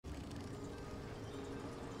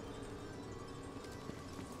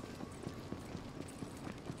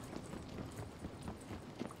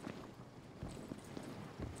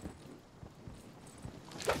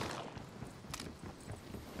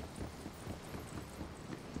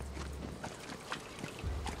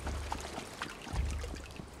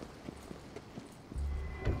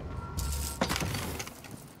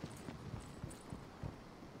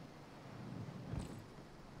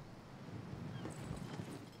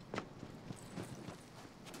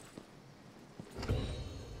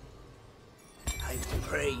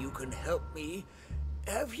you can help me.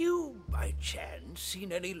 Have you, by chance,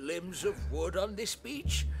 seen any limbs of wood on this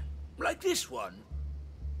beach? Like this one?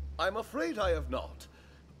 I'm afraid I have not.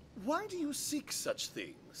 Why do you seek such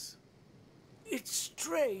things? It's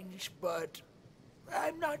strange, but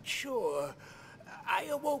I'm not sure. I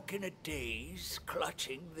awoke in a daze,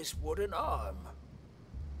 clutching this wooden arm.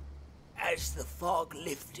 As the fog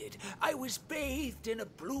lifted, I was bathed in a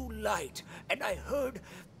blue light, and I heard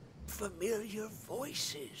familiar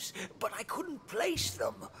voices, but I couldn't place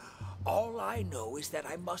them. All I know is that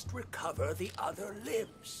I must recover the other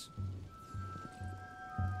limbs.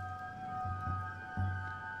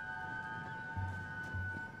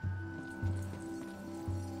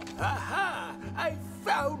 Aha! I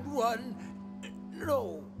found one!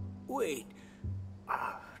 No, wait.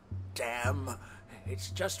 Ah, damn.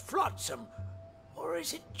 It's just flotsam. Or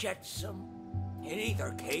is it jetsam? In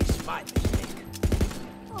either case, my mistake.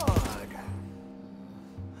 Odd.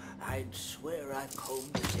 I'd swear I've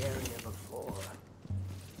combed this area before.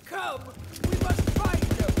 Come! We must find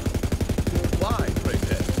them! Why, pray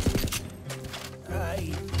tell?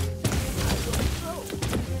 I don't know.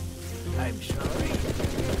 I'm sorry.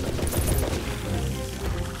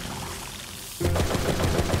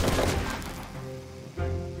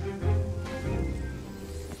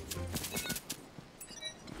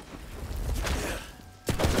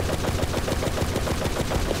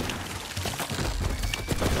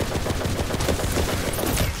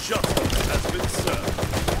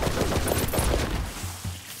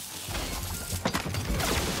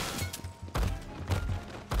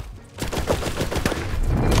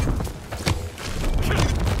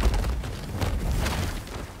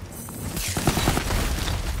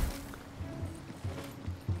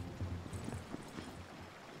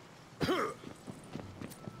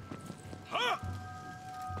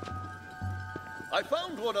 I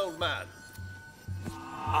found one, old man.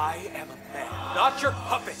 I am a man. Not your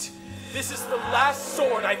puppet. This is the last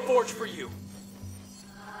sword I forged for you.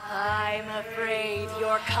 I'm afraid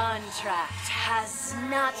your contract has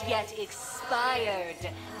not yet expired,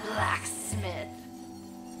 blacksmith.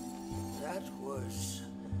 That was...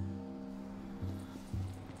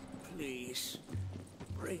 Please,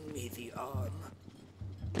 bring me the arm.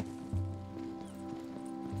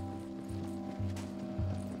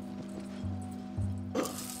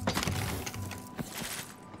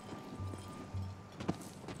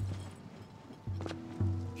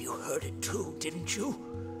 You heard it too, didn't you?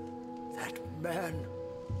 That man.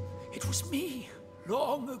 It was me,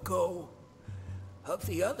 long ago. Of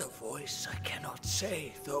the other voice, I cannot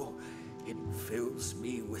say, though it fills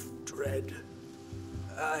me with dread.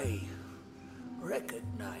 I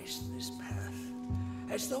recognize this path,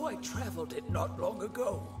 as though I traveled it not long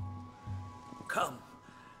ago. Come,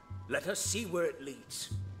 let us see where it leads.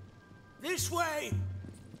 This way!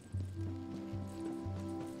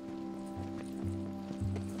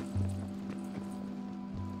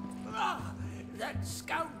 Ah, that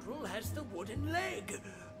scoundrel has the wooden leg.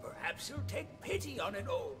 Perhaps he'll take pity on an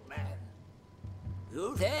old man.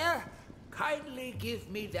 You there? Kindly give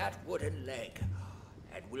me that wooden leg,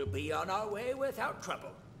 and we'll be on our way without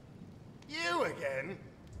trouble. You again?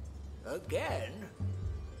 Again?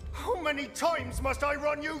 How many times must I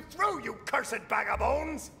run you through, you cursed bag of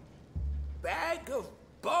bones? Bag of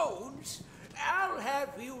bones? I'll have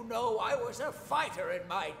you know I was a fighter in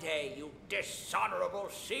my day, you dishonorable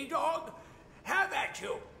sea-dog. Have at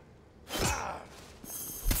you!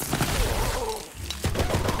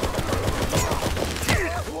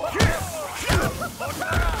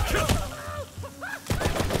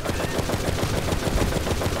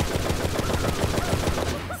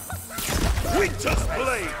 Winter's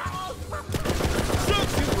blade!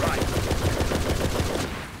 Serves you right!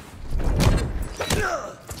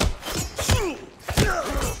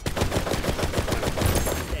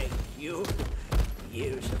 Thank you.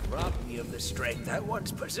 Years have robbed me of the strength I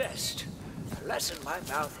once possessed. A lesson my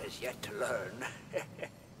mouth has yet to learn.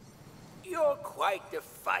 You're quite the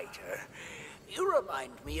fighter. You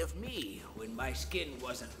remind me of me when my skin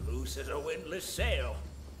wasn't loose as a windless sail.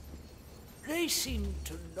 They seem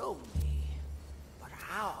to know me, but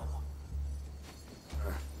how?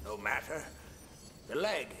 No matter. The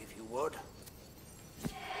leg, if you would.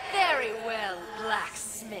 Very well,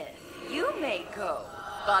 blacksmith. You may go,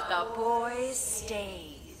 but the boy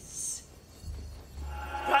stays.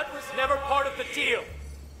 That was never part of the deal.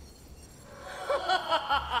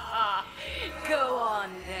 Go on,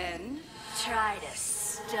 then. Try to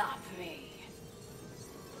stop me.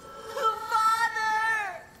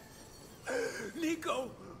 Father!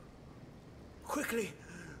 Nico! Quickly,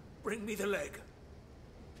 bring me the leg.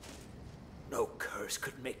 No curse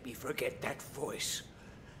could make me forget that voice.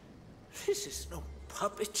 This is no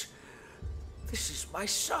puppet. This is my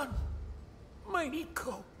son, my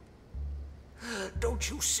Nico. Don't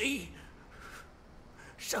you see?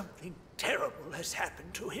 Something terrible has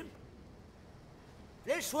happened to him.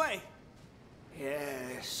 This way.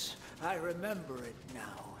 Yes, I remember it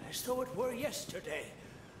now, as though it were yesterday.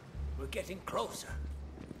 We're getting closer.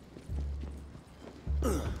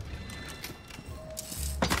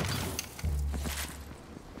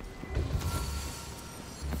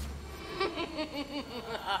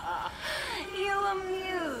 You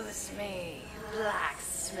amuse me,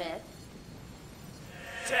 blacksmith.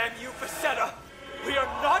 Damn you, Vacetta! We are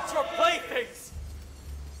not your playthings!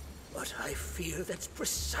 But I fear that's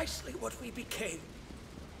precisely what we became.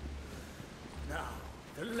 Now,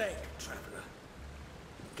 the leg, traveler.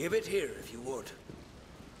 Give it here, if you would.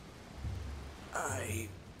 I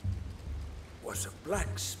was a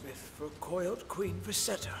blacksmith for Coiled Queen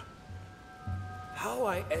Vacetta. How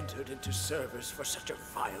I entered into service for such a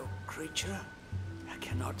vile creature, I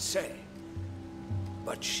cannot say.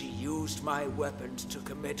 But she used my weapons to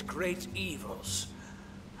commit great evils,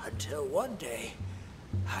 until one day,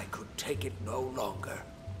 I could take it no longer.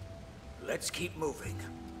 Let's keep moving.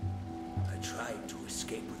 I tried to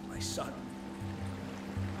escape with my son.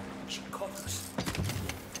 She caught us.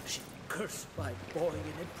 She cursed my boy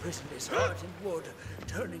and imprisoned his heart in wood,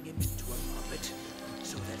 turning him into a puppet,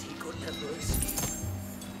 so that he could never escape.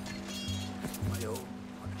 My own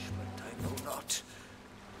punishment, I know not.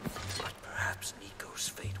 But perhaps Nico's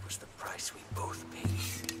fate was the price we both paid.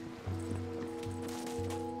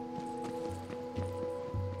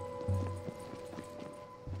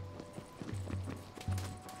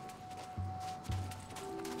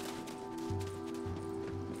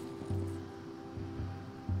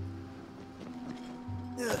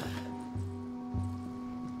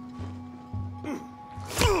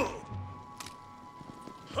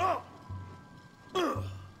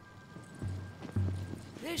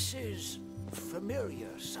 This is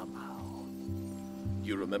familiar somehow.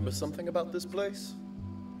 You remember something about this place?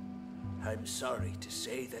 I'm sorry to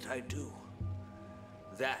say that I do.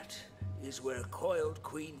 That is where Coiled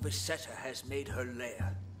Queen Vacetta has made her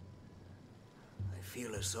lair. I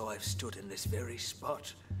feel as though I've stood in this very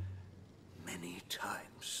spot many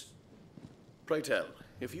times. Pray tell,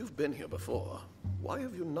 if you've been here before, why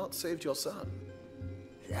have you not saved your son?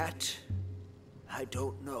 That, I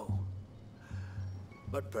don't know.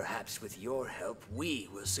 But perhaps with your help, we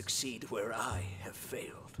will succeed where I have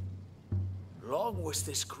failed. Long was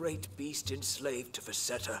this great beast enslaved to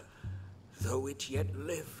Vacetta, though it yet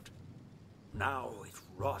lived. Now it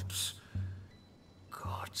rots.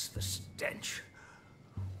 Gods, the stench.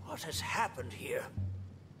 What has happened here?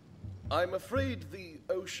 I'm afraid the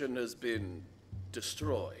ocean has been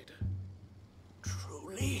destroyed.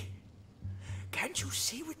 Truly? Can't you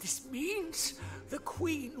see what this means? The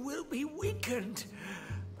Queen will be weakened.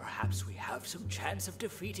 Perhaps we have some chance of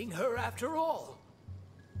defeating her after all.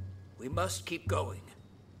 We must keep going.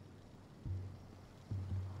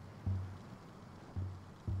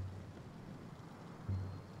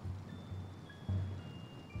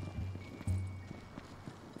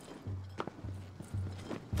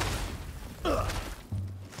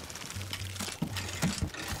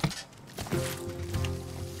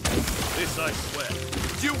 This I swear,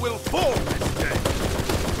 you will fall this day!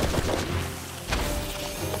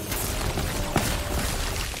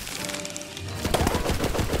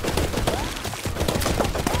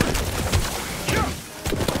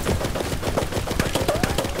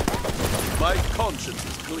 My conscience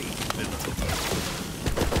is clean, Villain.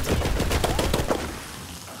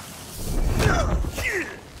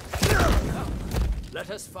 Let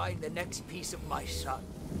us find the next piece of my son.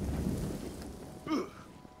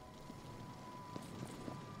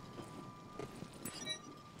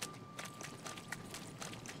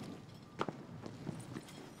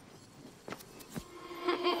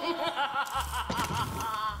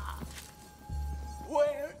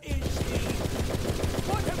 Where is he?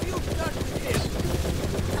 What have you done with him?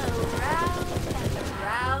 Around and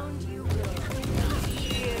around you will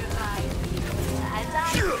year by year, as I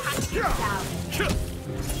cut you down.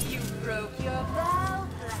 You broke your vow,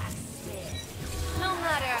 blacksmith. No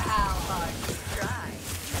matter how hard you try,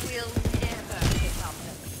 you will never pick up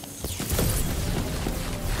the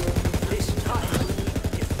This time will be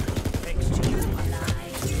different, thanks to you, my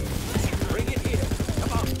life. Bring it here.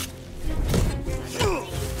 Come on.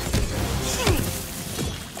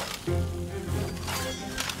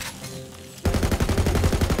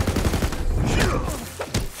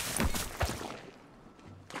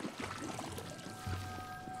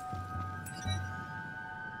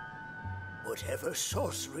 Whatever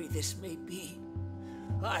sorcery this may be,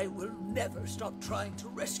 I will never stop trying to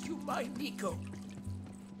rescue my Nico.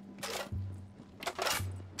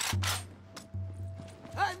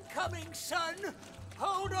 I'm coming, son!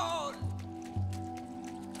 Hold on!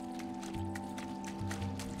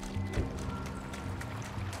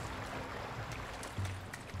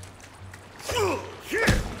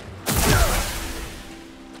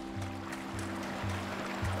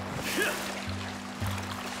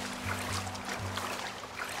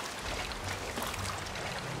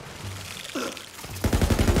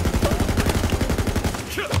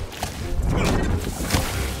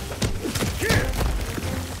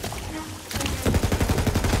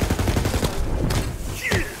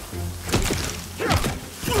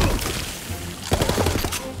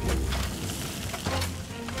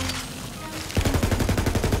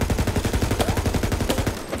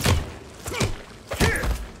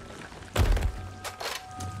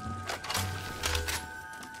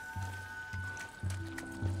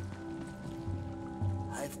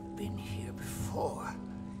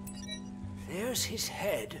 There's his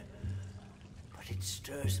head, but it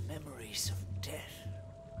stirs memories of death.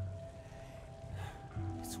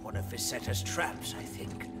 It's one of Visetta's traps, I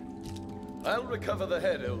think. I'll recover the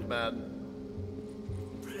head, old man.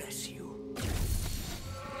 Bless you.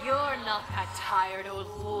 You're not that tired old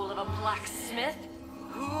fool of a blacksmith.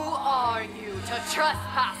 Who are you to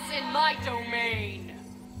trespass in my domain?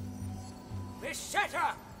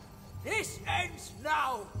 Visetta! This ends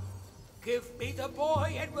now! Give me the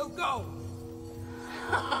boy and we'll go!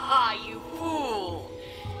 Ha you fool!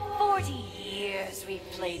 40 years we've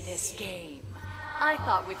played this game. I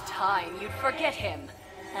thought with time you'd forget him,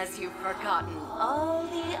 as you've forgotten all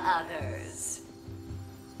the others.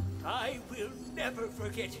 I will never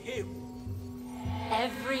forget him.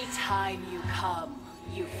 Every time you come,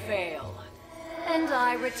 you fail. And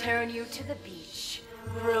I return you to the beach,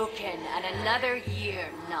 broken and another year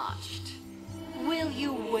notched. Will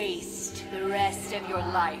you waste the rest of your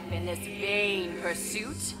life in this vain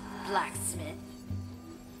pursuit, blacksmith?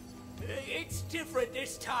 It's different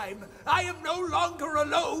this time. I am no longer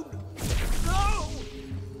alone. No!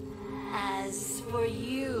 As for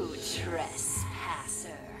you,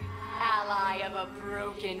 trespasser, ally of a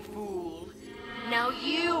broken fool, now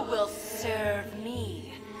you will serve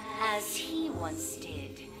me, as he once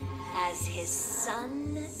did, as his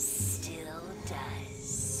son still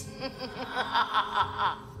does.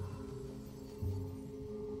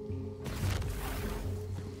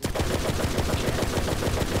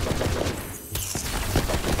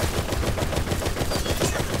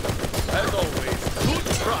 As always, good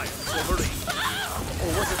triumphs over evil. Or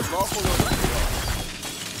was it lawful over pure?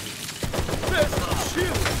 There's no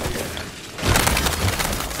shield here.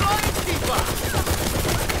 Side keeper!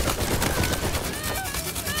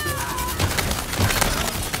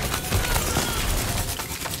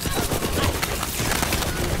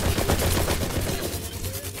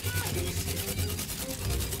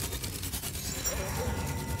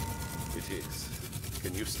 It is.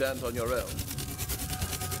 Can you stand on your own?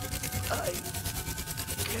 I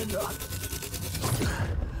cannot.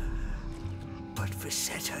 But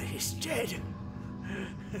Visetta is dead.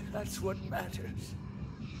 That's what matters.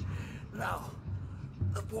 Now,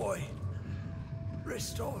 the boy.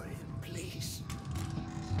 Restore him, please.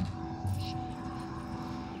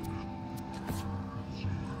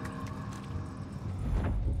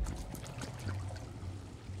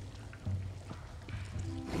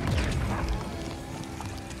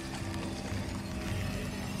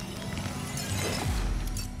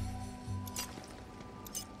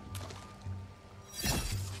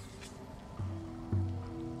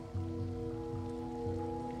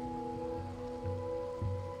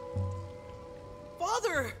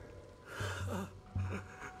 Father!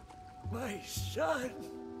 My son.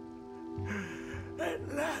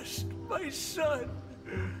 At last, my son.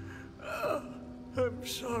 I'm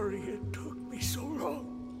sorry it took me so long.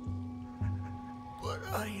 But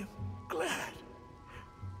I am glad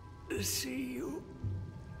to see you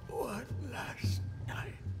one last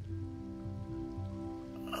time.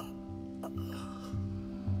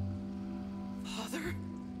 Father?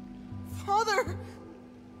 Father!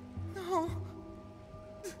 No.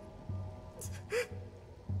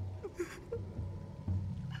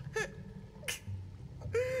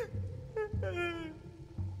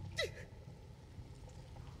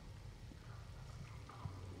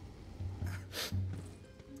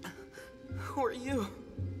 Who are you?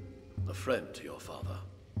 A friend to your father.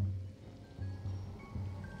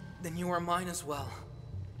 Then you are mine as well.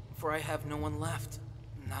 For I have no one left,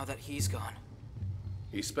 now that he's gone.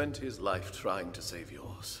 He spent his life trying to save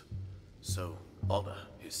yours. So, honor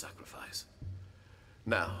his sacrifice.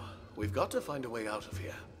 Now, We've got to find a way out of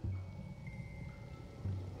here.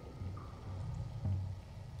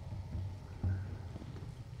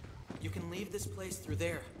 You can leave this place through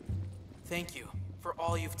there. Thank you for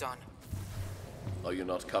all you've done. Are you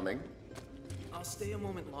not coming? I'll stay a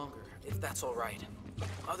moment longer, if that's all right.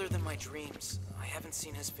 Other than my dreams, I haven't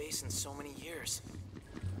seen his face in so many years.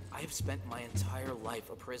 I have spent my entire life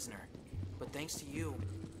a prisoner, but thanks to you,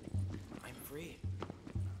 I'm free.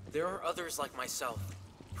 There are others like myself,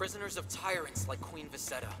 prisoners of tyrants like Queen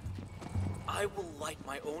Visetta. I will light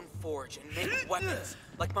my own forge and make weapons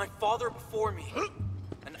like my father before me,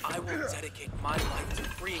 and I will dedicate my life to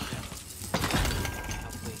freeing them. Now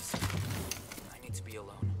please, I need to be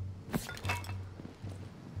alone.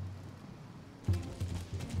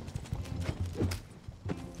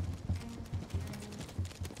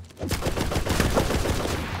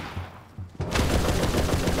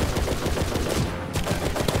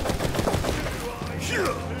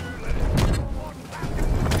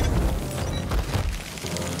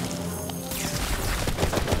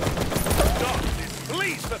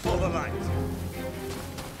 Please, before the light!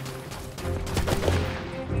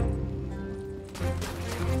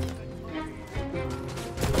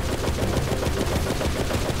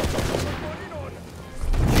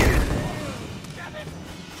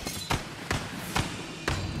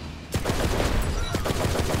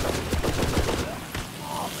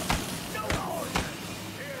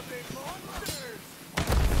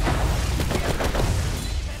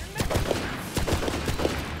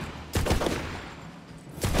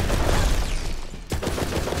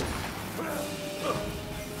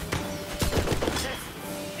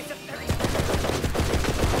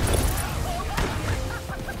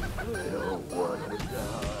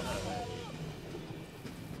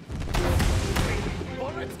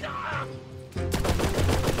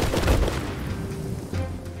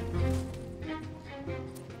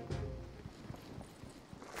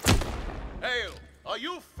 Hail! Are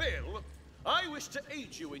you Phil? I wish to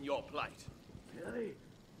aid you in your plight. Really?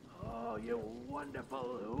 Oh, you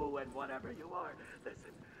wonderful who and whatever you are.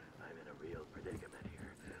 Listen, I'm in a real predicament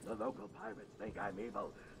here. The local pirates think I'm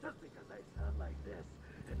evil just because I sound like this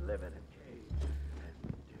and live in a cave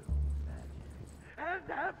and do magic.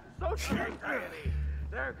 And have social anxiety.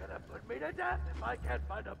 They're gonna put me to death if I can't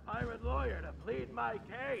find a pirate lawyer to plead my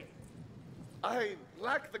case. I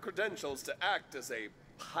lack the credentials to act as a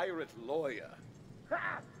pirate lawyer.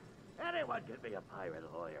 Ha! Anyone can be a pirate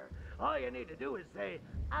lawyer. All you need to do is say,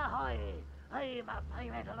 "Ahoy! I'm a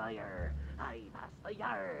pirate lawyer. I passed the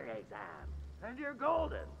yard exam." And you're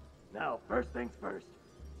golden. Now, first things first.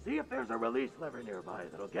 See if there's a release lever nearby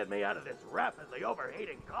that'll get me out of this rapidly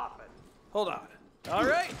overheating coffin. Hold on. All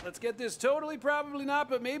right, let's get this totally, probably not,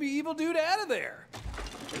 but maybe evil dude out of there.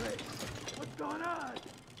 Hey, what's going on?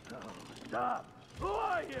 Oh, stop. Who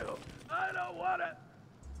are you? I don't want it.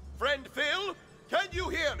 Friend Phil, can you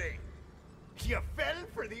hear me? You fell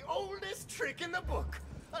for the oldest trick in the book.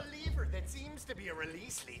 A lever that seems to be a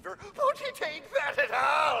release lever. Won't you take that at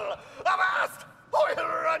all? Avast! I'll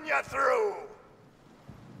run you through!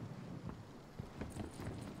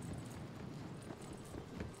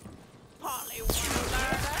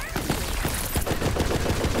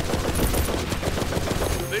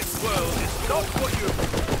 This world is not for you.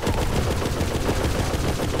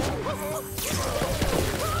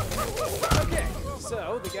 Okay,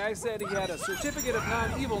 so the guy said he had a certificate of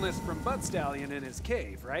non-evilness from Butt Stallion in his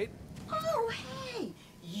cave, right? Oh, hey,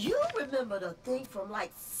 you remember the thing from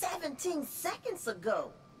like 17 seconds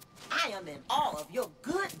ago. I am in awe of your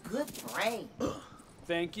good brain.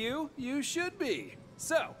 Thank you. You should be.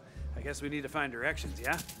 So, I guess we need to find directions,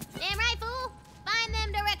 yeah? Damn right, fool. Find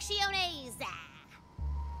them direcciones.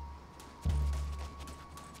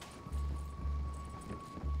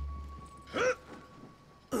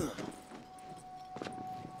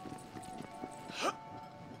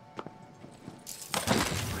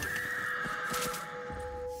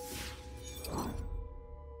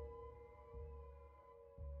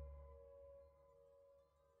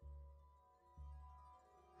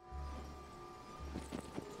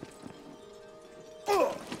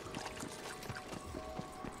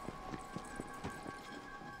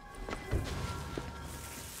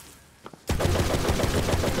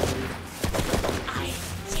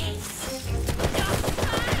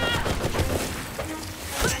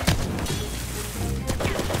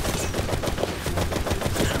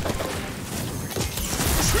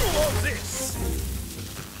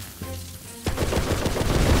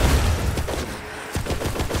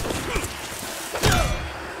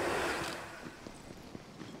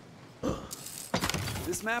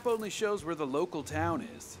 This map only shows where the local town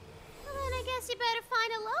is. Well, then I guess you better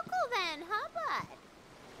find a local then, huh, bud?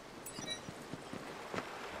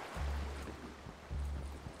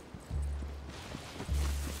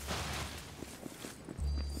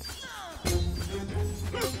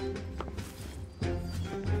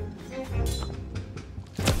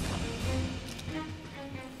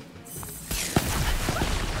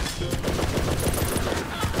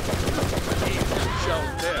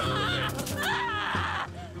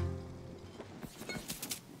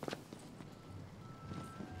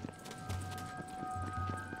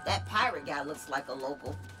 That pirate guy looks like a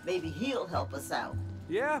local. Maybe he'll help us out.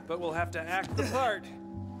 Yeah, but we'll have to act the part.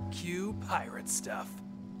 Cue pirate stuff.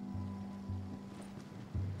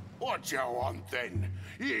 What you want then?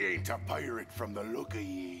 Ye ain't a pirate from the look of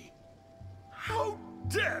ye. How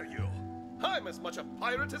dare you? I'm as much a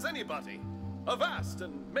pirate as anybody. Avast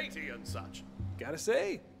and matey and such. Gotta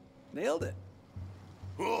say, nailed it.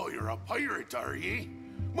 Oh, you're a pirate, are ye?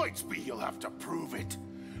 Might be you'll have to prove it.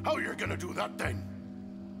 How you're gonna do that then?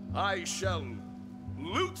 I shall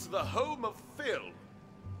loot the home of Phil.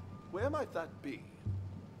 Where might that be?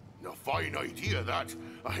 A fine idea, that.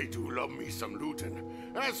 I do love me some looting.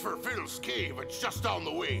 As for Phil's cave, it's just down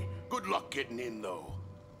the way. Good luck getting in, though.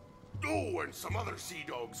 Oh, and some other sea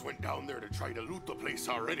dogs went down there to try to loot the place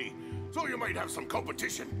already, so you might have some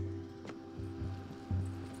competition.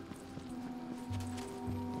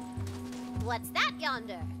 What's that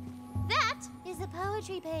yonder? That is a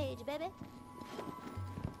poetry page, baby.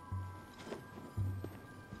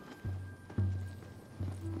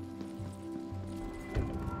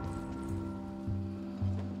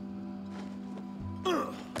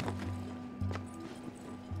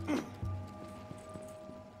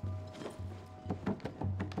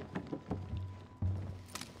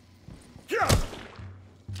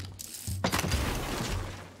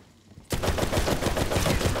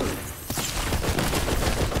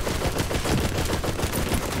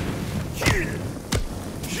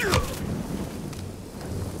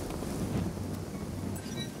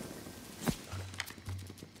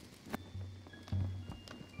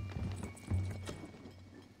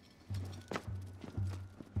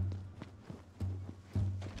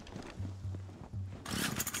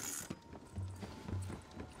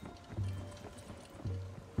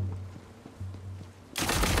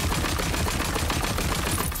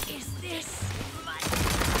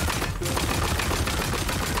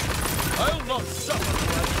 I'll not suffer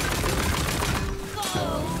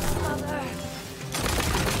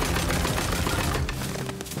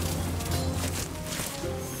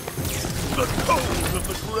the cold of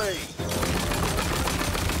the grave.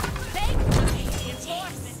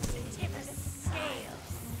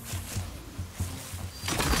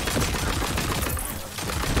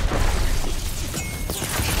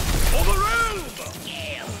 For the realm!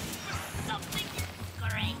 Something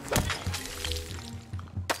great.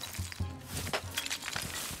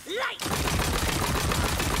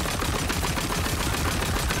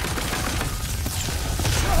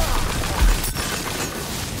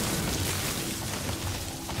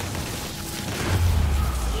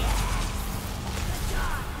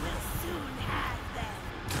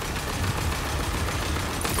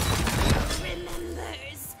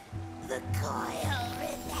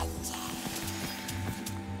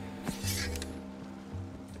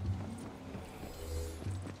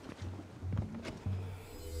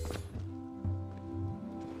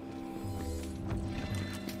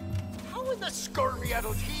 How in the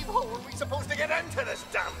scurvy-addled heave-hole are we supposed to get into this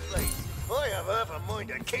damn place? I have half a mind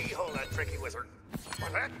to keyhole that tricky wizard.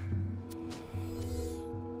 What's that?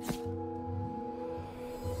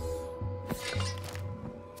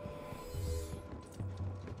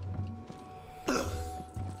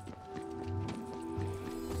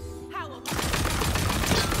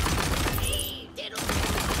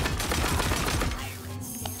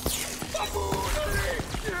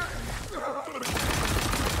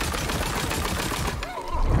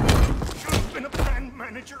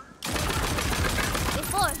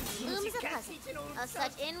 Before looms a puzzle of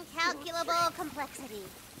such incalculable complexity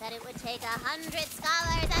that it would take 100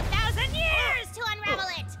 scholars 1,000 years to unravel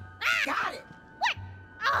it. Ah! Got it. What?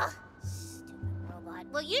 Oh, stupid robot.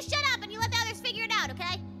 Well, you shut up and you let the others figure it out,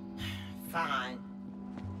 okay? Fine.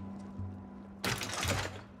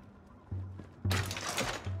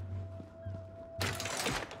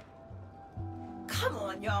 Come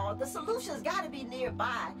on, y'all. The solution's gotta be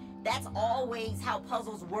nearby. That's always how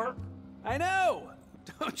puzzles work. I know!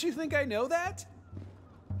 Don't you think I know that?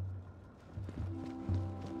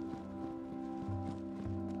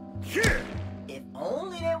 Here! If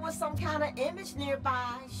only there was some kind of image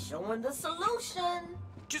nearby showing the solution.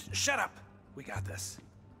 Just shut up. We got this.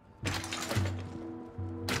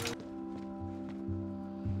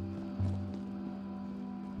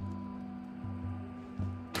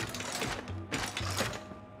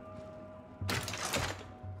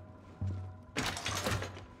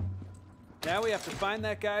 Now we have to find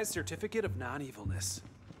that guy's certificate of non-evilness.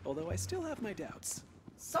 Although I still have my doubts.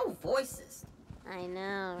 So voices. I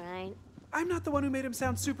know, right? I'm not the one who made him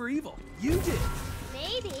sound super evil. You did.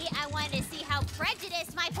 Maybe I wanted to see how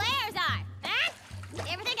prejudiced my players are. Huh? You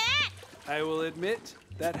ever think of that? I will admit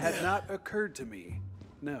that had not occurred to me.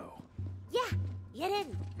 No. Yeah, you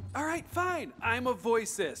didn't. All right, fine. I'm a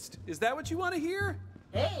voicist. Is that what you want to hear?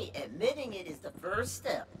 Hey, admitting it is the first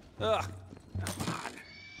step. Ugh, come on.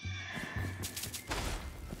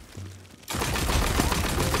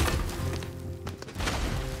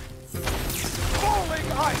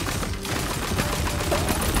 Falling ice!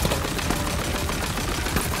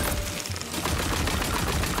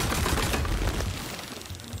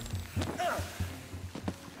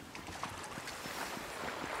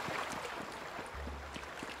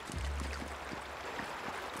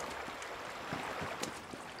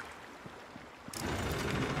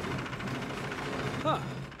 Huh.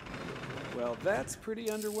 Well, that's pretty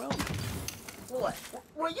underwhelming. What?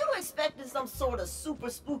 Were you expecting some sort of super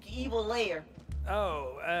spooky evil lair?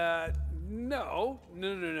 Oh, no.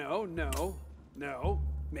 No.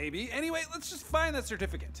 Maybe. Anyway, let's just find that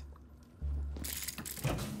certificate.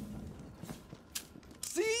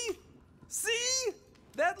 See? See?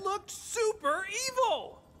 That looked super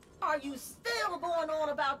evil! Are you still going on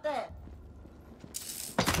about that?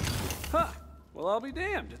 Huh. Well, I'll be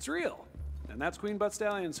damned. It's real. And that's Queen Butt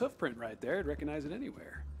Stallion's hoof print right there. I'd recognize it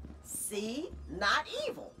anywhere. See? Not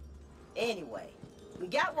evil. Anyway, we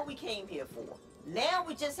got what we came here for. Now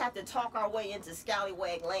we just have to talk our way into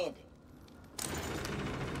Scallywag Landing.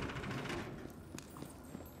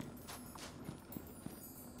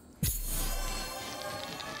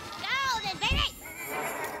 Golden, baby!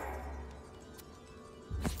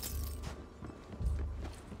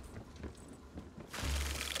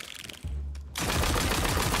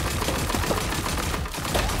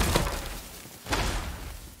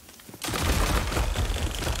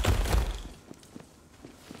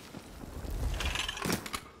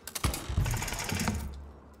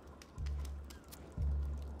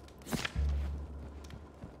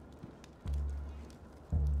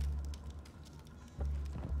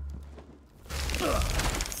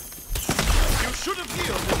 You should have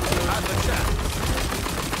yielded when you had the chance.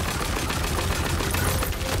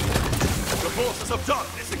 The forces of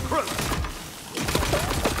darkness encroach.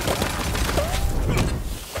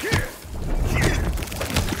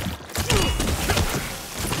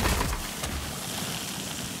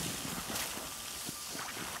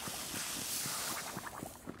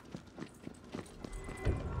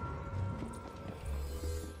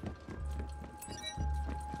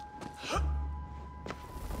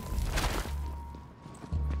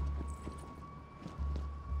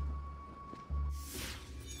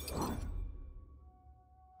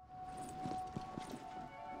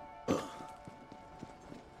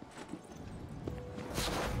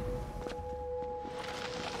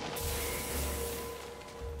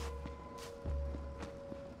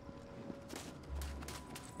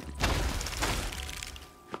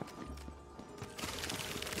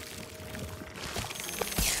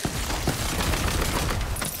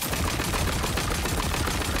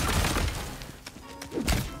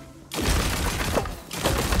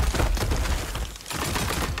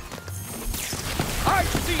 I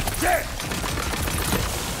see death!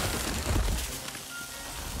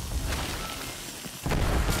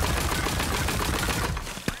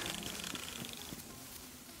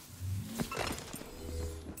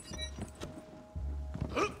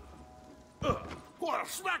 Well,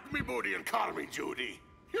 smack me booty and call me Judy.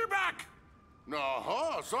 You're back.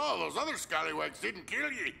 No, so those other scallywags didn't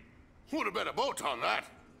kill ye. Would have been a boat on that.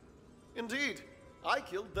 Indeed, I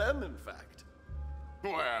killed them, in fact.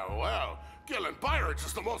 Well, killing pirates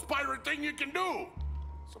is the most pirate thing you can do.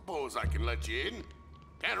 Suppose I can let you in.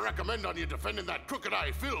 Can't recommend on you defending that crooked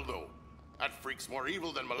eye Phil, though. That freak's more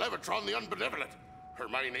evil than Malevatron the Unbenevolent. Her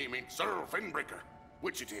my name ain't Cyril Finbreaker,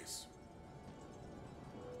 which it is.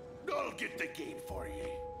 I'll get the gate for ye.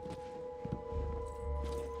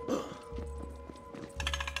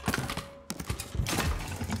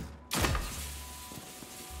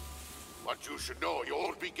 But you should know you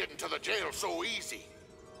won't be getting to the jail so easy.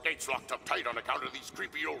 Gate's locked up tight on account of these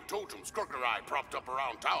creepy old totems Crooked Eye propped up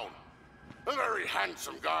around town. A very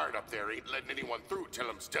handsome guard up there ain't letting anyone through till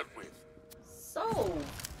him's dealt with. So,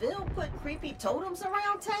 Phil put creepy totems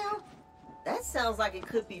around town? That sounds like it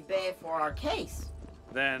could be bad for our case.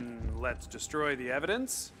 Then let's destroy the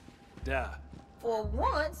evidence? Duh. For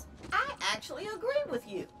once, I actually agree with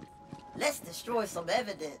you. Let's destroy some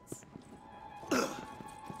evidence.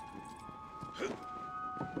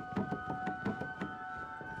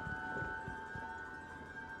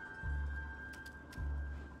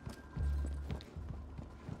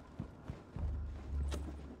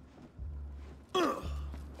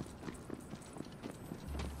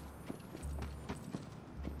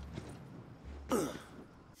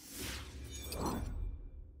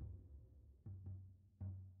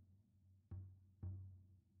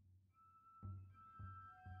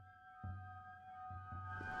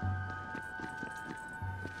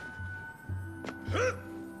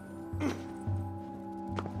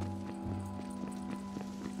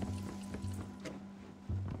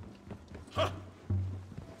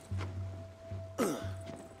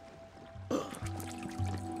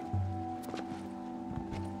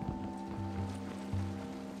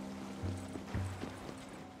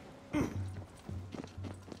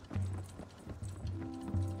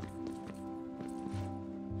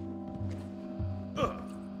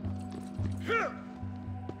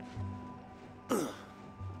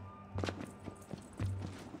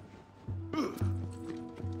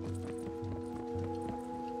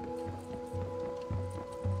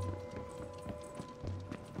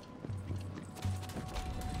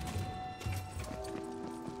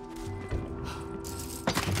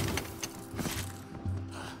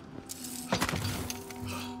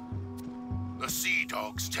 sea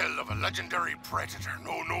dogs tell of a legendary predator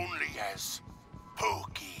known only as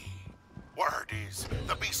Pokey. Word is,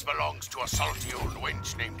 the beast belongs to a salty old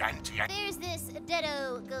wench named Auntie. There's this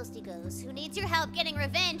deado ghosty ghost who needs your help getting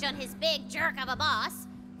revenge on his big jerk of a boss,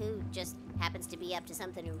 who just happens to be up to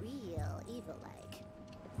something real evil-like.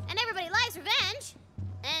 And everybody likes revenge,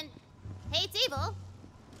 and hates evil,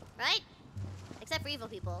 right? Except for evil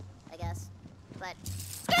people, I guess. But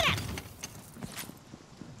screw them!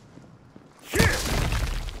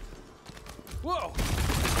 Whoa!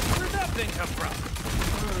 Where'd that thing come from?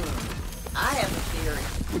 I have a theory.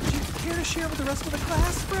 Would you care to share with the rest of the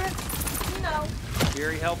class, Brett? No.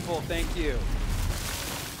 Very helpful, thank you.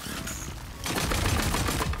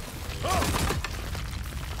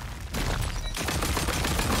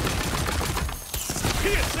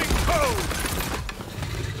 Piercing code!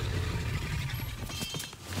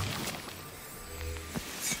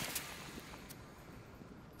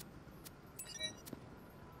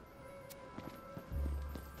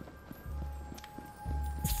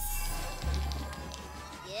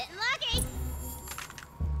 Getting lucky!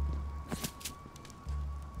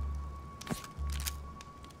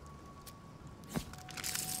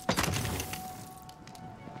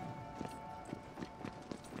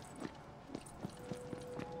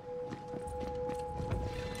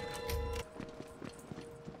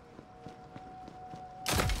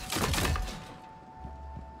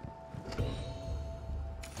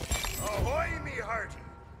 Ahoy, me hearty!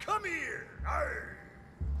 Come here! Arr!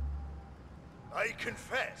 I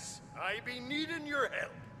confess, I be needing your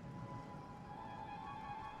help.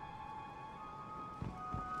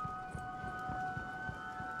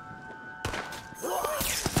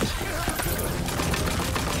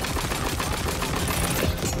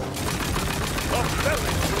 A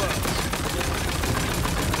belly club!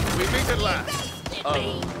 We meet at last.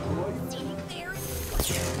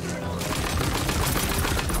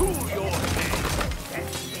 Cool your head.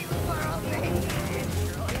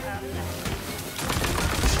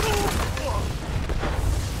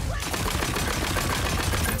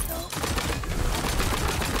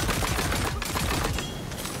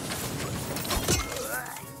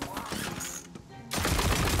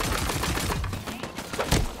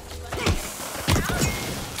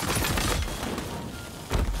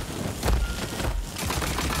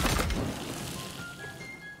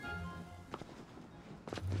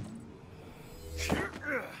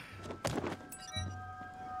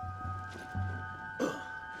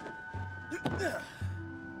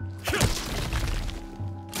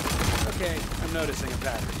 Okay, I'm noticing a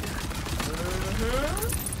pattern here.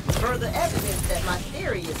 Further evidence that my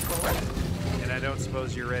theory is correct. And I don't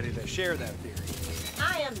suppose you're ready to share that theory.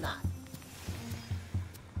 I am not.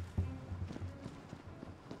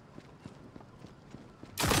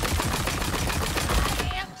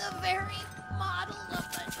 I am the very model of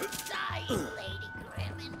a dying lady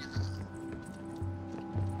criminal.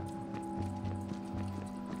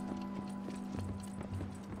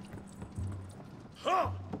 Huh!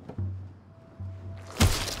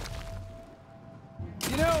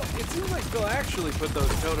 You know, it seems like Phil actually put those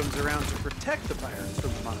totems around to protect the pirates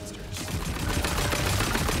from the monsters.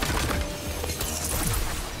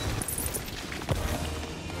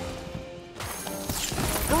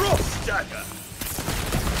 Frost dagger!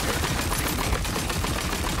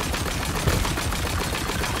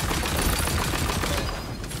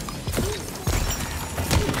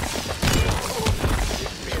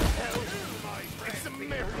 It's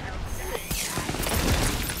American.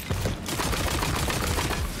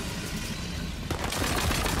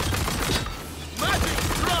 Magic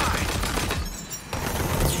strike!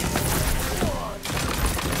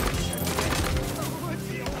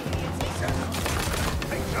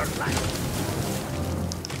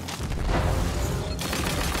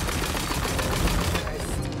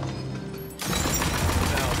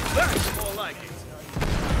 Now that's more like it.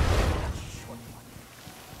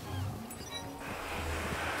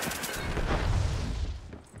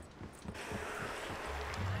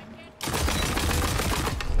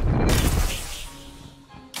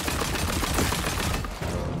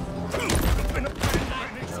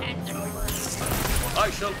 I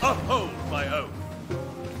shall uphold my oath.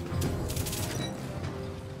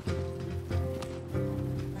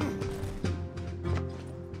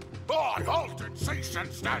 Boy, halt and cease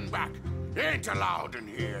and stand back. Ain't allowed in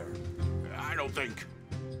here. I don't think.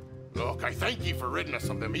 Look, I thank ye for ridding us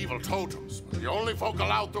of them evil totems, but the only folk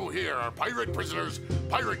allowed through here are pirate prisoners,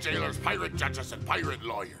 pirate jailers, pirate judges, and pirate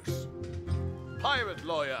lawyers. Pirate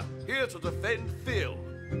lawyer, here to defend Phil.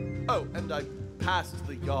 Oh, and I passed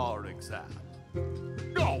the Yar exam.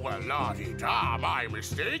 Oh, well, la-di-da, my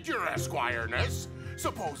mistake, your esquireness.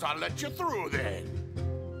 Suppose I'll let you through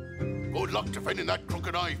then. Good luck defending that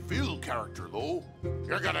Crooked Eye Phil character, though.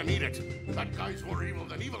 You're gonna need it. That guy's more evil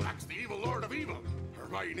than Evil Axe, the evil Lord of Evil. Or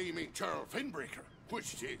my name ain't Charles Finbreaker,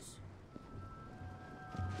 which it is.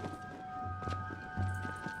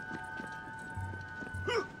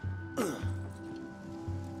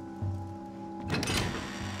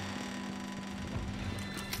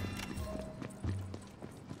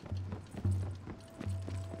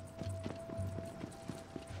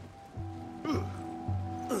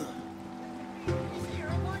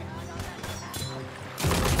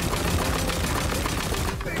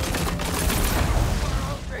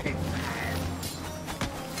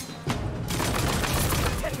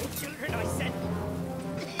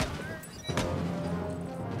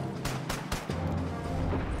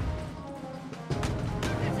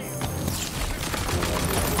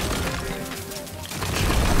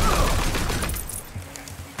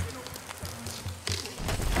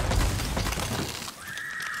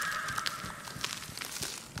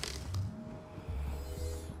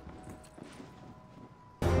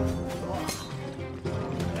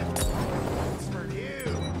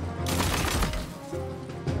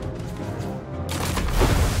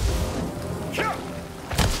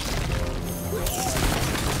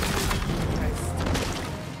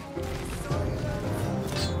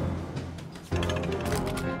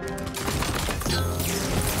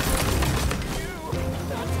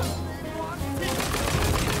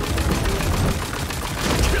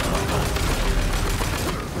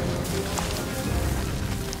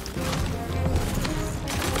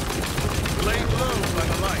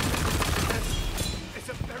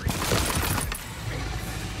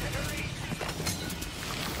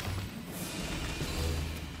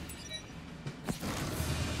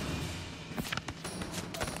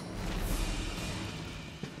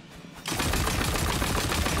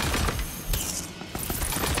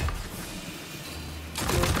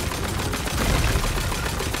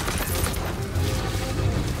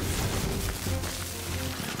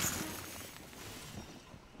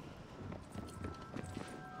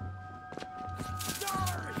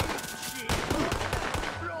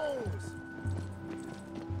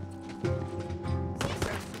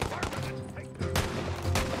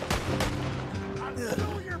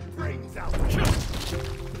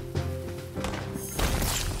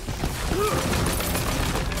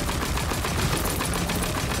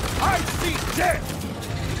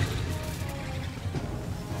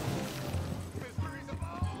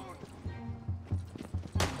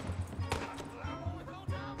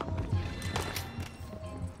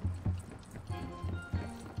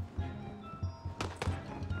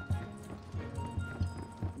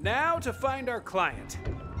 Now to find our client.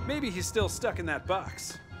 Maybe he's still stuck in that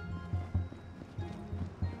box.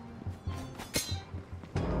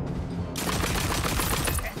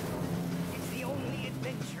 It's the only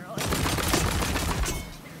adventure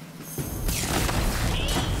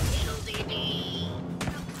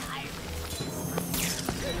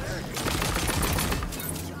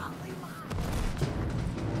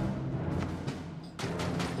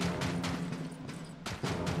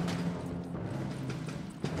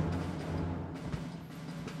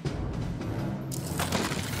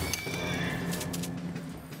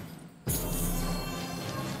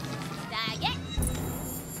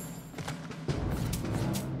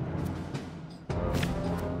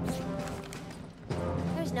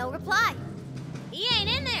No reply. He ain't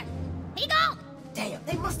in there. He gone. Damn,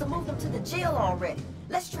 they must have moved him to the jail already.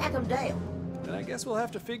 Let's track him down. Then I guess we'll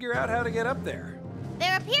have to figure out how to get up there.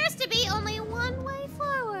 There appears to be only one way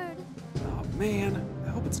forward. Oh man, I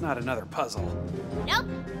hope it's not another puzzle. Nope.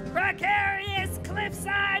 Precarious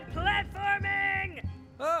cliffside platforming!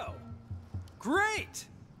 Oh, great!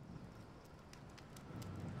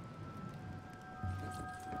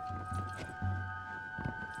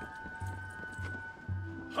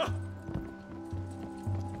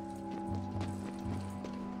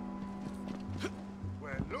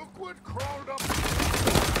 Well, look what crawled up.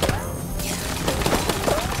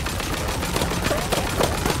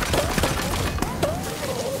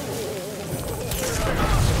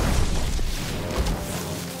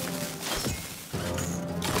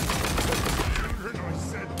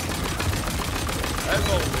 As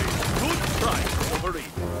always, good try,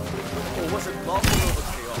 Wolverine. Or was it lawful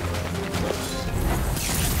overkill?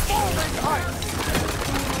 Falling heights!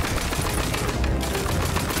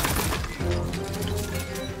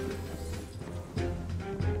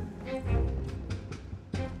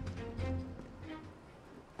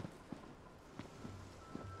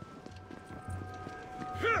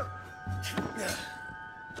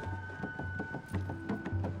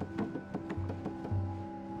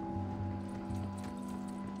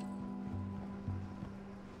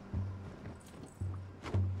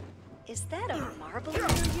 Is that a marble near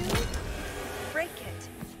you? Break it.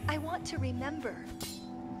 I want to remember.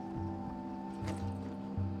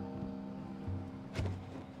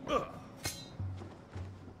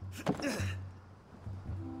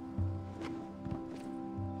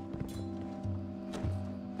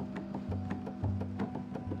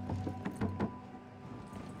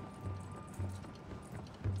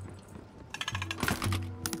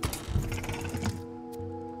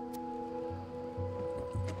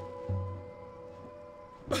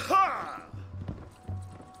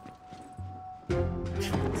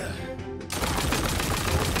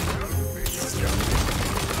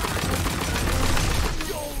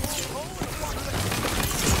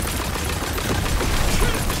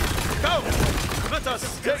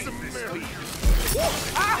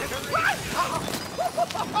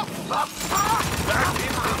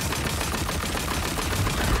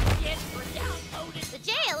 The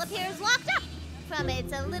jail appears locked up, from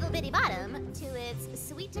its a little bitty bottom to its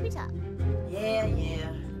sweet tippy top. Yeah.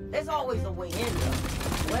 There's always a way in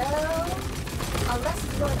though. Well, unless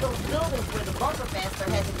it's one of those buildings where the bunker master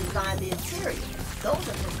hasn't designed the interior. Those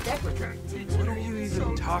are just decorative. What are you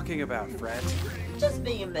even talking about, Fred? Just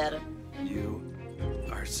being better. You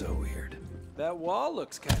are so weird. That wall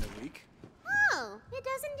looks kind of weak. Oh, it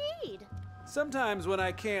does indeed. Sometimes when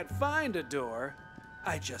I can't find a door,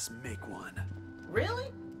 I just make one.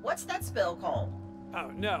 Really? What's that spell called?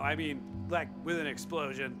 Oh, no, I mean, like with an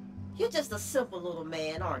explosion. You're just a simple little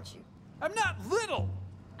man, aren't you? I'm not little!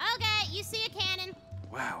 Okay, you see a cannon.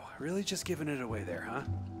 Wow, really just giving it away there, huh?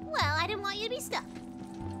 Well, I didn't want you to be stuck.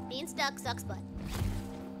 Being stuck sucks butt.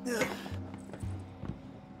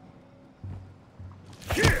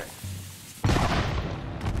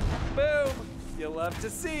 Boom! You'll love to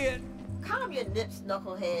see it. Calm your nips,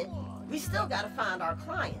 knucklehead. We still gotta find our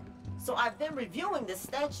client. So I've been reviewing the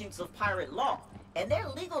statutes of pirate law, and their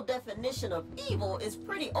legal definition of evil is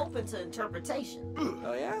pretty open to interpretation.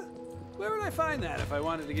 Oh yeah? Where would I find that if I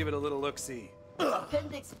wanted to give it a little look-see?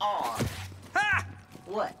 Appendix R. Ha!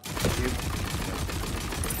 What?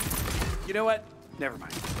 You know what? Never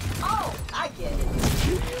mind. Oh, I get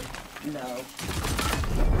it. No.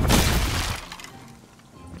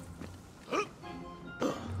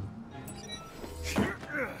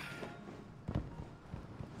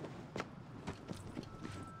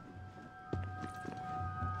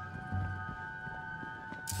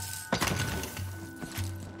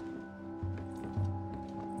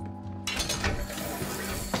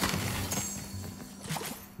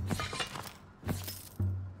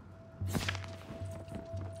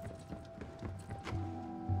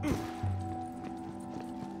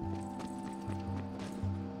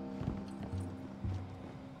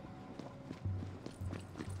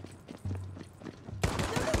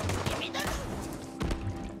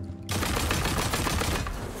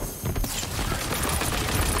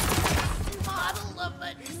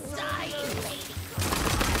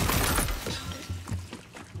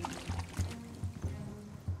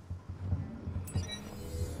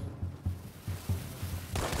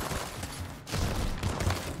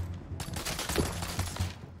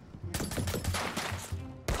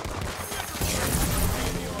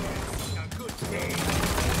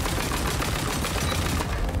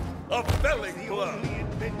 A belly club.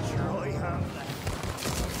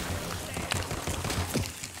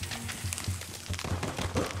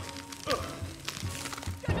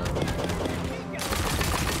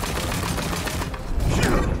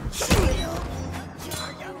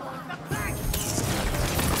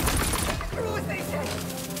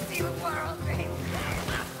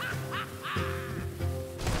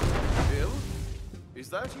 Bill, is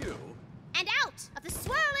that you? And out of the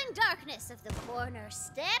swirling darkness of the corner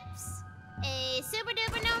steps, a super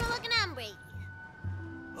duper normal looking hombre.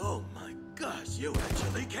 Oh my gosh, you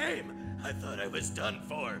actually came. I thought I was done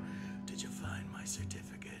for. Did you find my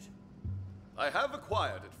certificate? I have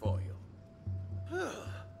acquired it for you.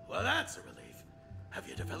 Well, that's a relief. Have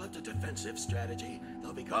you developed a defensive strategy?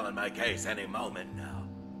 They'll be calling my case any moment now.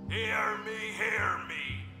 Hear me.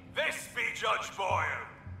 This be Judge Boyle,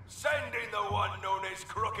 sending the one known as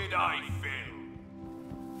Crooked Eye Phil.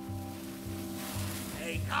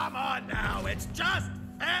 Hey, come on now, it's just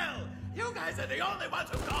Phil! You guys are the only ones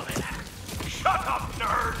who call me that! Shut up,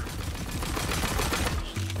 nerd!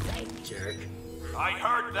 Jerk. I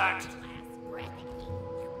heard that.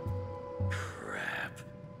 Crap.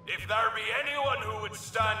 If there be anyone who would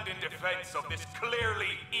stand in defense of this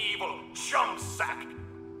clearly evil chump sack,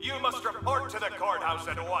 you must report to the courthouse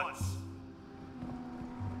at once.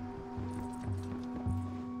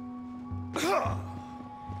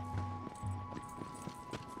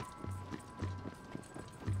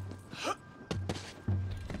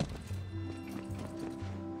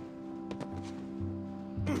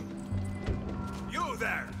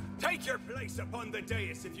 there! Take your place upon the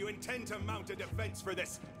dais if you intend to mount a defense for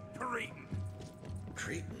this cretin.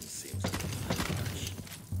 Cretin seems a little much.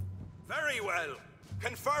 Very well.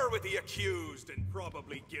 Confer with the accused and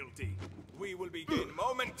probably guilty. We will begin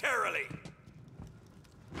momentarily.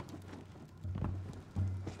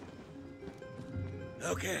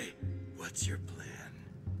 Okay, what's your plan?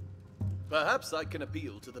 Perhaps I can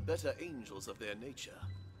appeal to the better angels of their nature.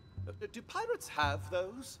 Do pirates have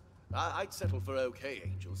those? I'd settle for okay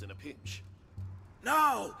angels in a pinch.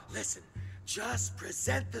 No! Listen, just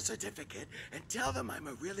present the certificate and tell them I'm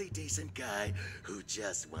a really decent guy who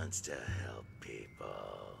just wants to help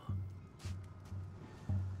people.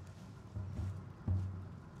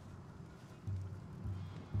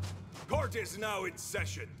 Court is now in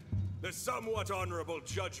session. The somewhat honorable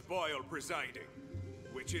Judge Boyle presiding,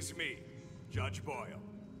 which is me, Judge Boyle.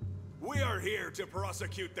 We are here to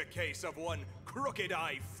prosecute the case of one Crooked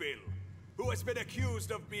Eye Phil, who has been accused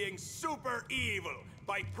of being super evil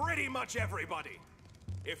by pretty much everybody.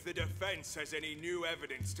 If the defense has any new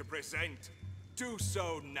evidence to present, do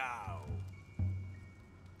so now.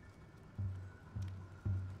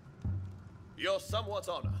 Your somewhat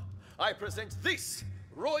honor, I present this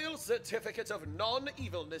royal certificate of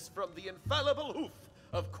non-evilness from the infallible hoof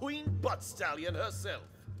of Queen Butt Stallion herself.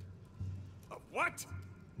 What?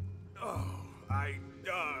 Oh,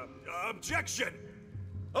 objection!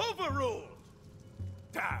 Overruled!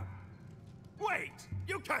 Damn! Wait,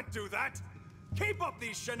 you can't do that! Keep up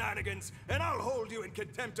these shenanigans, and I'll hold you in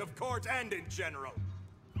contempt of court and in general.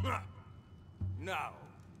 Now,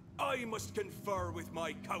 I must confer with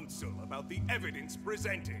my counsel about the evidence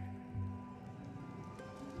presented.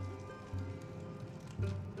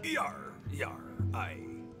 Yar,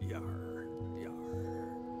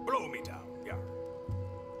 blow me down, yar.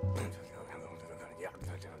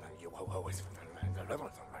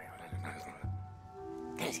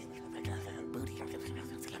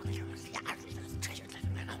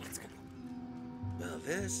 Well,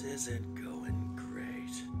 this isn't going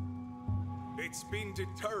great. It's been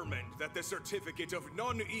determined that the certificate of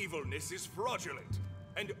non-evilness is fraudulent,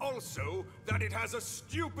 and also that it has a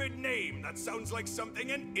stupid name that sounds like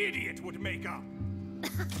something an idiot would make up.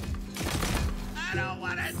 I don't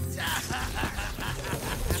want to die!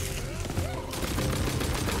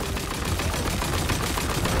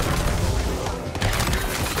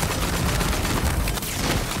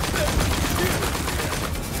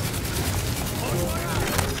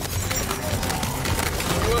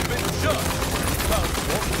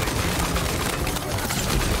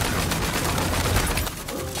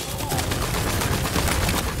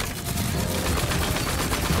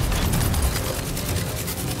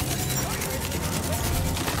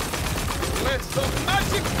 Let the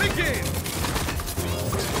magic begin!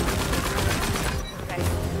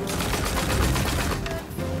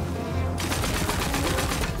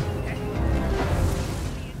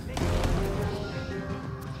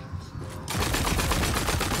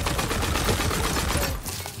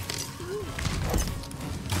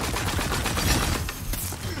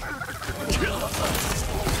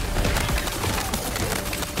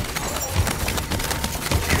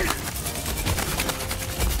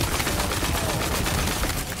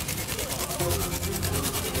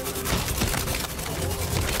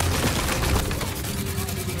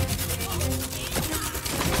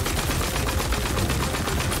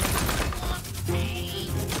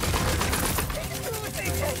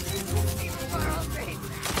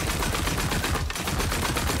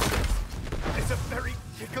 It's a very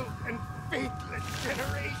fickle and faithless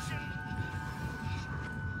generation.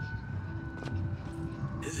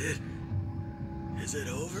 Is it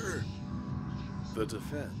over? The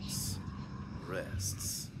defense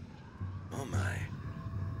rests. Oh my.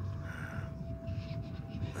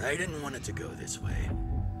 I didn't want it to go this way.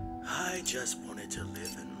 I just wanted to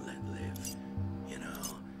live and let live. You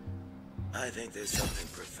know, I think there's something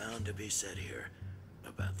profound to be said here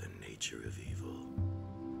about the nature of evil.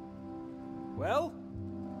 Well,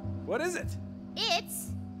 what is it?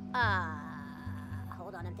 It's,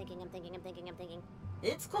 hold on, I'm thinking.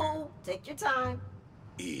 It's cool. Take your time.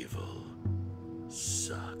 Evil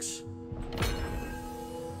sucks.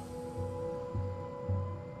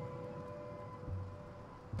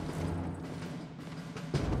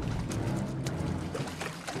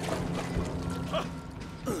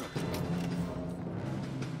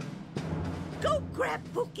 Go grab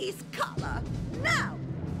Bookie's collar, now!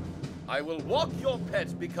 I will walk your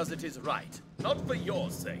pet because it is right, not for your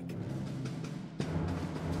sake.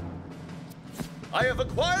 I have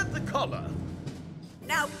acquired the collar.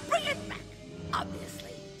 Now bring it back.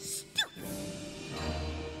 Obviously, stupid.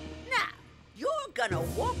 Now, you're gonna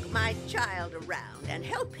walk my child around and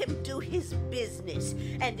help him do his business.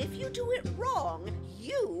 And if you do it wrong,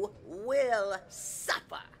 you will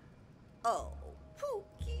suffer. Oh,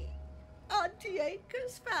 Pookie. Auntie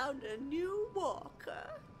Acres found a new walker.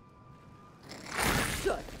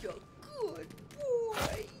 Such a good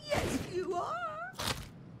boy. Yes, you are.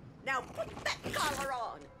 Now put that collar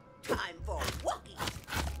on. Time for walking.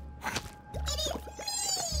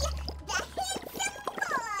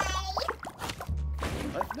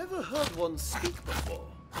 I've never heard one speak before.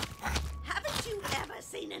 Haven't you ever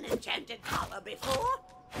seen an enchanted collar before?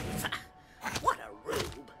 What a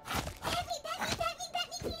rube. Pet me, pet me, pet me, pet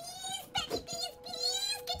me, please! Pet me, please,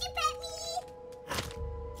 please! Could you pet me?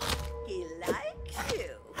 He likes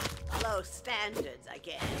you. Low standards, I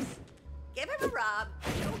guess. Give him a rub.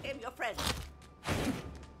 Show him your friend.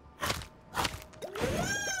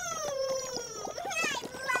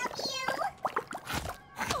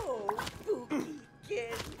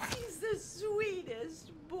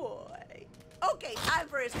 Okay, time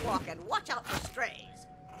for his walk, and watch out for strays.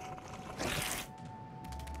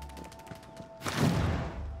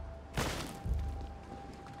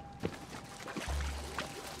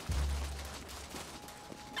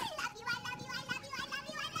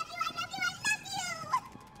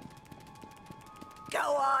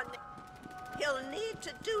 Go on. He'll need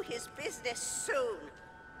to do his business soon.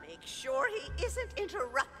 Make sure he isn't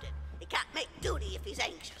interrupted. He can't make duty if he's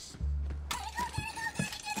anxious.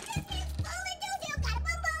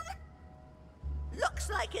 Looks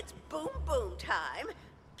like it's boom boom time.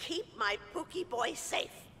 Keep my Pookie boy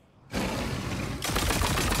safe. Leave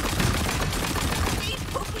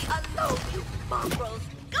Pookie alone, you mongrels.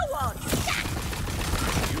 Go on, stack!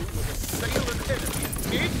 You would assail an enemy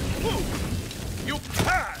mid-move. You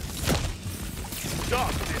can't!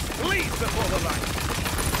 Darkness flees before the light.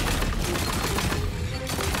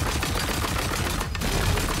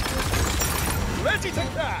 Ready to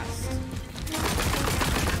cast!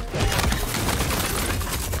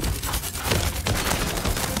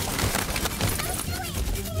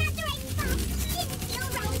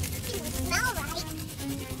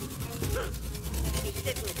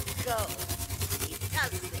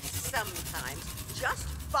 Sometimes. Just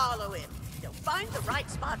follow him. He'll find the right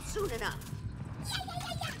spot soon enough.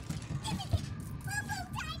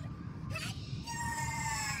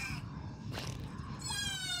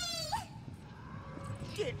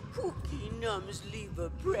 Did Pookie Nums leave a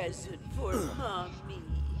present for Mommy?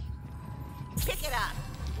 Pick it up,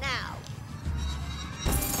 now.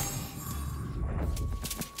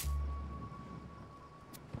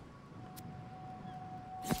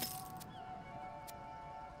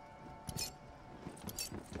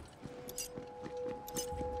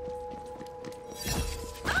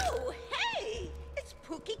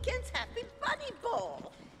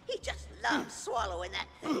 Swallowing that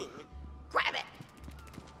thing. Grab it!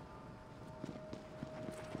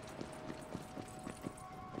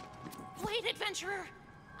 Wait, adventurer!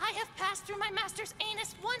 I have passed through my master's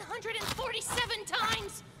anus 147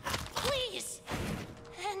 times! Please!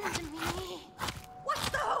 End me! What's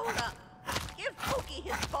the holdup? Give Pookie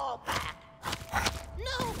his ball back.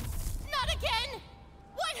 No! Not again!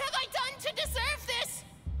 What have I done to deserve this?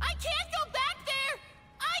 I can't go back there!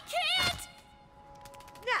 I can't!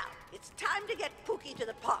 Now, it's time to get Pookie to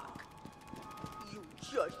the park. You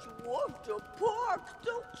just want to park,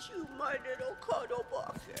 don't you, my little cuddle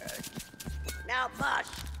bucket? Now, mush.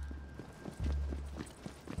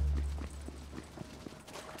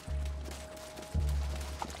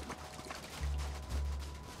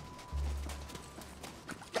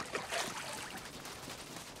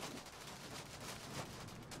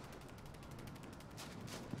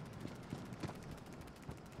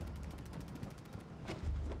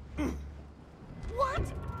 What?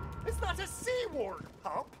 Is that a Sea-Ward,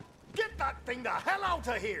 pup? Get that thing the hell out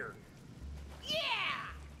of here! Yeah!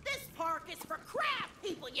 This park is for crab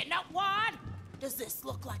people, you know what? Does this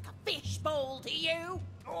look like a fishbowl to you?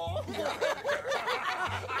 Oh.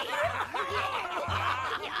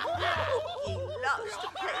 He loves to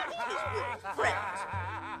play with his little friends.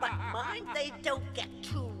 But mind they don't get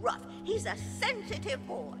too rough. He's a sensitive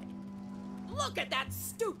boy. Look at that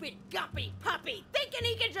stupid guppy puppy, thinking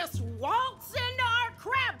he can just waltz into our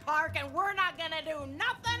crab park and we're not gonna do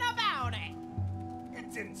nothing about it.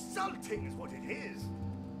 It's insulting is what it is.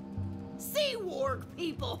 Sea-Ward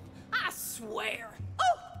people, I swear.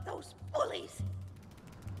 Oh, those bullies.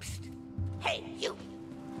 Psst. Hey, you.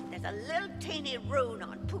 There's a little teeny rune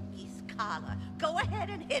on Pookie's collar. Go ahead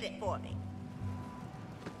and hit it for me.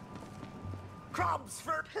 Crumbs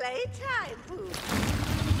for playtime, Pookie.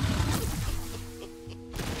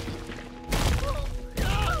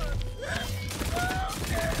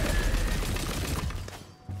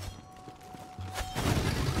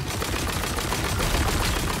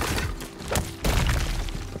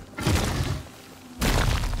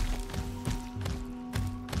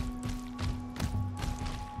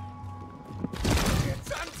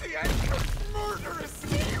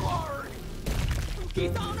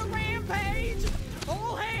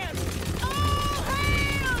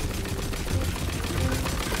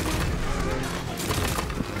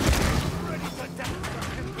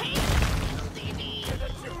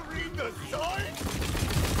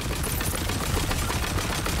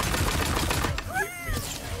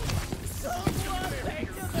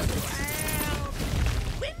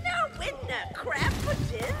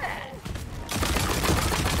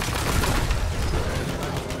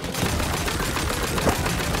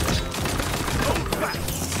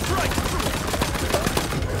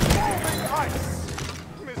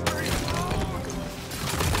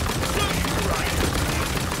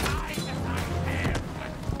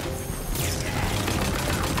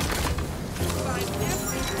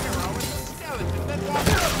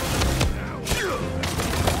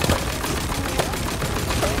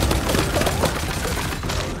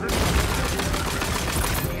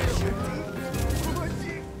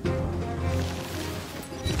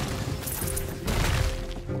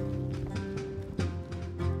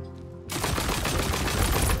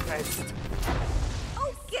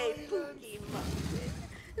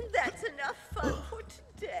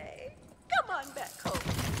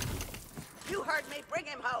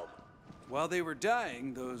 While they were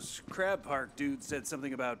dying, those Crab Park dudes said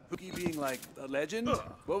something about Pookie being like a legend.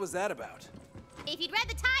 What was that about? If you'd read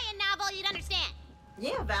the tie-in novel, you'd understand.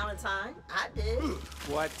 Yeah, Valentine, I did.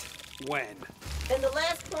 What? When? In the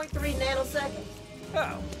last 0.3 nanoseconds.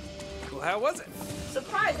 Oh. Well, how was it?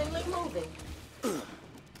 Surprisingly moving.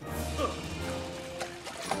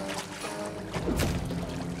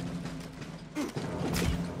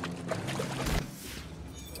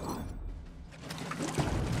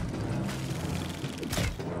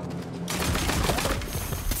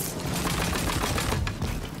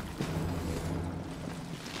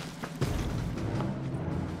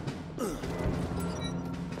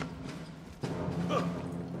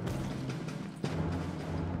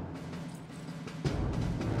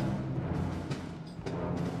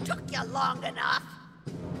 Long enough.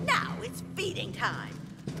 Now it's feeding time.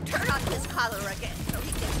 Turn on his collar again so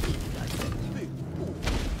he can feed us.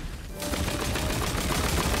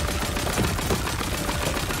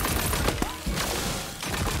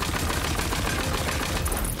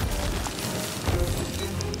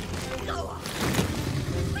 Go on.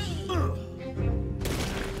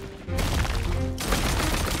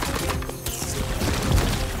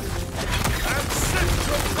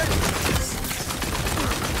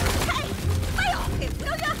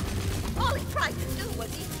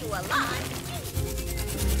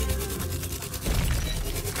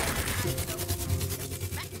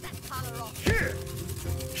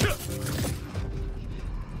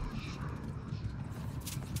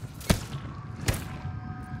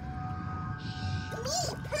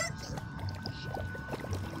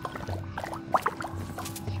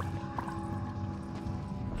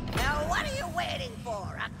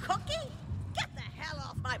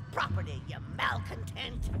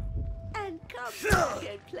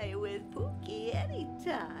 Play with Pookie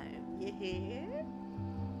anytime, you hear?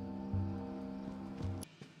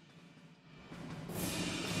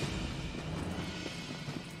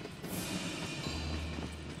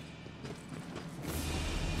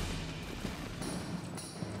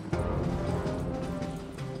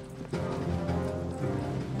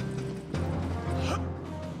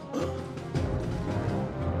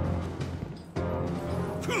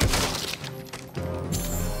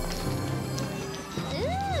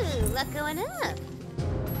 Going up.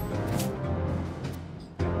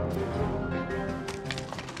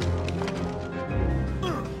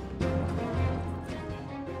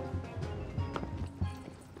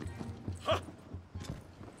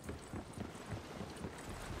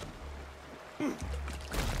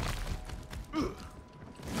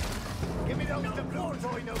 Give me those doubloons so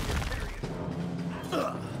I know you're serious.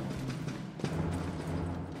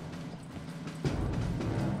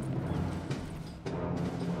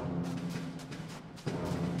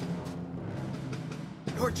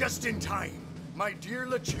 You're just in time, my dear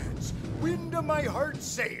LeChance. Wind of my heart's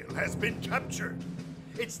sail has been captured.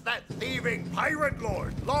 It's that thieving pirate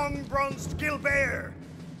lord, long-bronzed Gilbert.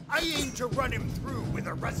 I aim to run him through with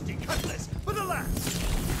a rusty cutlass, but alas,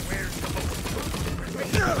 where's the most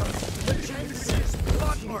LeChance's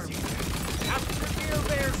plot army? After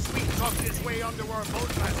Gilbert sweet-talked his way onto our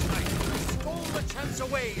boat last night, stole LeChance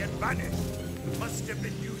away and vanished. Must have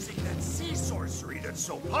been using that sea sorcery that's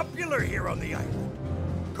so popular here on the island.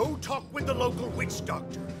 Go talk with the local witch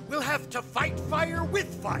doctor. We'll have to fight fire with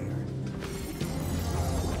fire.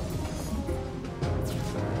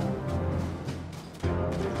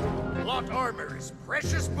 Plot armor is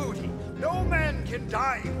precious booty. No man can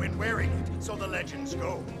die when wearing it, so the legends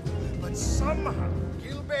go. But somehow,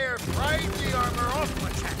 Gilbert pried the armor off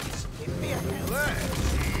LeChance. Give me a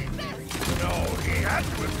No, he had to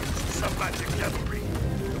have used some magic devilry.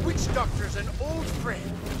 The witch doctor's an old friend.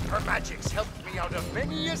 Her magics helped me out of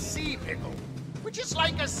many a sea pickle, which is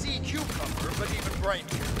like a sea cucumber, but even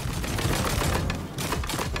brinier.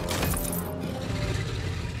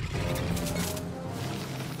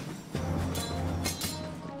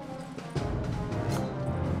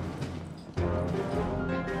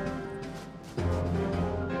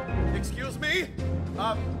 Excuse me?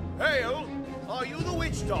 Hail, are you the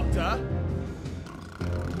witch doctor?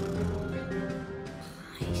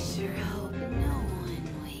 I sure hope no one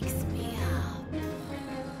wakes me up.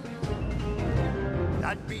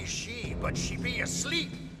 That be she, but she be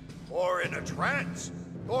asleep, or in a trance,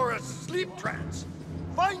 or a sleep trance.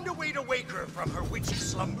 Find a way to wake her from her witchy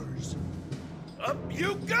slumbers. Up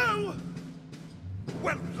you go!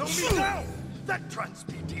 Well, blow me down! That trance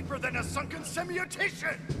be deeper than a sunken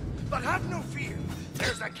semiotician! But have no fear,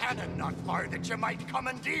 there's a cannon not far that you might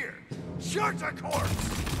commandeer. Short a course!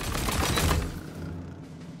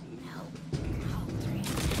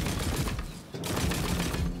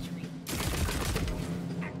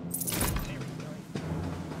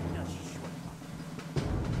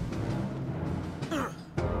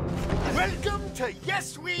 Welcome to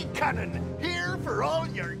Yes We Cannon, here for all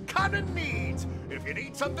your cannon needs. If you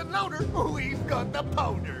need something louder, we've got the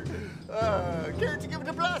powder. Care to give it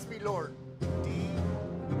a blast, me lord?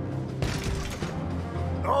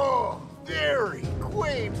 Oh, very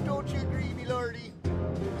quaint, don't you agree, me lordy?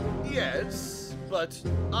 Yes, but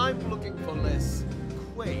I'm looking for less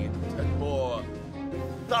quaint and more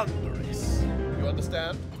thunderous. You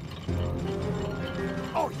understand?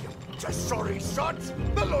 Oh, you just sorry sods!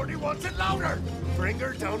 The lordy wants it louder! Bring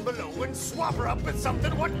her down below and swap her up with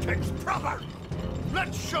something what kicks proper!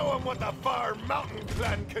 Let's show him what the Far Mountain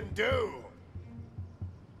Clan can do!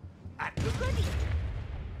 At the ready!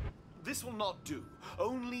 This will not do.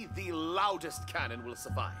 Only the loudest cannon will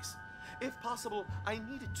suffice. If possible, I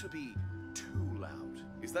need it to be too loud.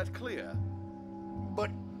 Is that clear? But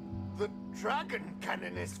the dragon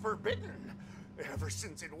cannon is forbidden. Ever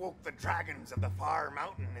since it woke the dragons of the Far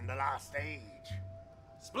Mountain in the last age.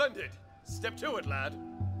 Splendid! Step to it, lad.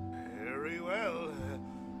 Very well.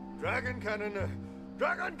 Dragon cannon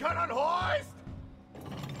hoist!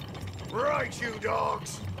 Right, you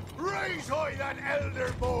dogs! Raise high that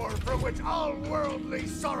elder boar from which all worldly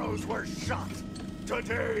sorrows were shot!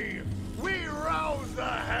 Today, we rouse the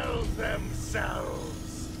hells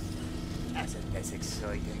themselves! Isn't this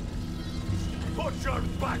exciting? Put your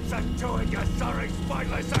backs into it, you sorry,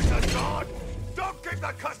 spineless exotic! Don't keep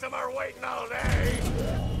the customer waiting all day!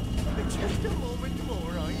 Just a moment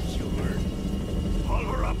more, I'm sure. Pull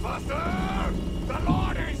her up faster! The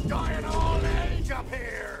Lord is dying of old age up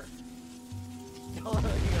here! Oh, I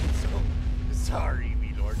am so sorry,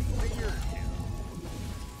 me lordy. You're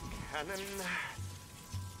Cannon.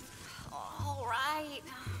 All right.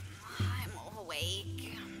 I'm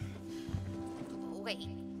awake. Wait.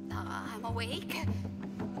 I'm awake?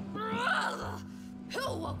 Ugh.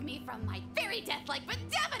 Who woke me from my very death-like but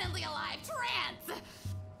definitely alive trance?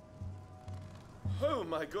 Oh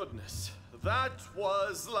my goodness. That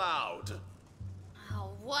was loud.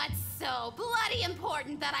 Oh, what's so bloody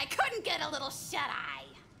important that I couldn't get a little shut-eye?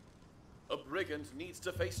 A brigand needs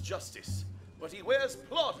to face justice, but he wears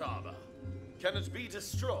plot armor. Can it be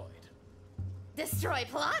destroyed? Destroy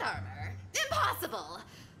plot armor? Impossible!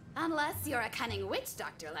 Unless you're a cunning witch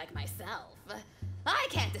doctor like myself. I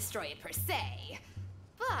can't destroy it per se.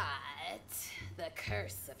 But the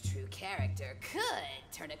curse of true character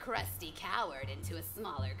could turn a crusty coward into a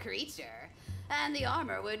smaller creature, and the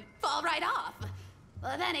armor would fall right off.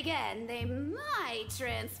 Well, then again, they might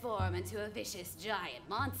transform into a vicious giant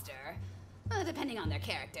monster, depending on their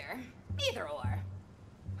character. Either or.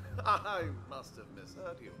 I must have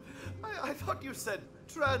misheard you. I thought you said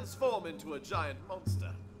transform into a giant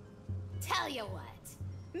monster. Tell you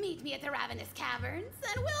what, meet me at the Ravenous Caverns,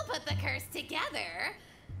 and we'll put the curse together.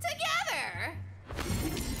 Together!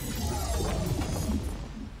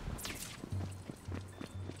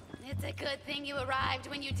 It's a good thing you arrived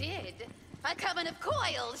when you did. A coven of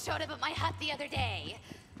coils showed up at my hut the other day,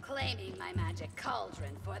 claiming my magic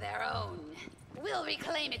cauldron for their own. We'll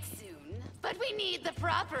reclaim it soon, but we need the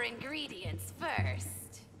proper ingredients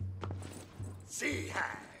first. Sea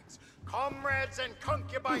hags, comrades and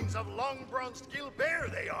concubines of long-bronzed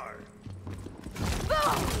Gilbert they are.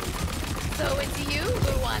 Boom! So it's you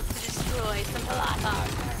who wants to destroy some plot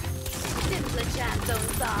armor. Simple chance own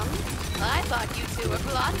some. I thought you two were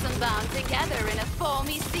flotsam bound together in a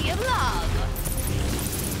foamy sea of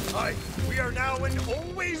love. Aye, we are now and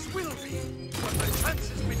always will be. But the chance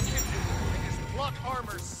has been kindled, and his plot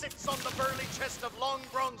armor sits on the burly chest of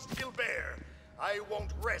long-bronzed Gilbert. I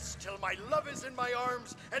won't rest till my love is in my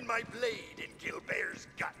arms and my blade in Gilbert's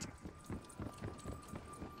gut.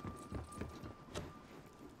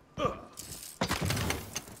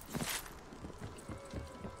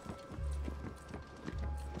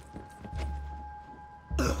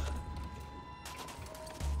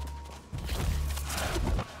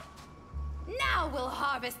 Now we'll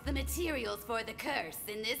harvest the materials for the curse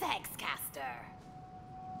in this hexcaster.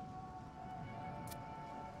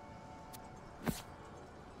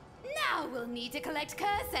 Now we'll need to collect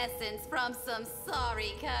curse essence from some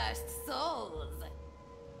sorry cursed souls.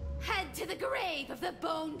 Head to the grave of the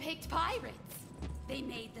bone-picked pirates. They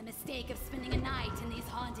made the mistake of spending a night in these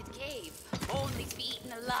haunted caves, only to be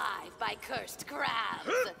eaten alive by cursed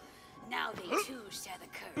crabs. Now they too share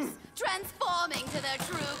the curse, transforming to their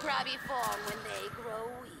true crabby form when they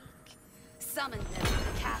grow weak. Summon them to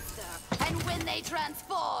the caster, and when they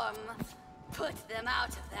transform, put them out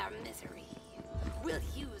of their misery. We'll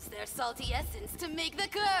use their salty essence to make the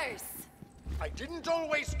curse. I didn't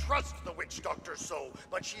always trust the witch doctor so,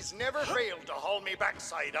 but she's never failed to haul me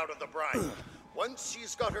backside out of the brine. Once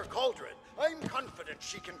she's got her cauldron, I'm confident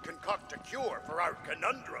she can concoct a cure for our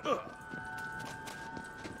conundrum.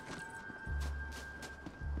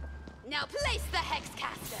 Now place the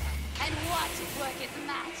Hexcaster and watch it work its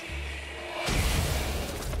magic.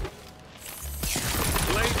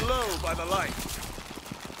 Laid low by the light.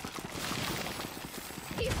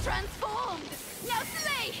 He's transformed. Now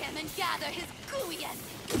slay him and gather his gooey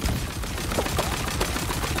essence.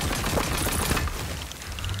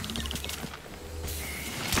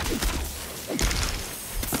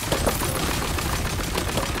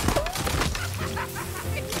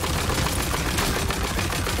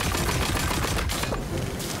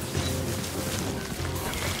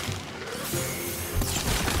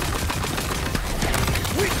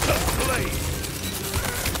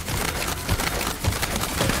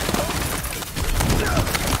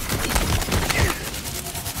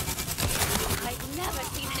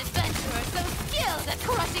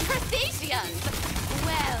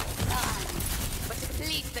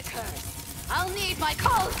 I'll need my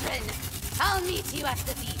cauldron. I'll meet you at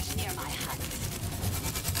the beach near my hut.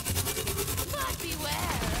 But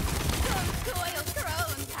beware, those coiled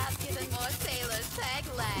crones have given more sailors peg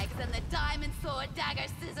legs than the diamond sword dagger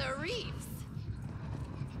scissor reefs.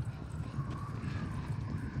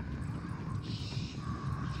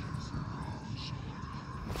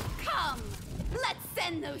 Come, let's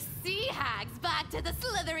send those sea hags back to the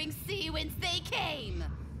slithering sea whence they came.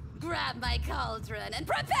 Grab my cauldron and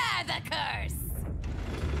prepare the curse!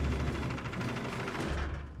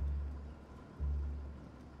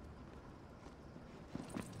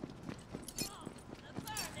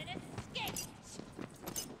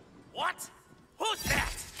 What? Who's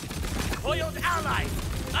that? Coiled allies!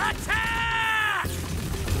 Attack!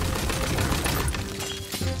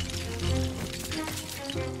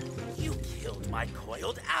 You killed my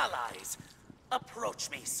coiled allies. Approach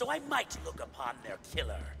me so I might look upon their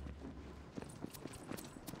killer.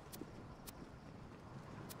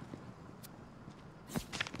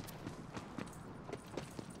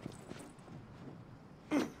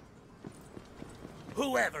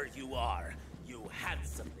 Whoever you are, you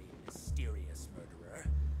handsomely mysterious murderer,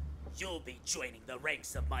 you'll be joining the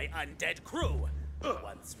ranks of my undead crew.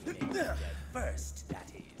 Once we make you dead first,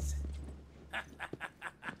 that is.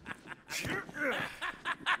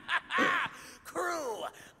 Crew,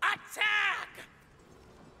 attack!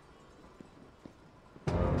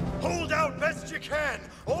 Hold out best you can!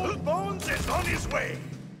 Old Bones is on his way!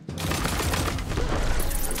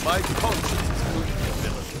 My conscience is clean.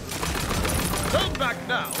 Turn back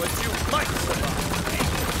now, and you might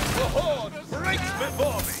survive. The Horde breaks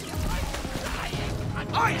before me.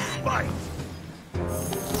 Ice Bite!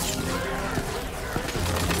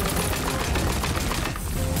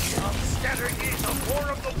 I'm scattering ye the War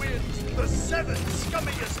of the Winds, the 7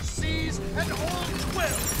 scummiest seas, and all 12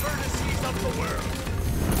 furnaces of the world.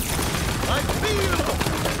 I feel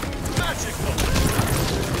magical.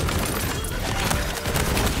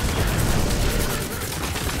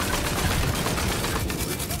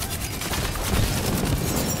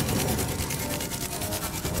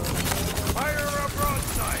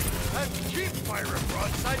 Keep firing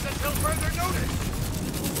broadsides until further notice!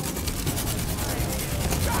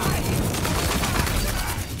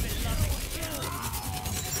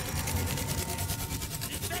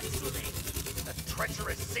 The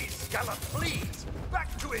treacherous sea scallop flees!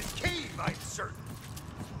 Back to his cave, I'm certain!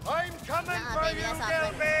 I'm coming for you,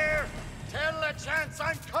 Gilbear! Tell LeChance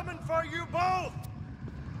I'm coming for you both!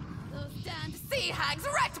 Those damned sea hags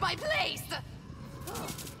wrecked my place!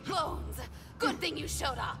 Bones, good thing you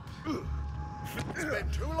showed up. It's been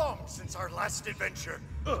too long since our last adventure.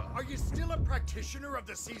 Are you still a practitioner of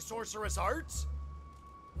the sea sorceress arts?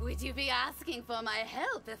 Would you be asking for my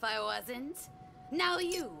help if I wasn't? Now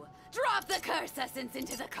you, drop the curse essence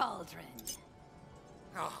into the cauldron.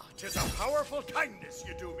 Ah, 'tis a powerful kindness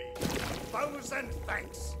you do me. 1,000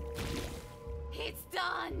 thanks. It's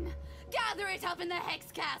done. Gather it up in the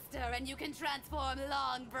Hexcaster and you can transform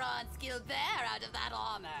Long Bronze Gilbear out of that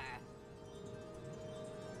armor.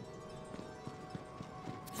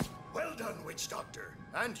 Well done, Witch Doctor.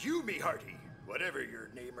 And you, me hearty, whatever your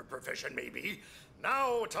name or profession may be.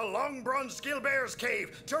 Now to Long Bronze Gilbear's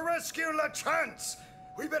cave to rescue LeChance.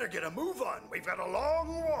 We better get a move on. We've got a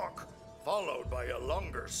long walk, followed by a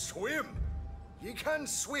longer swim. Ye can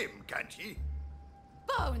swim, can't ye?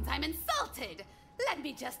 Bones, I'm insulted. Let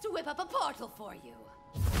me just whip up a portal for you.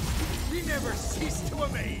 We never cease to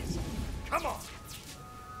amaze. Come on.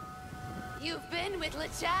 You've been with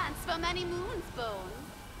LeChance for many moons, Bones.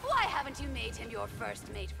 Why haven't you made him your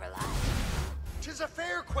first mate for life? 'Tis a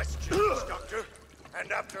fair question, Witch Doctor.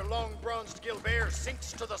 And after Long Bronzed Gilbear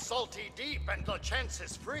sinks to the salty deep and LeChance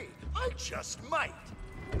is free, I just might.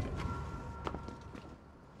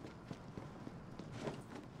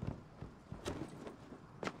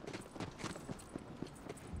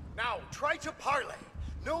 try to parley.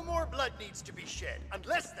 No more blood needs to be shed,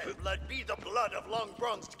 unless that blood be the blood of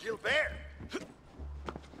long-bronzed Gilbert.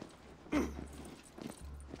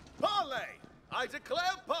 Parley! I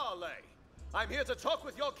declare parley! I'm here to talk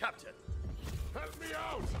with your captain. Help me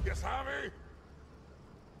out, you savvy?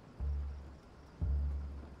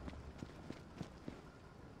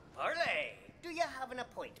 Parley, do you have an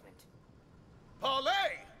appointment? Parley!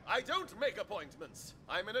 I don't make appointments.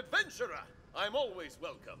 I'm an adventurer. I'm always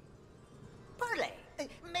welcome. Parley,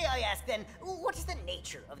 may I ask then, what is the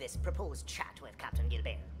nature of this proposed chat with Captain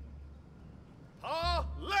Gilbert?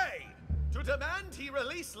 Parley! To demand he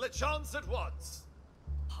release LeChance at once.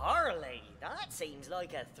 Parley? That seems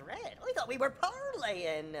like a threat. I thought we were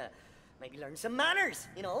parleying. Maybe learn some manners,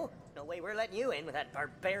 you know? No way we're letting you in with that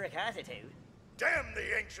barbaric attitude. Damn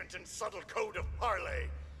the ancient and subtle code of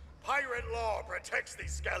parley. Pirate law protects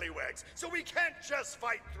these scallywags, so we can't just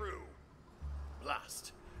fight through.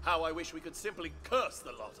 Blast. How I wish we could simply curse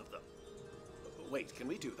the lot of them. Wait, can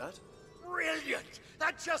we do that? Brilliant!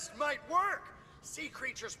 That just might work! Sea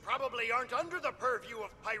creatures probably aren't under the purview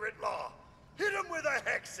of pirate law. Hit them with a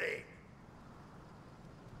hexing!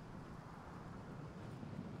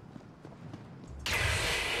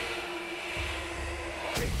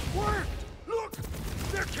 It worked! Look!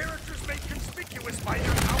 Their characters made conspicuous by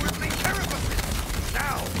their cowardly carapaces!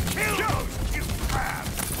 Now, kill those cute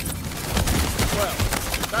crabs! Well,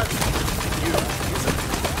 that's you, isn't it?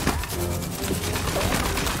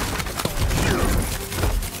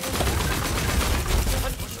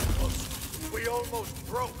 We almost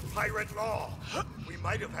broke pirate law. We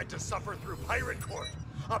might have had to suffer through pirate court,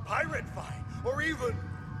 a pirate fine, or even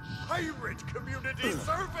pirate community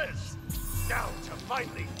service. Now to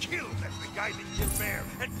finally kill that beguiling Gilbert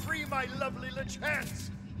and free my lovely LeChance.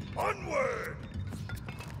 Onward!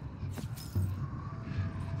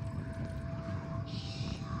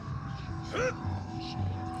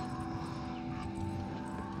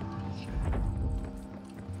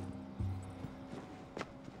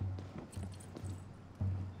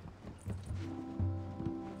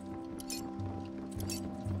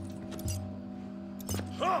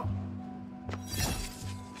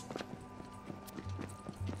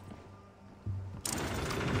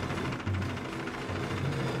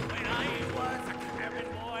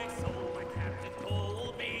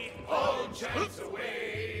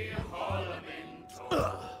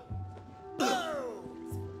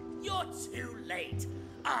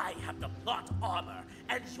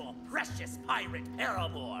 Pirate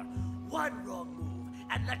paramour. One wrong move,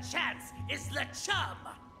 and LeChance is LeChum.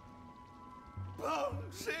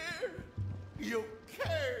 Bonesy, you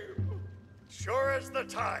came. Sure as the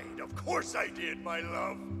tide. Of course I did, my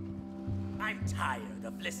love. I'm tired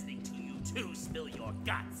of listening to you two spill your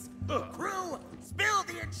guts. Crew, spill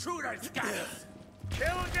the intruder's guts.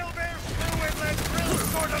 Kill Gilbert's crew and let Grill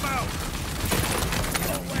sort him out.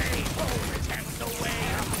 Away, oh, LeChance, away.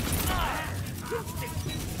 You think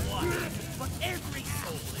you won? But every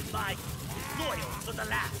soul in my crew is loyal to the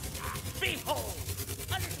last. Behold,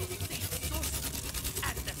 unending ghost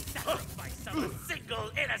and the sacrifice of a single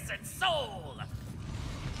innocent soul.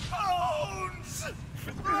 Bones!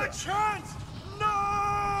 LeChance!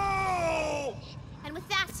 No! And with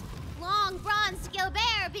that, long bronzed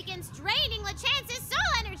Gilbert begins draining LeChance's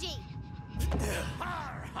soul energy.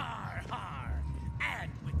 Har, har, har. And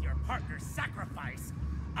with your partner's sacrifice,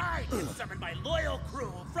 I can summon my loyal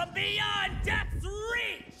crew from beyond Death's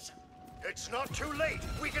reach! It's not too late.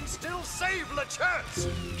 We can still save LeChance.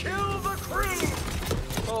 Kill the crew!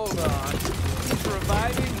 Hold on. He's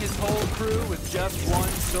reviving his whole crew with just one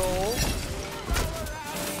soul?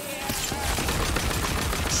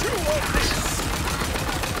 Chew on this!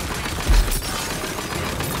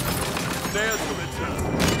 There's the return.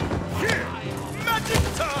 Here! Magic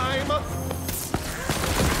time!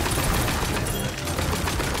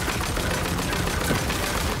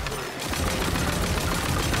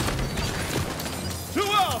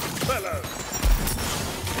 Fellows!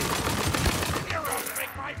 You're gonna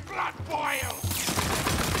make my blood boil!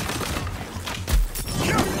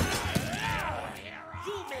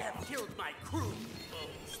 You may have killed my crew,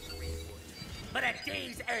 Bones 3-Wood, but at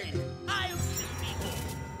day's end, I'll still be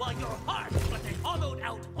whole, while your heart was a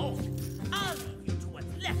hollowed-out home. I'll leave you to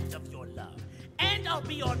what's left of your love, and I'll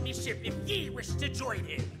be on the ship if ye wish to join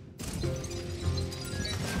him.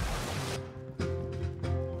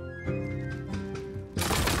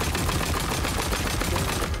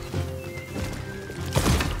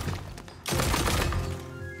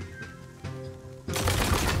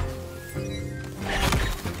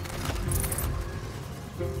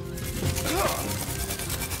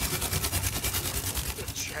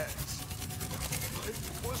 LeChance, my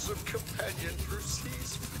bosom companion.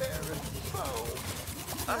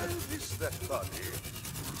 I miss that body.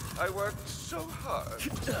 I worked so hard to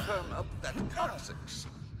firm up that coccyx.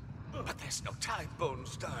 But there's no time,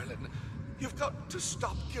 Bones, darling. You've got to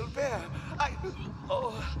stop Gilbert. I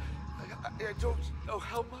don't know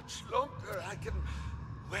how much longer I can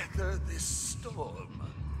weather this storm.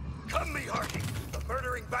 Come, me hearty. The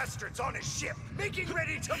murdering bastard's on his ship, making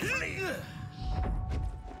ready to flee.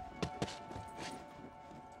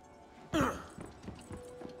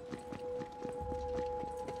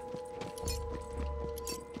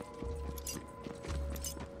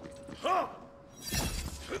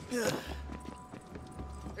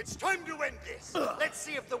 It's time to end this. Let's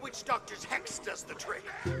see if the witch doctor's hex does the trick.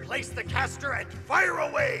 Place the caster and fire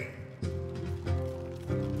away.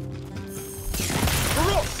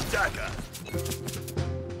 Cross dagger.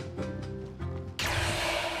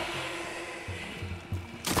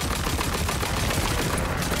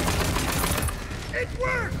 It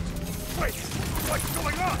worked! Wait, what's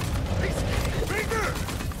going on? He's getting bigger!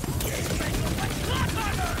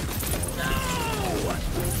 No!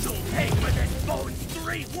 You'll pay for this, Bones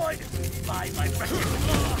 3 wood! By my wretched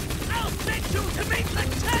law, I'll send you to meet the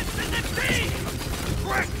tents in the sea!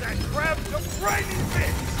 Crack that crab to briny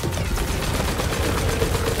bits!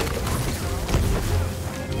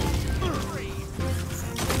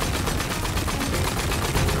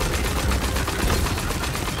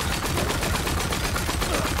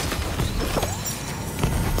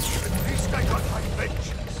 At least I got my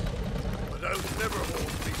vengeance. But I'll never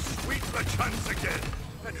hold these sweet chance again.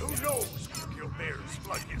 And who knows where Gilbert's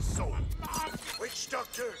flood his soul. Witch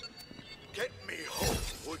Doctor, get me home,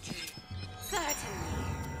 would ye? Certainly,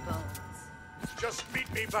 Bones. Just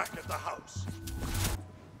meet me back at the house.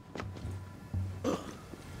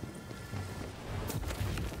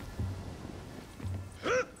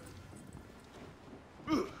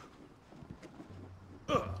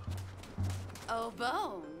 Oh,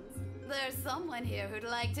 Bones, there's someone here who'd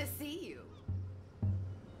like to see you.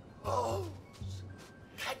 Bones!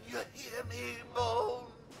 Can you hear me, Bones?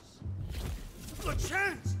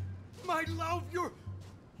 LeChance! My love, you're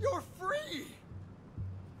free!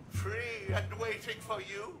 Free and waiting for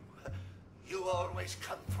you? You always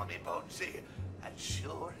come for me, Bonesy. And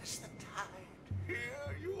sure as the tide,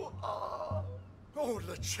 here you are. Oh,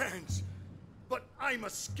 LeChance! But I'm a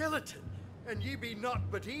skeleton, and ye be naught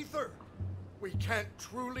but ether. We can't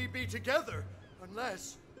truly be together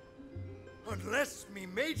unless me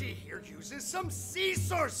matey here uses some sea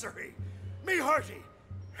sorcery. Me hearty,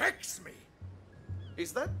 hex me.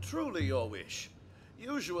 Is that truly your wish?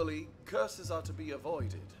 Usually, curses are to be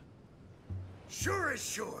avoided. Sure as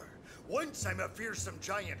sure. Once I'm a fearsome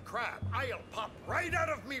giant crab, I'll pop right out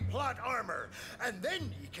of me plot armor, and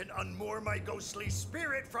then ye can unmoor my ghostly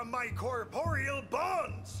spirit from my corporeal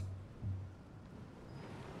bonds.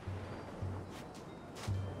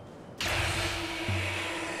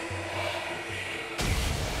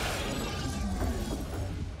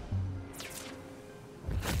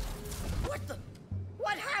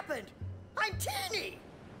 What happened? I'm teeny!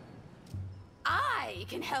 I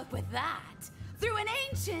can help with that through an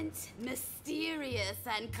ancient, mysterious,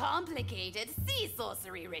 and complicated sea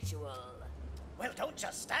sorcery ritual. Well, don't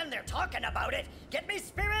just stand there talking about it. Get me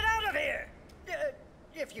spirit out of here!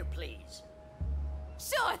 If you please.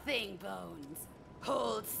 Sure thing, Bones.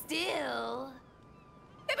 Hold still.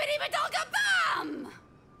 Bibbidi-ba-donka-bam!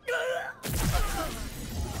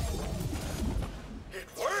 It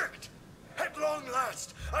worked! At long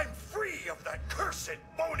last, I'm free of that cursed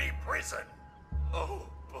bony prison! Oh,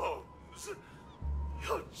 Bones.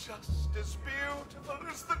 You're just as beautiful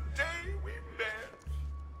as the day we met.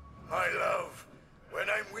 My love, when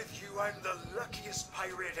I'm with you, I'm the luckiest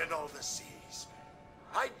pirate in all the seas.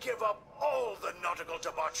 I'd give up all the nautical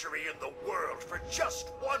debauchery in the world for just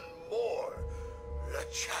one more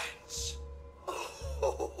chance.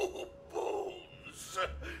 Oh, Bones.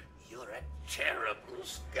 You're a terrible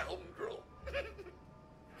scoundrel.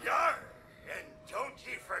 Yar, and don't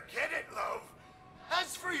ye forget it, love.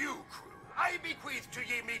 As for you, crew, I bequeath to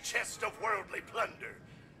ye me chest of worldly plunder.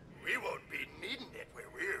 We won't be needing it where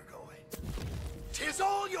we're going. 'Tis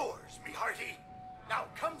all yours, me hearty. Now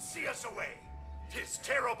come see us away. 'Tis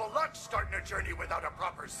terrible luck starting a journey without a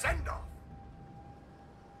proper send-off.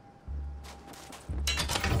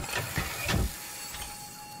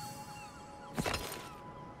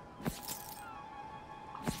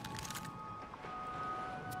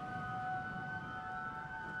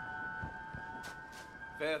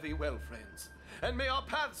 Fare thee well, friends, and may our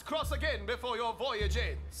paths cross again before your voyage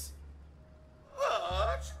ends.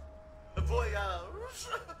 What? Voyage?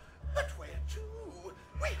 But where to?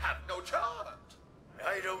 We have no chart.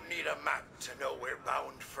 I don't need a map to know we're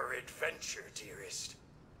bound for adventure, dearest.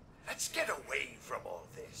 Let's get away from all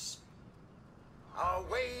this.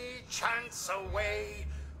 Away, chance, away.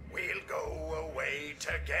 We'll go away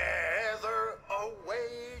together.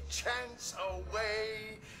 Away, chance,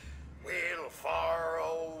 away. We'll far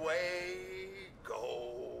away go.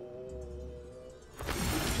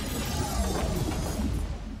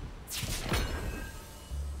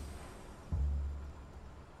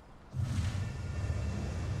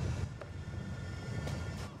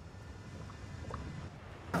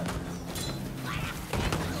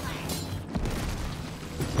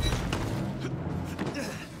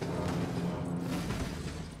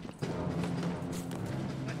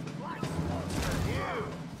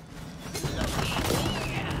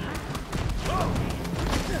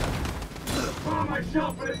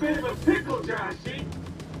 Myself in a bit of a pickle, Joshy.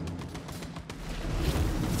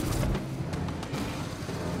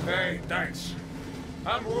 Hey, thanks.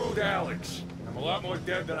 I'm Rude Alex. I'm a lot more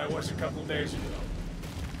dead than I was a couple days ago.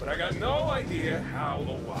 But I got no idea how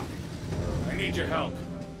or why. I need your help.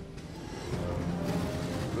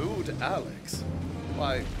 Rude Alex?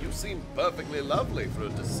 Why, you seem perfectly lovely for a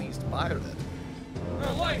deceased pirate.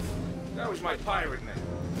 Life, that was my pirate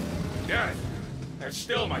name. Death, that's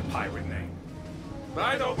still my pirate name. But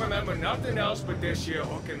I don't remember nothing else but this here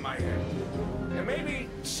hook in my head. And maybe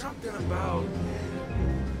something about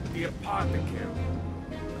the apothecary.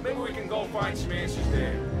 Maybe we can go find some answers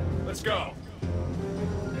there. Let's go.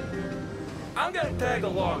 I'm gonna tag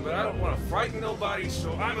along, but I don't want to frighten nobody,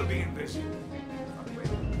 so I'm gonna be invisible. Wait,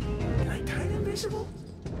 can I turn invisible?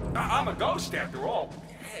 I'm a ghost after all.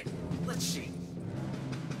 Hey, let's see.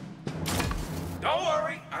 Don't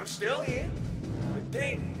worry, I'm still here. But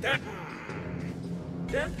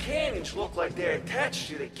them cannons look like they're attached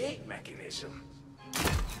to the gate mechanism.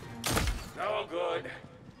 No good.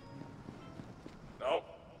 Nope.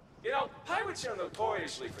 You know, pirates are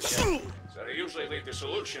notoriously forgetful, so they usually leave the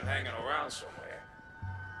solution hanging around somewhere.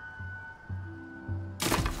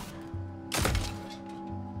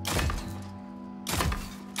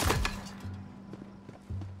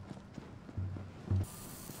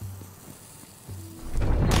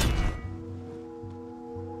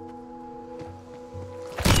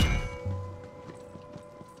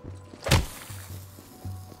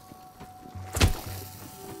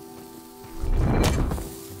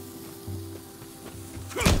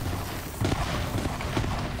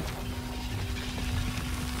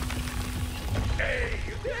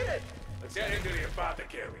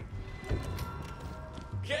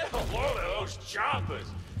 Get a load of those choppers.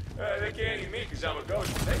 They can't eat me because I'm a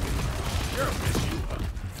ghost. They can sure miss you.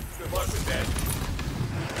 Good luck with that.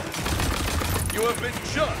 You have been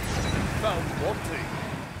judged and found wanting.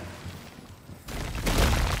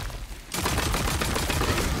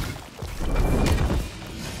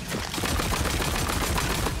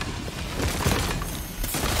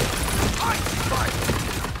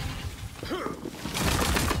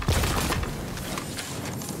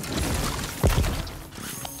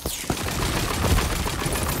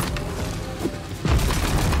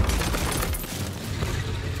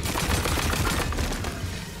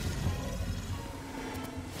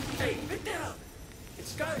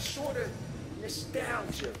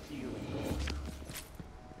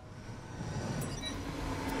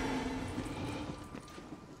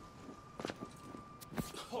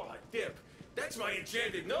 That's my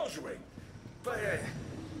enchanted nose ring. But,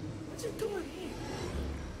 what's it doing here?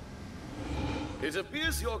 It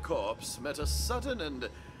appears your corpse met a sudden and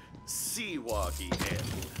sea-walky end.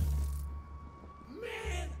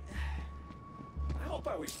 Man! I hope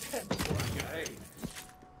I was dead before I got AIDS.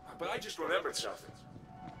 But I just remembered something.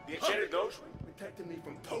 The enchanted nose ring protected me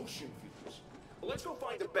from potion fumes. Well, let's go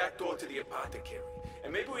find the back door to the apothecary.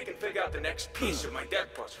 And maybe we can figure out the next piece of my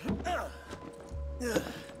death puzzle.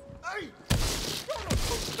 Hey! You're not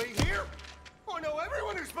supposed to be here! I know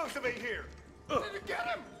everyone who's supposed to be here! Did you get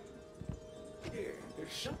him? Yeah,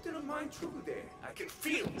 there's something of mine true there. I can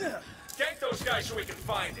feel it. Gank those guys so we can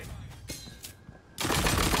find it.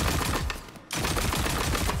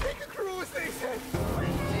 Take a cruise, they said!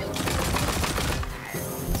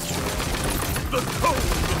 The code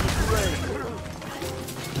of the rain!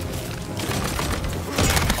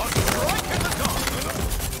 A strike in the dark!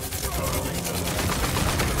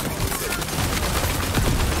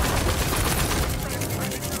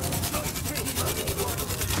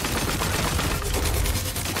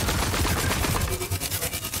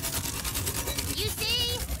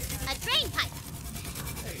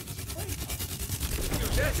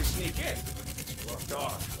 To sneak in. It's blocked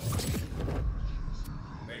off.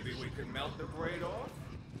 Maybe we could melt the braid off?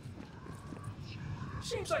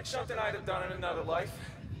 Seems like something I'd have done in another life.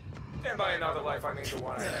 And by another life, I mean the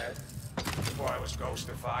one I had. before I was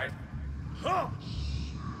ghostified.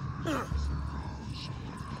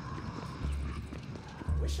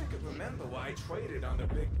 Wish I could remember why I traded on the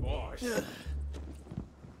big boss.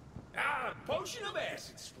 Potion of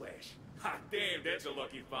acid splash. Hot damn, that's a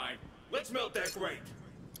lucky find. Let's melt that grate.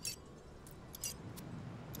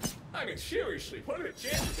 I mean, seriously, what are the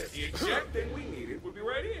chances that the exact thing we needed would be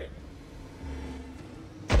right here?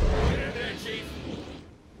 Get there, Chief.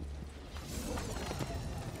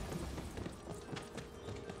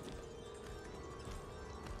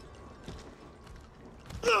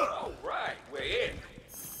 All right, we're in.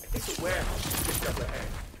 I think the warehouse is just up ahead.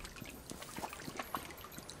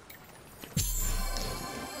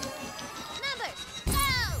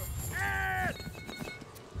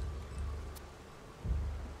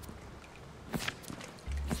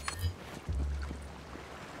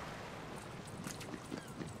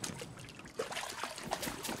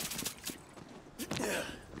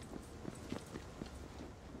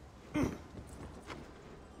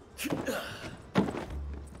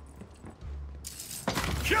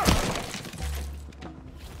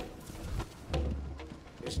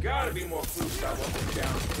 There's gotta be more clues about what went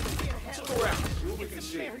down. Let's look around, see what we can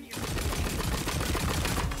see. I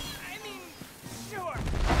mean, sure.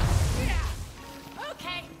 Yeah.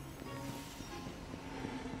 Okay.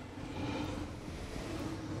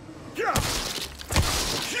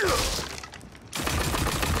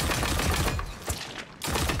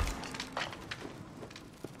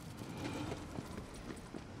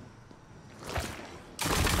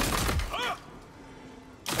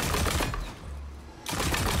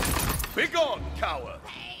 Begone, coward!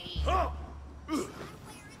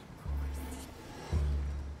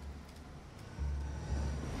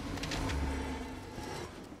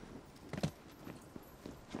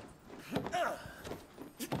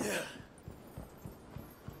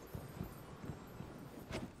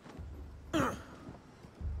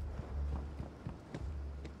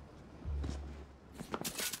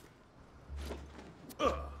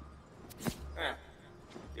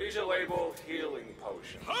 These are labeled healing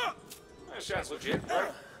potions. That sounds legit,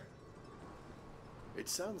 right? It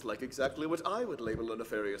sounds like exactly what I would label a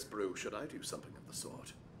nefarious brew should I do something of the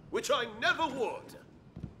sort. Which I never would!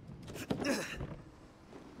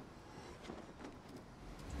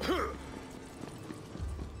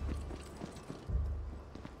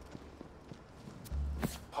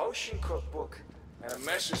 Potion cookbook and a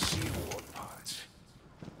mess of seawater pots.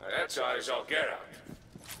 Now that's odd as all get out.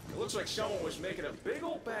 It looks like someone was making a big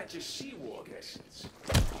old batch of seawater essence.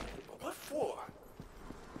 But what for?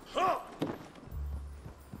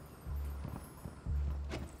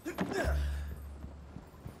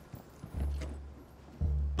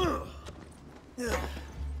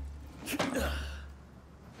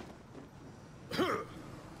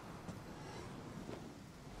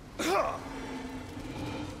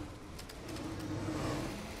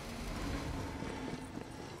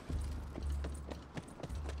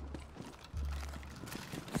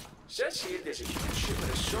 Says here there's a huge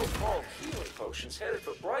shipment of so-called healing potions headed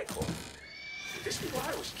for Brighthorn. Could this be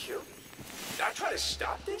why I was killed? Did I try to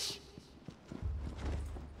stop this?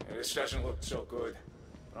 Yeah, this doesn't look so good.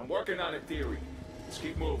 But I'm working on a theory. Let's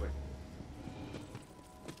keep moving.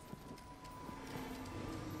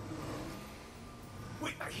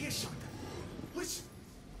 Wait, I hear something. Listen.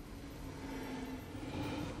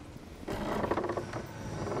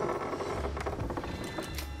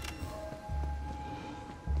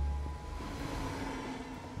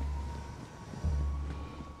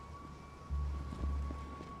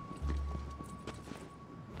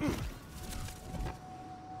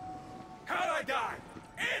 How'd I die?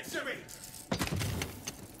 Answer me!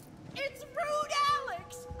 It's Rude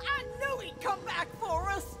Alex! I knew he'd come back for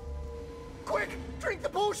us! Quick! Drink the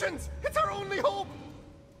potions! It's our only hope!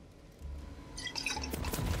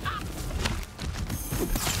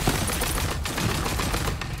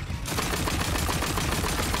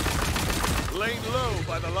 Laid low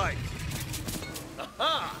by the light.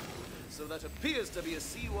 Aha! So that appears to be a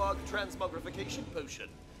Seawog transmogrification potion.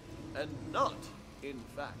 And not, in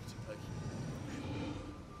fact, a healing potion.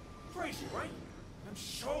 Crazy, right? I'm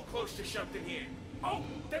so close to something here. Oh,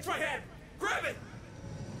 that's my hand! Grab it!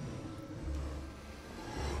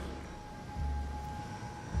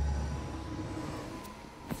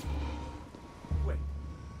 Wait,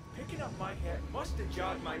 picking up my head must have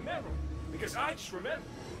jogged my memory, because I just remembered.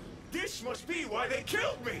 This must be why they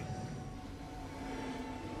killed me!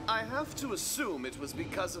 I have to assume it was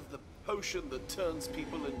because of the potion that turns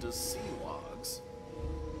people into Seawogs.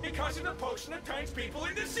 Because of the potion that turns people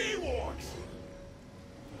into Seawogs!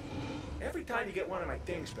 Every time you get one of my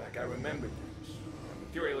things back, I remember things.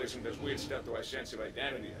 Materialism does weird stuff to our sense of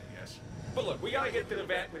identity, I guess. But look, we gotta get to the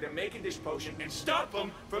vat where they're making this potion and stop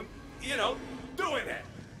them from, you know, doing that.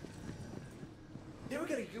 They were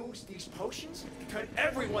gonna use these potions to turn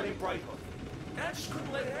everyone in Bright Hook. And I just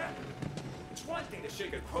couldn't let it happen. It's one thing to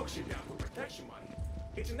shake a grocer down for protection money.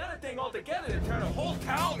 It's another thing altogether to turn a whole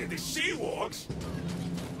town into sea wargs.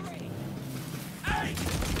 Hey!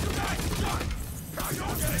 You guys suck! Now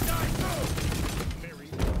you're gonna die too! Mary.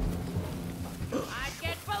 I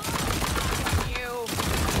get below you!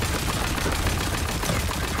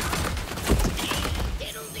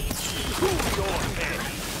 Cool your head!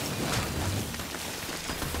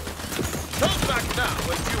 Turn back now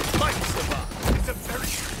and you might survive! It's a very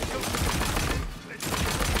critical...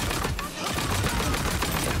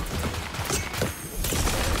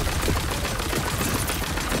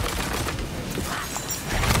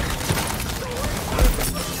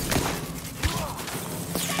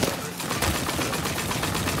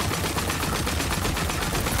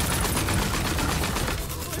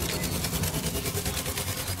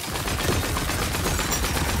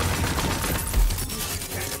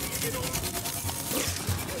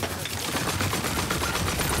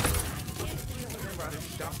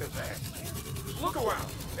 Look around.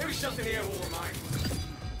 Maybe something here will remind you.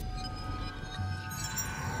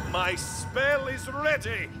 My spell is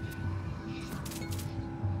ready!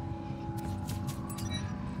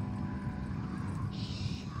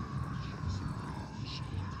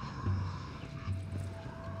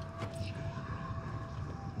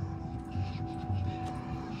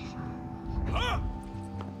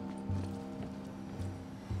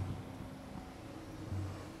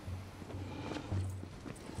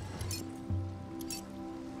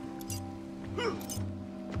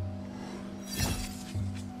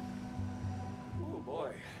 Oh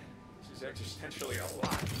boy, this is existentially a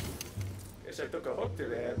lot. Guess I took a hook to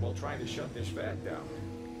the head while trying to shut this vat down.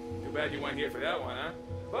 Too bad you weren't here for that one, huh?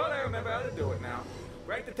 But I remember how to do it now.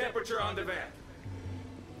 Rank the temperature on the vat.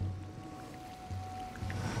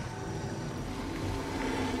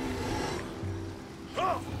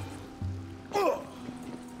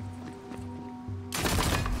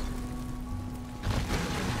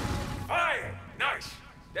 Fire! Nice!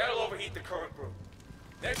 That'll overheat the current brew.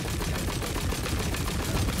 Next.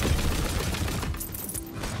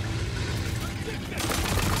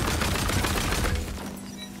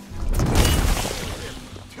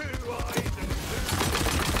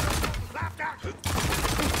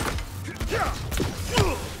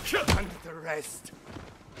 And the rest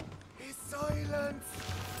is silence.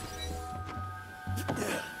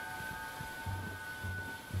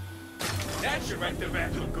 That should make the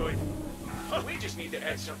vat look good. We just need to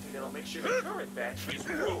add something that'll make sure the current vat is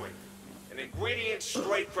ruined. An ingredient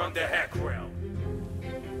straight from the heck realm.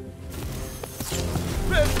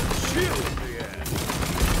 There's a chill in the air.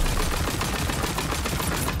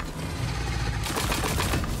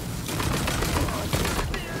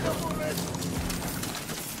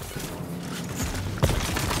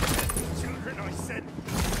 Children, I said.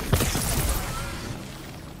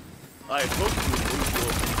 I hope you move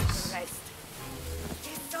your peace. Rest.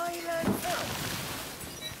 Is silence.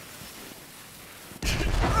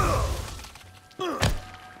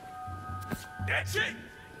 That's it!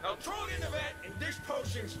 Now throw it in the vat and this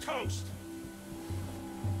potion's toast!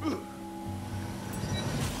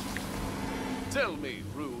 Tell me,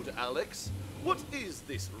 rude Alex, what is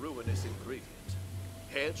this ruinous ingredient?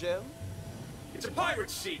 Hair gel? It's a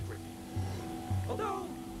pirate's secret. Although,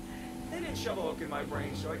 they didn't shove a hook in my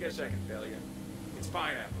brain, so I guess I can tell you. It's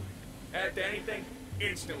pineapple. Add to anything,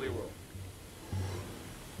 instantly ruined.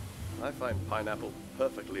 I find pineapple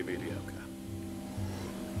perfectly mediocre.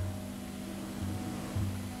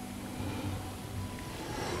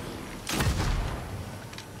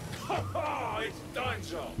 Ha ha! It's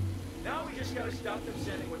donezo! Now we just gotta stop them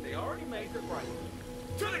sending what they already made to Bright.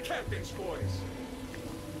 To the captain's quarters!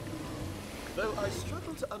 Though I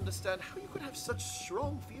struggle to understand how you could have such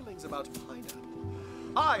strong feelings about pineapple.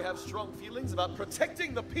 I have strong feelings about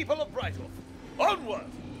protecting the people of Brighthof. Onward!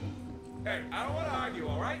 Hey, I don't want to argue,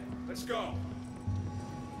 all right? Let's go.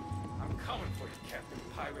 I'm coming for you, Captain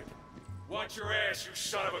Pirate. Watch your ass, you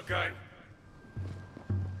son of a gun.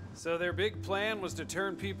 So their big plan was to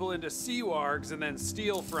turn people into sea wargs and then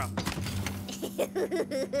steal from them.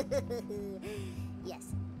 Yes.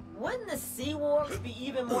 Wouldn't the sea wargs be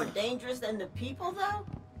even more dangerous than the people, though?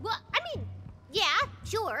 Well, I mean, yeah,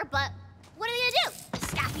 sure, but what are they gonna do?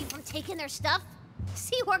 Stop you from taking their stuff?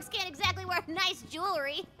 Sea wargs can't exactly wear nice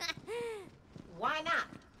jewelry. Why not?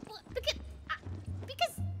 Well, because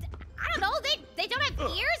I don't know, they don't have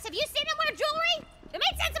ears? Have you seen them wear jewelry? It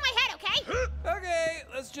made sense in my head, okay? Okay,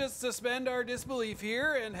 let's just suspend our disbelief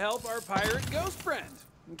here and help our pirate ghost friend,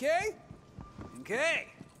 okay? Okay.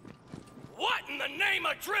 What in the name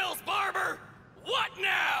of drills, Barber? What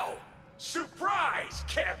now? Surprise,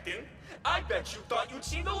 Captain! I bet you thought you'd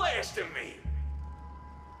see the last of me.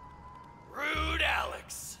 Rude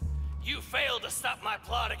Alex. You failed to stop my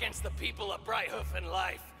plot against the people of Brighthoof and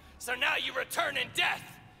Life, so now you return in death.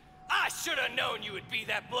 I should have known you would be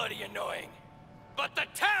that bloody annoying. But the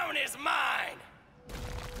town is mine!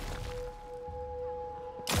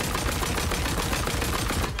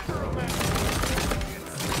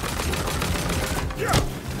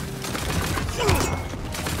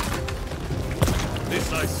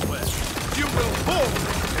 This I swear, you will fall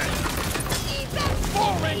again.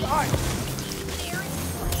 Falling ice!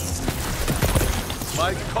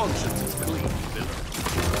 My conscience is clean, villain.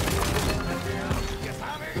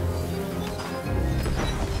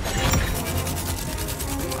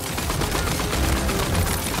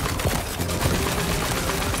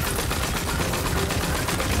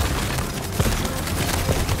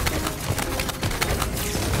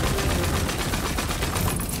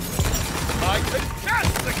 I can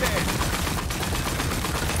cast again!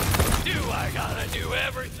 Do I gotta do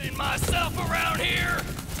everything myself around here?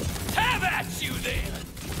 Have at you then!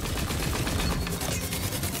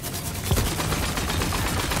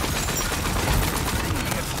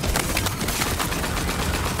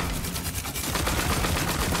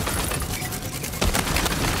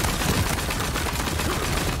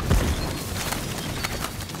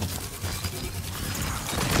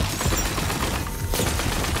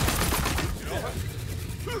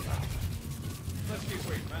 Let's keep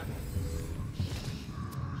waiting, man.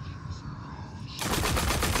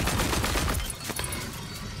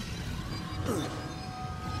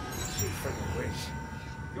 Gee, friggin' whiz.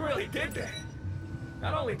 You really did that.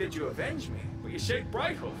 Not only did you avenge me, but you saved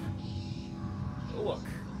Brighthoof. Look,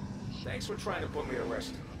 thanks for trying to put me to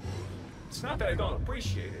rest. It's not that I don't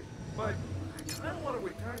appreciate it, but I kinda want to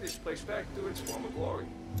return this place back to its former glory,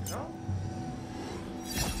 you know?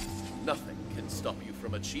 Nothing can stop you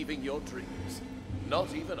from achieving your dreams.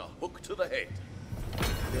 Not even a hook to the head.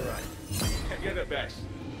 You're right. You're the best.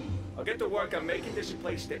 I'll get to work on making this a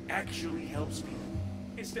place that actually helps people,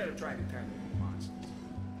 instead of trying to turn them into monsters.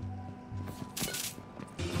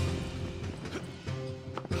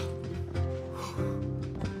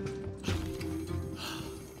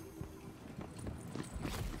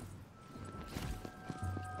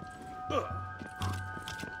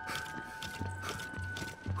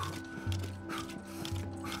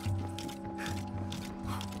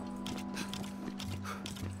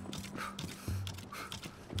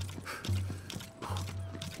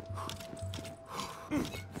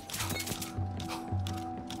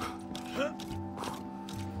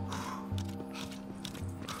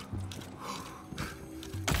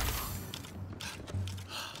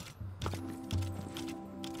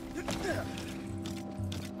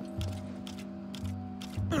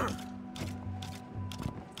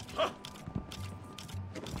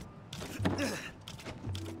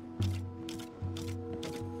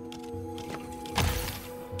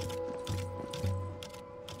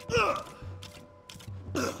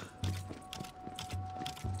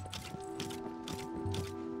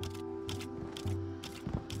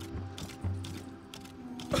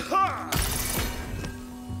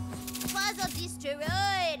 Puzzle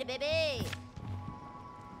destroyed, baby!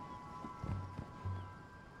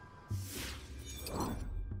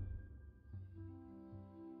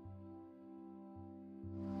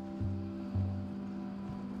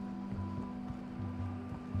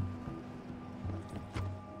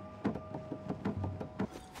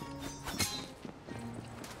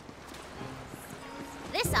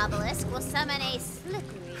 This obelisk will summon a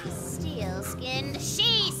slippery, steel-skinned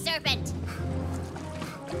she-serpent!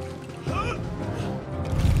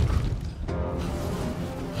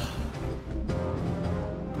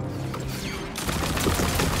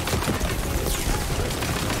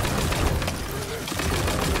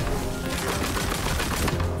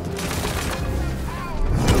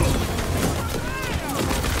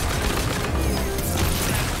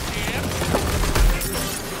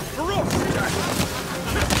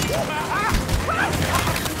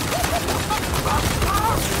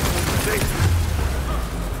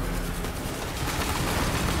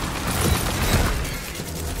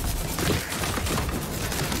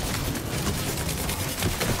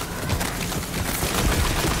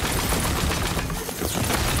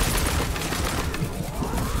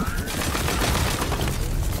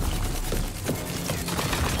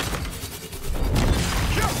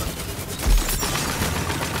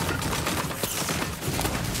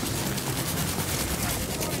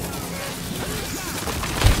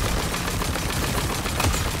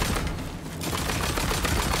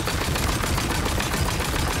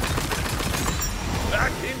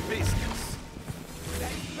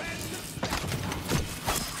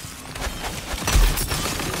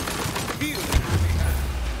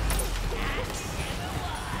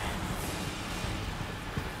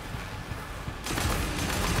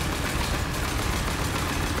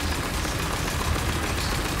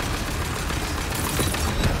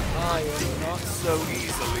 so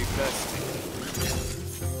easily bested.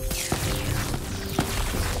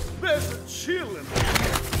 There's a chill in there.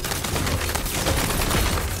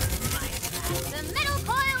 The middle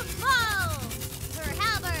coil falls! Her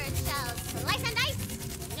halberd shall slice and dice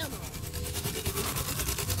no more.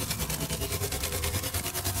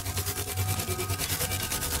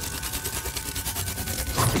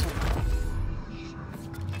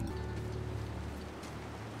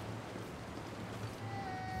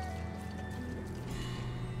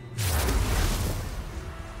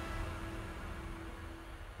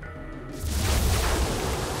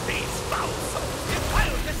 These foul souls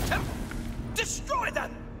defile this temple! Destroy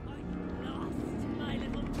them! My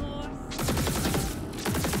little horse.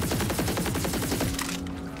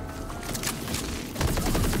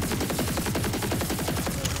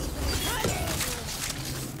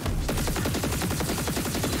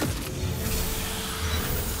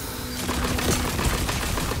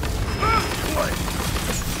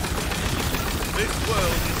 This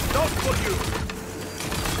world is not for you.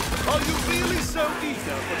 Are you really so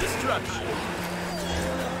eager for destruction?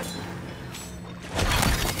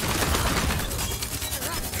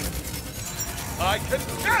 I can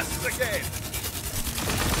cast again!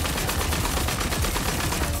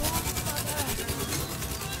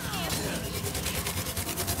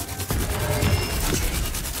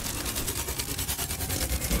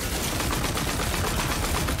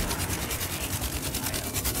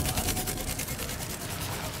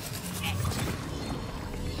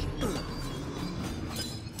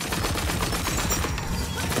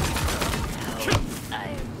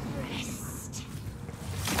 I rest.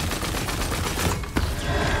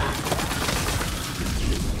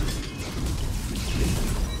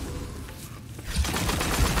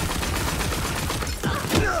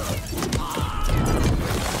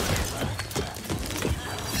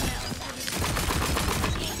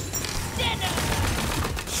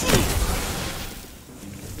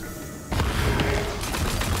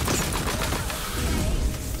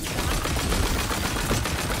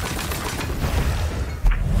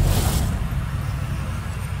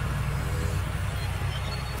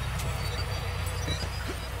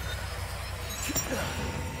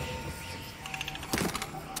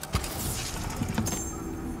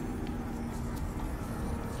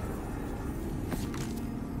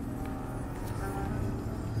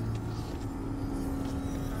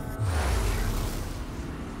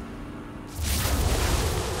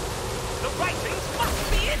 The writings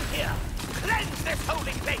must be in here! Cleanse this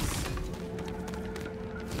holy place!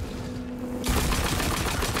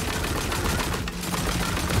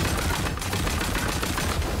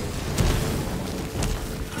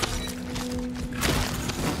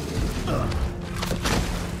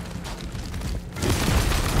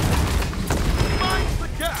 Mind the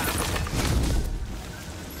gap!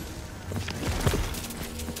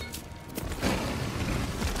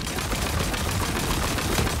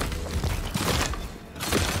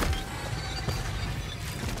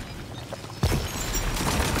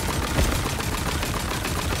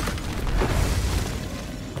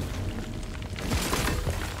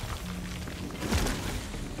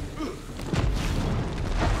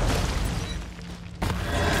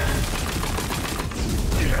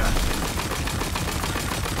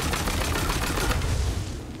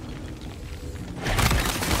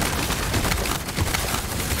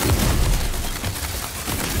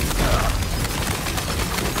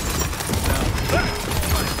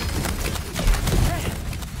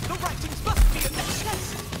 The writings must be in this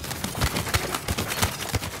chest!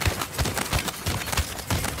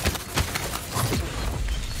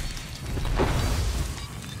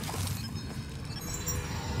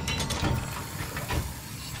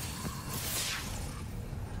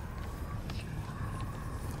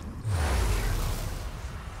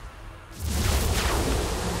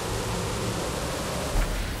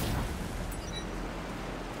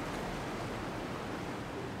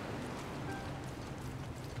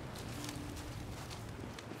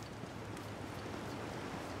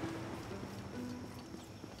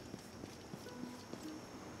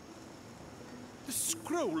 The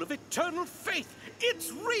scroll of eternal faith!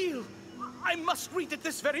 It's real! I must read it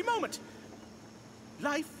this very moment!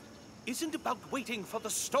 Life isn't about waiting for the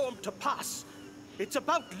storm to pass. It's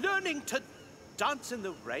about learning to dance in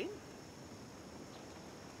the rain?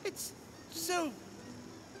 It's so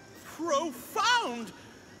profound!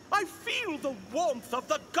 I feel the warmth of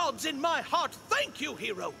the gods in my heart. Thank you,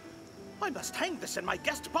 hero! I must hang this in my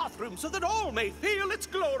guest bathroom so that all may feel its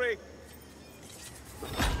glory.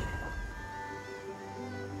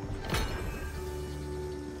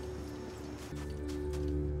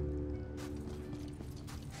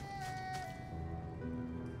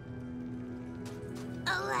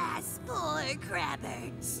 more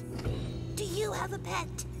crabbers. Do you have a pet?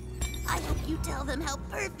 I hope you tell them how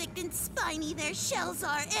perfect and spiny their shells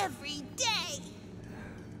are every day.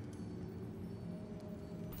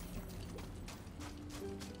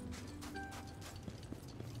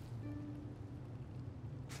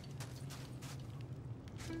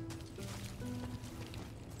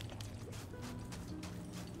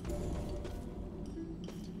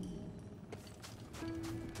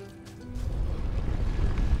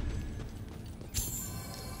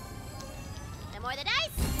 The more the dice,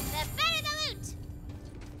 the better the loot!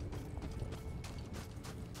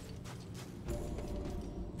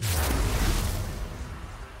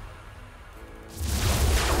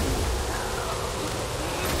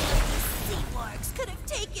 Sea wargs could have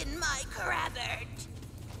taken my crabbert.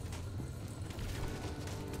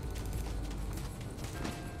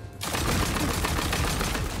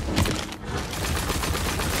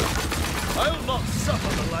 I'll not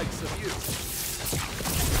suffer the likes of you.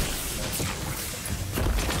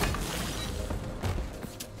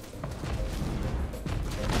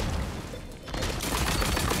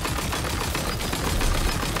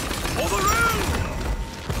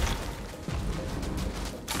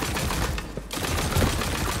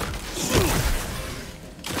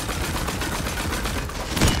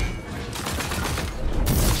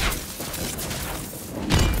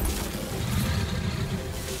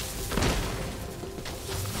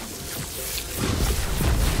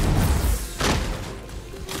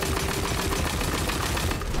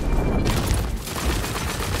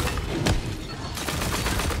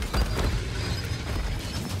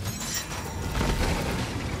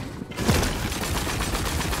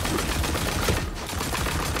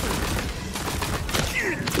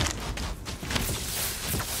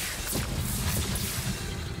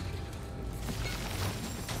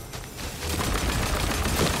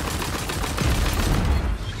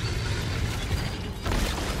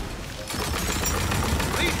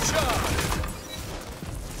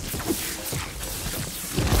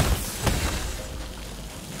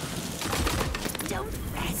 Don't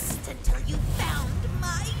rest until you found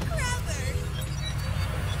my crabbert.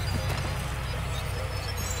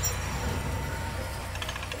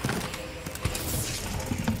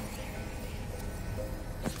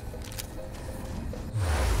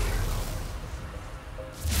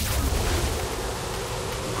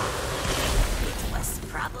 It was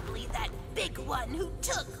probably that big one who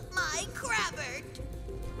took my crabbert.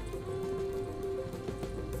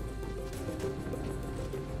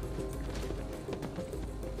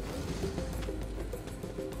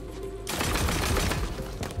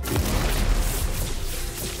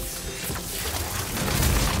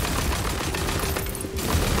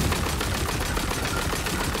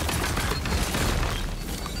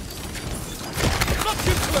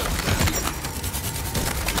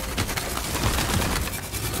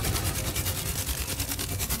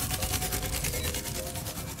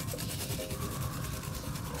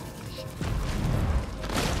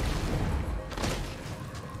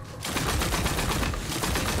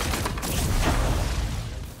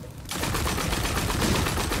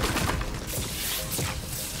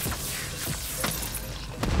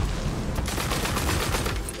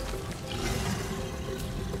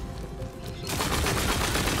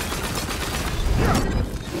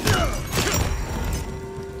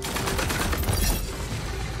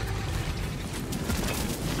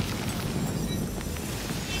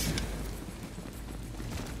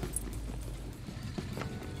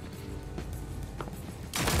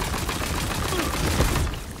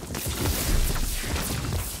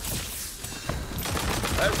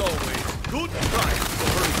 As always, good price for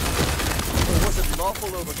hurry. Or was it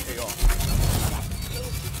lawful over chaos?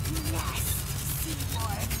 Nasty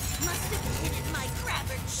Seymour must have hidden my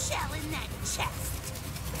crabbert shell in that chest.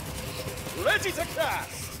 Ready to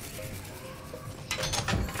cast!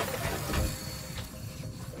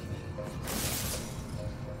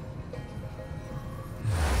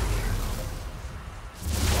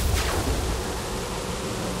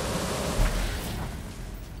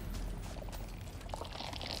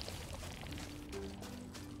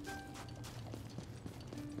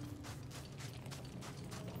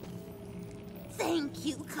 Thank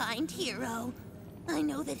you, kind hero. I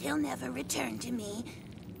know that he'll never return to me,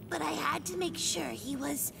 but I had to make sure he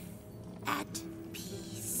was at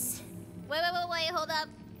peace. Wait, hold up.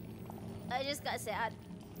 I just got sad.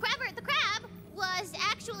 Crabbert the crab was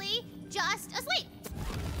actually just asleep.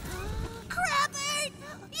 Crabbert!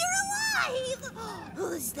 You're alive!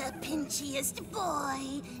 Who's the pinchiest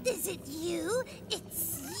boy? Is it you?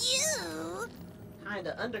 It's you!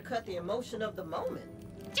 Kinda undercut the emotion of the moment.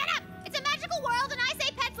 Shut up! It's a magical world and I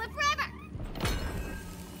say pets live forever!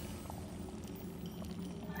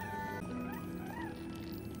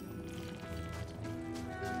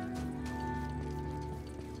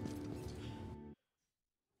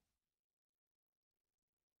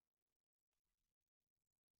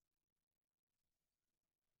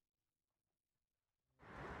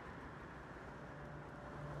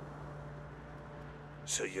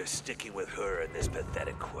 So you're sticking with her in this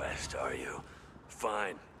pathetic quest, are you?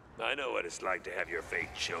 Fine. I know what it's like to have your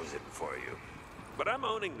fate chosen for you. But I'm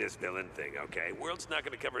owning this villain thing, okay? World's not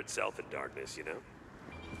gonna cover itself in darkness, you know?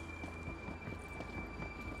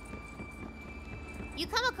 You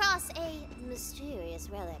come across a mysterious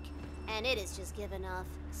relic, and it is just giving off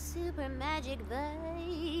super magic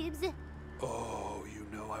vibes. Oh, you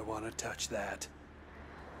know I want to touch that.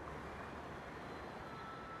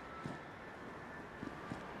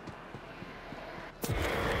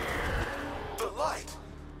 The light!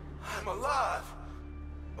 I'm alive!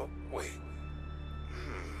 Oh, wait.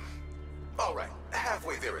 All right,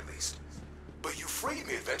 halfway there at least. But you freed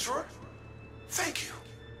me, adventurer. Thank you.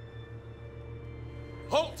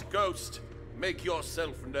 Halt, Ghost! Make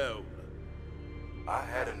yourself known. I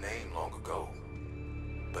had a name long ago,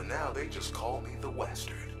 but now they just call me the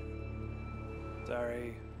Wastard.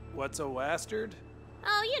 Sorry, what's a Wastard?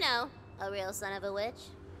 Oh, you know, a real son of a witch.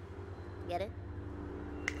 Get it?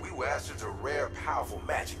 We Wastards are rare, powerful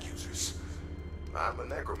magic users. I'm a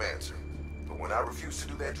necromancer, but when I refused to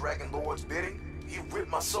do that Dragon Lord's bidding, he ripped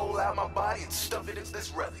my soul out of my body and stuffed it into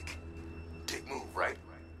this relic. Dick move, right?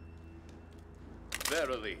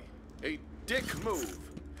 Verily, a dick move.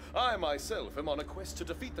 I myself am on a quest to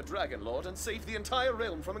defeat the Dragon Lord and save the entire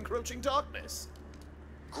realm from encroaching darkness.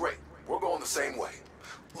 Great, we're going the same way.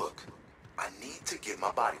 Look, I need to get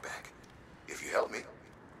my body back. If you help me,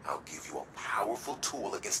 I'll give you a powerful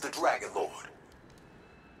tool against the Dragon Lord.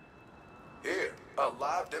 Here, a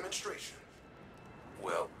live demonstration.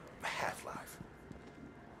 Well, half-live.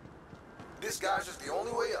 This guy's just the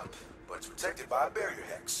only way up, but it's protected by a barrier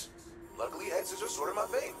hex. Luckily, hexes are sort of my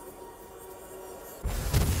thing.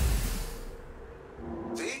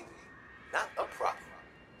 See? Not a problem.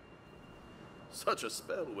 Such a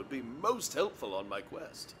spell would be most helpful on my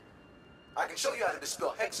quest. I can show you how to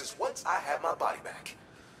dispel hexes once I have my body back.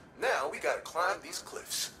 Now we gotta climb these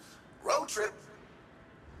cliffs. Road trip.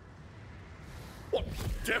 What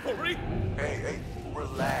devilry? Hey,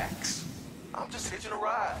 relax. I'm just hitching a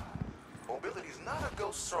ride. Mobility's not a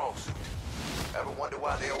ghost strong suit. Ever wonder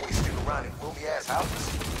why they always stick around in gloomy-ass houses?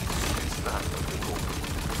 It's not illegal.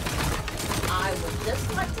 I would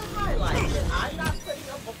just like to highlight that I'm not putting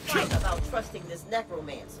up a fight about trusting this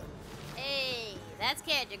necromancer. Hey, that's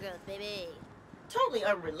character growth, baby. Totally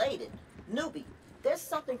unrelated. Newbie, there's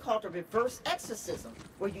something called a reverse exorcism,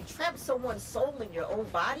 where you trap someone's soul in your own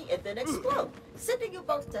body and then explode, sending you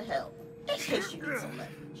both to hell, in case you need some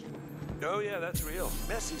leverage. Oh yeah, that's real.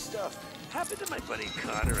 Messy stuff. Happened to my buddy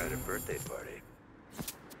Connor at a birthday party.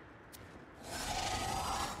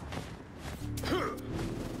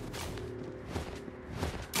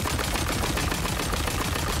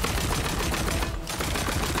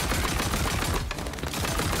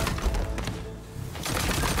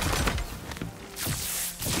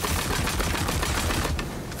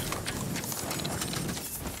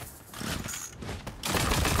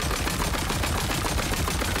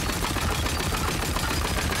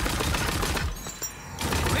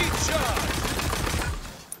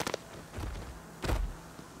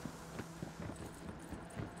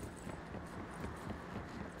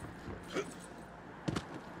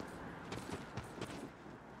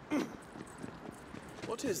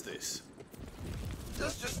 What is this?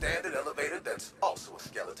 Just your standard elevator that's also a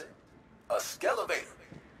skeleton. A skelevator.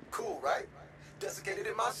 Cool, right? Desiccated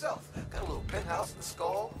it myself. Got a little penthouse in the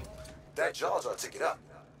skull. That jaw's our ticket up.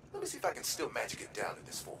 Let me see if I can still magic it down in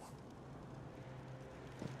this form.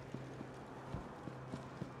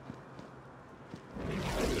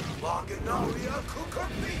 Loganaria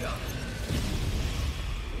Cucurbita.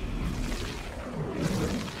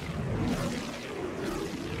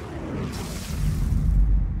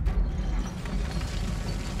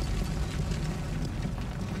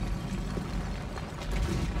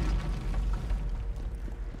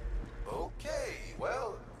 Okay,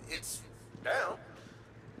 well, it's down.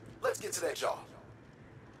 Let's get to that jaw.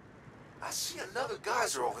 I see another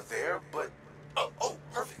geyser over there, but... Oh,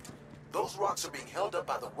 perfect. Those rocks are being held up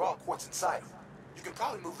by the raw quartz inside them. You can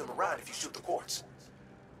probably move them around if you shoot the quartz.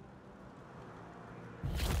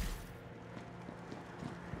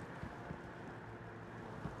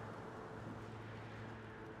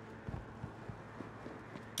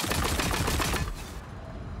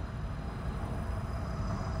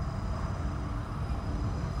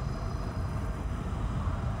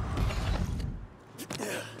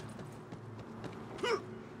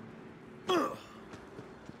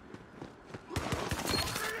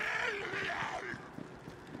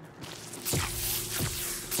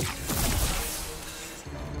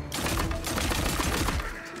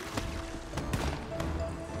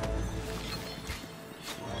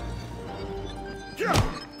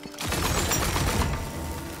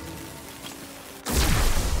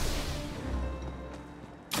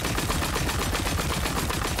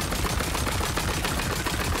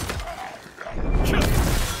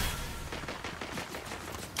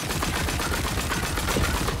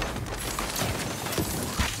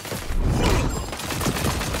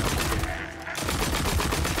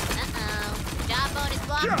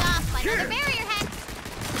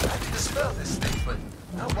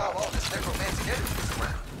 this necromantic energy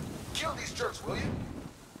around. Kill these jerks, will you?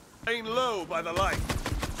 Laying low by the light.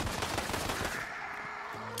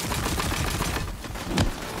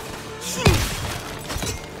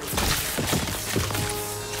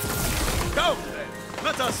 Come then,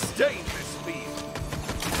 let us stain this field.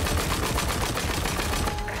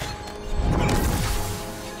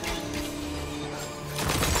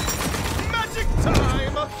 Magic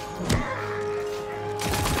time!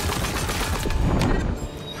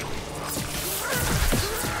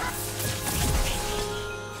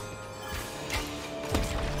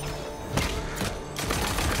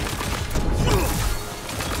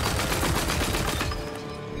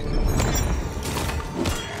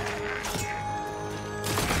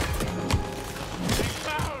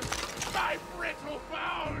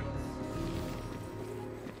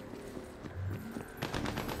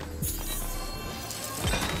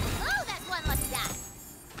 Oh, that's one lucky die.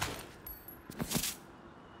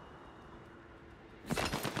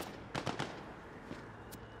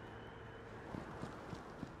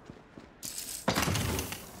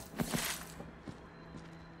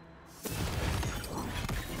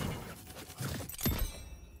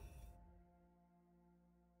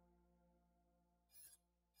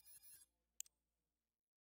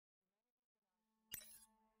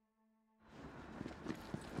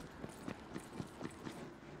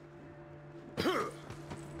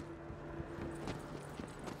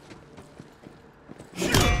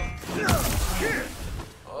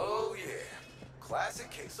 Oh yeah,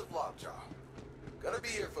 classic case of lockjaw. Gonna be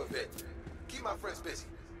here for a bit. Keep my friends busy.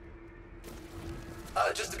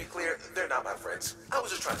 Just to be clear, they're not my friends. I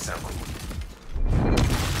was just trying to sound cool.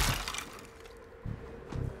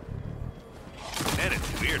 Man,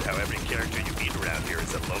 it's weird how every character you meet around here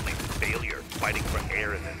is a lonely failure fighting for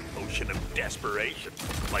air in an ocean of desperation.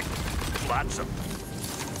 Like Flotsam,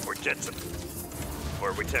 or Jetsam,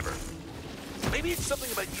 or whichever. Maybe it's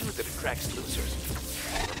something about you that attracts losers.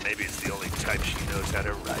 Or maybe it's the only type she knows how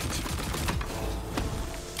to write.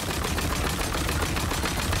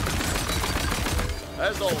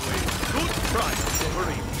 As always, good triumphs over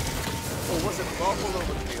evil. Or was it lawful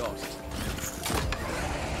over chaos?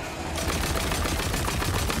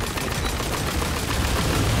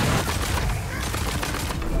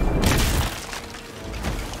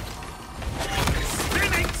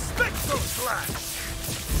 Spinning spectral slash!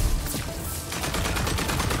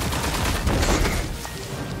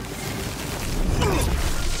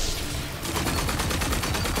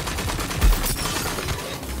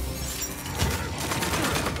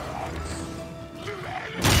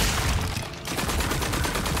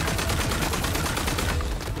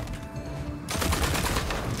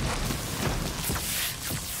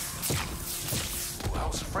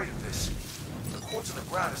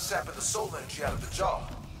 Sapping the soul energy out of the jaw.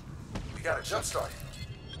 We got a jump start.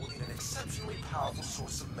 We'll need an exceptionally powerful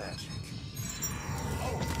source of magic.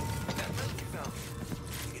 Oh, that relic we found.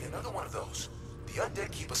 We need another one of those. The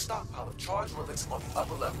undead keep a stockpile of charged relics on the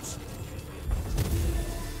upper levels.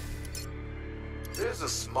 There's a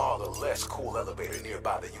smaller, less cool elevator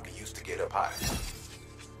nearby that you can use to get up high.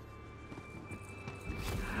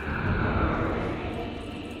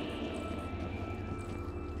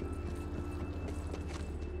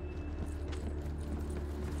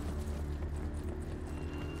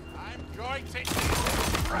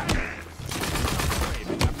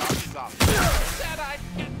 Said I'd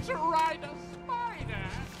get to ride a spider.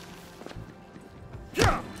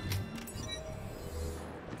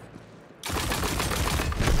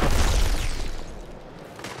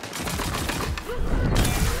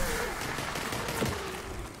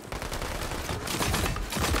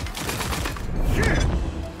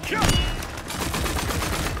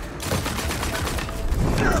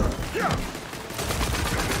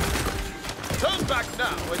 Turn back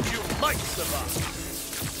now and you might survive.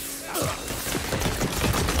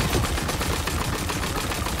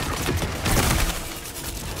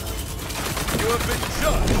 You have been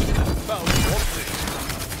judged and found wanting.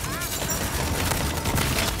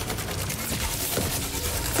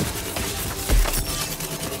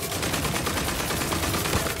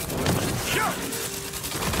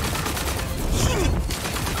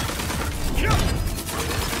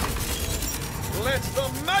 Let the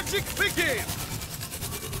magic begin!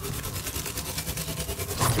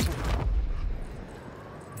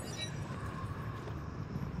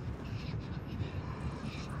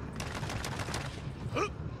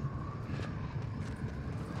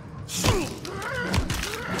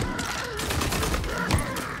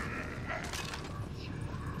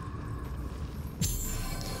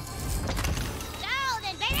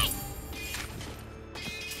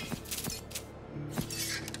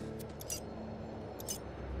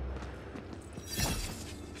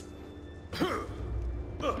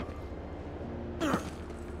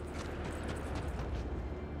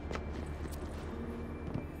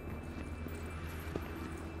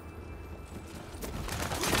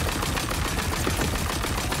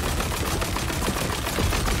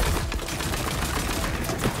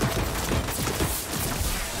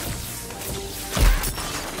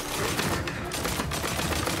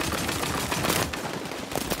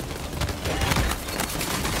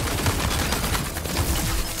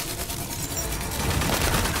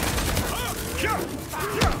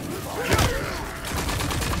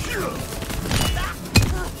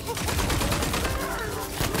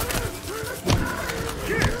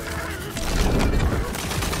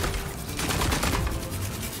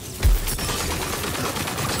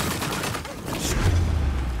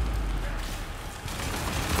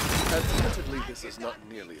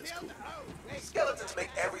 nearly as cool. Skeletons make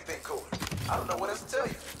everything cooler. I don't know what else to tell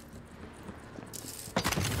you.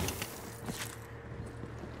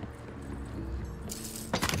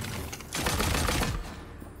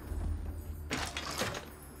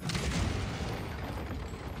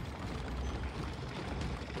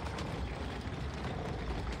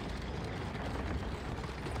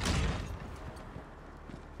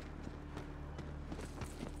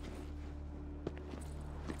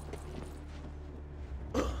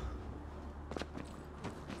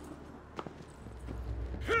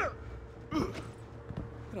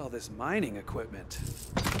 Look at all this mining equipment.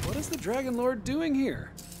 What is the Dragon Lord doing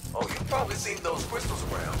here? Oh, you've probably seen those crystals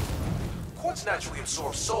around. Quartz naturally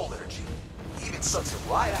absorbs soul energy. He even sucks it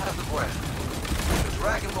right out of the ground. The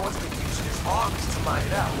Dragon Lord's been using his armies to mine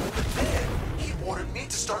it out. But then, he ordered me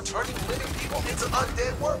to start turning living people into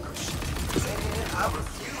undead workers. And I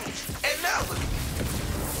refused. And now look at me.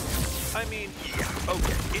 I mean, yeah,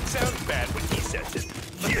 okay, it sounds bad when he says it,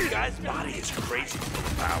 but the guy's body is crazy full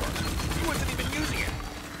of power. He wasn't even using it.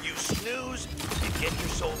 You snooze, you get your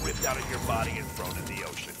soul ripped out of your body and thrown in the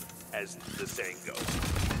ocean, as the saying goes.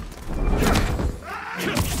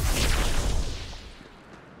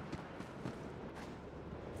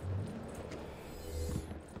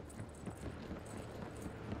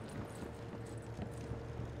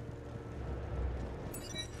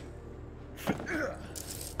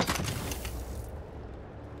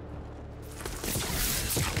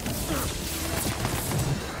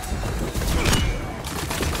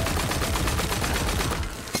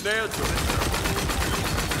 Nailed to it.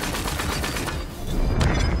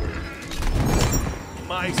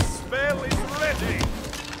 My spell is ready.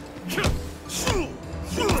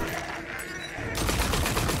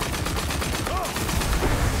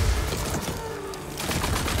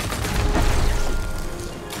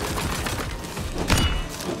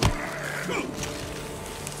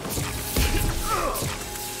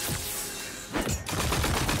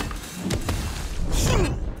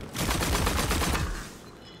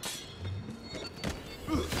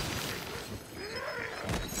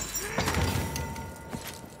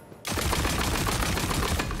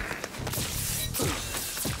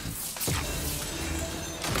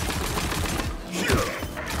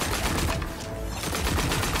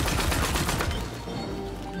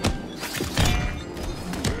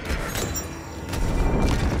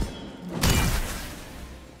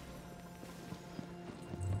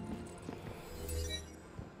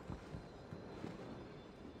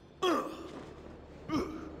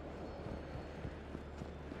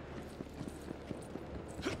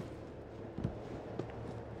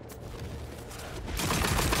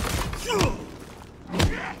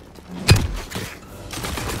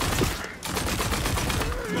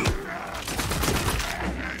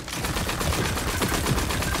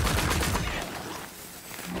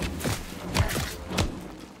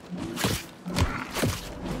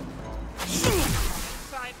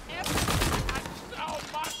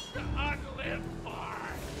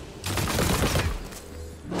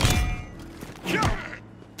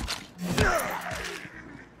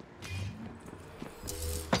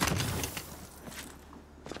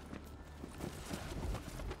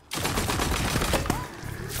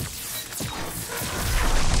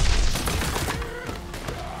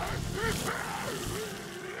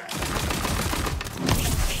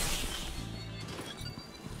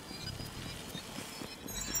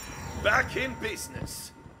 Back in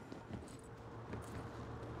business.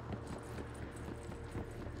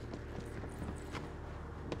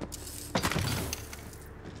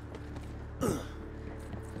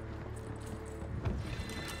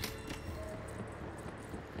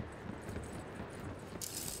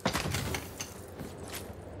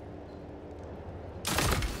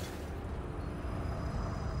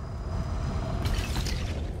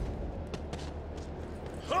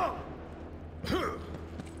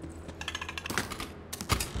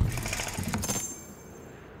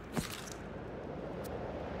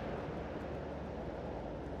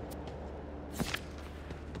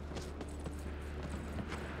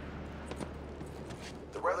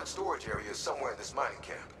 The relic storage area is somewhere in this mining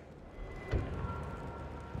camp.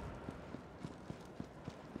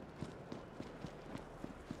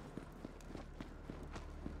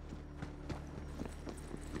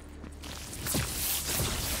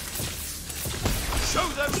 Show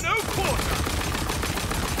them no quarter!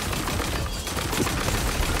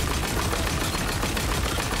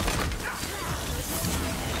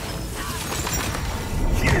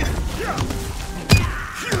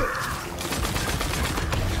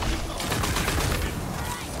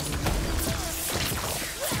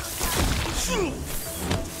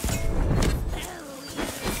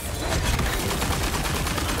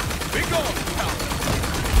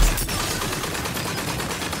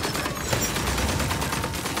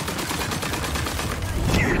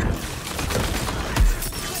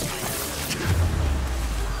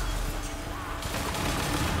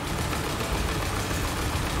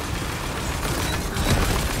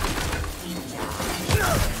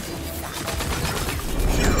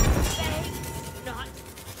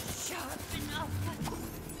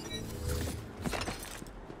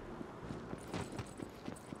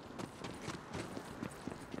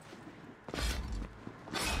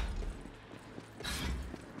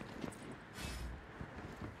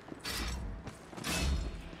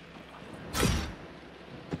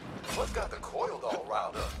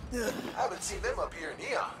 I haven't seen them up here in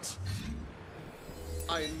eons.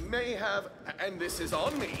 I may have, and this is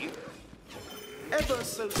on me, ever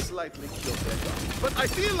so slightly killed their god. But I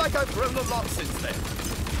feel like I've grown a lot since then.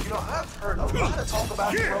 You know, I've heard a lot of talk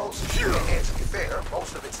about heroes, and to be fair,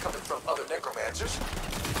 most of it's coming from other necromancers.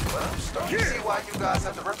 But I'm starting to see why you guys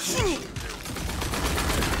have the reputation you do.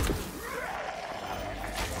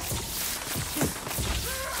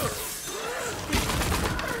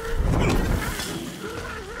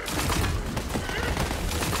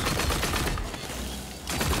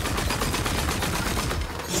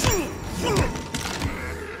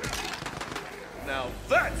 Now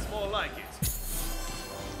that's more like it.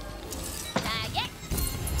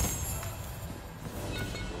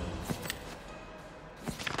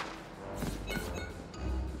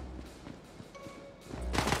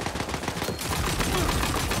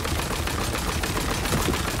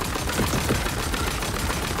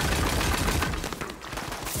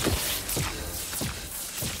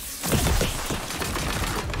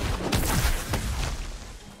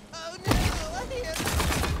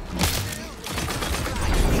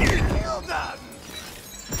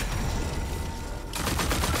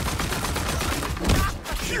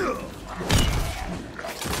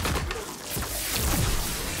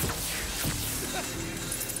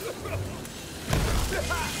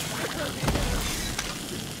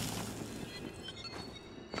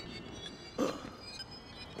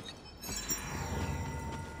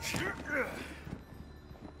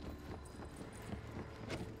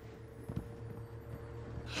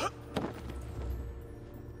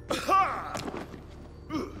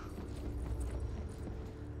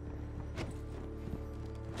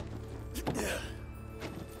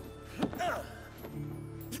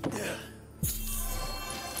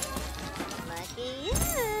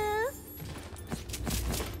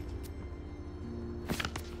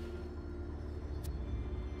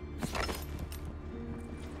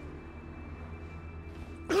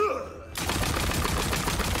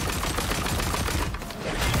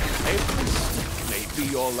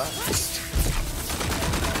 Your last.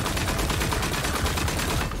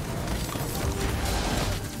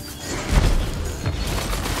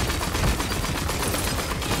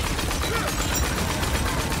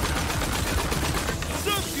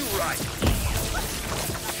 Serves you right.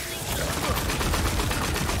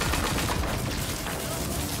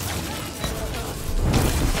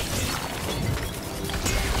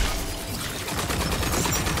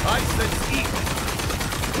 I sense evil.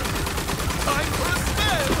 Time for a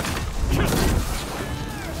spell!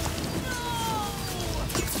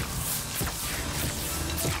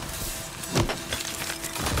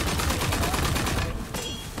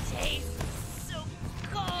 Tastes so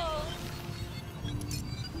cold.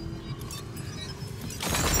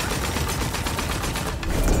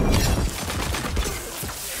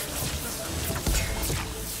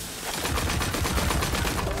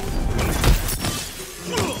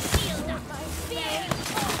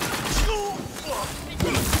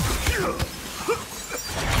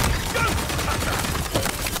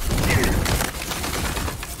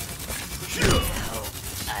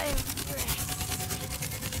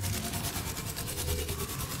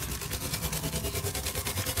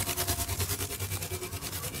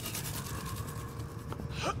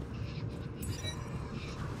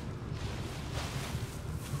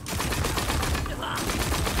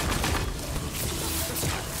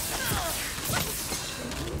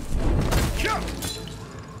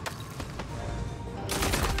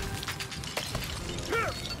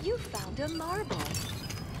 You found a marble.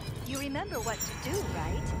 You remember what to do,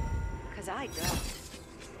 right? 'Cause I don't.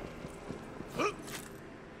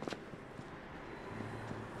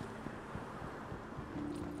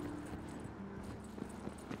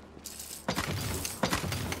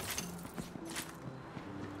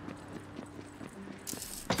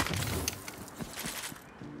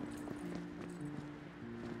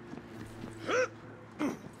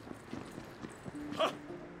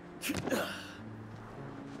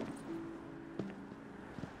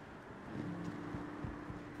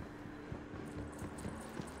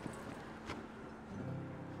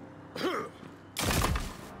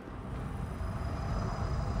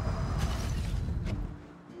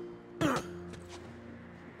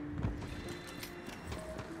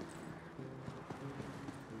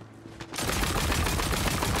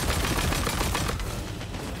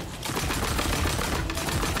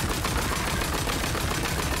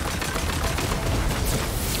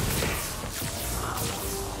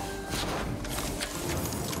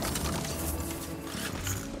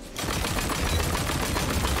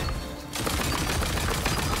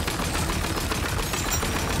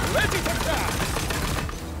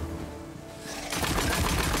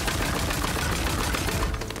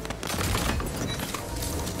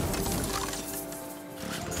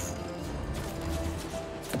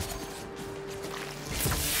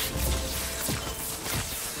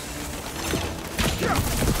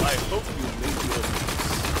 hope you made your peace.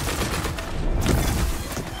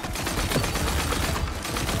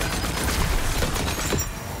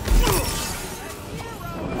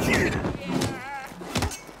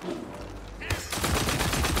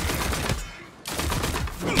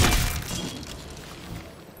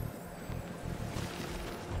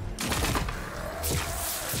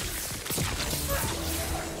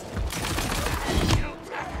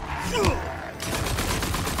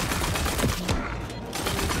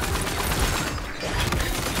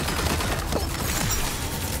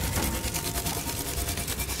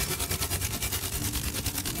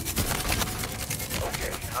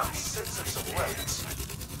 I'm sensing some relics.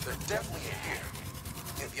 They're definitely in here.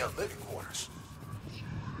 In the unliving quarters.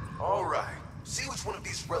 Alright. See which one of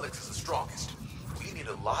these relics is the strongest. We need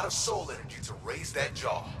a lot of soul energy to raise that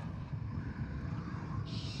jaw.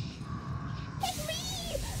 It's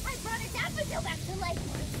me! I brought a daffodil back to life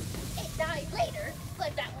once. It died later,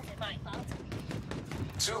 but that wasn't my fault.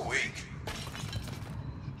 Too weak.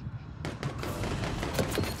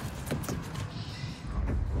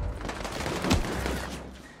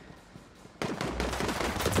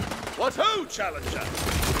 What ho, challenger!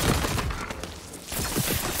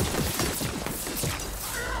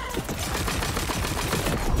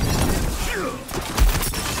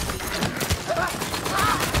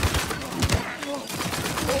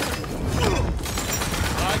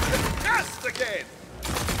 I can cast again!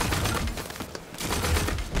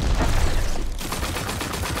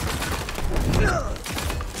 No,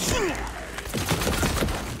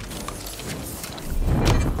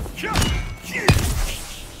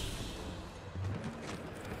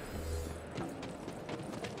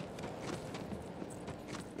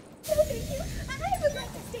 thank you. I would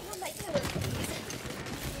like to stay on my pillow,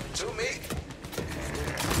 please. Too meek.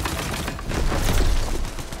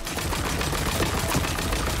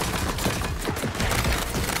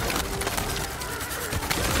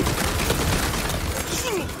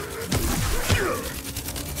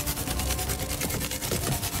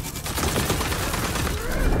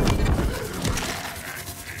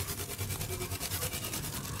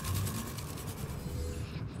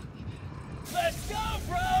 Let's go,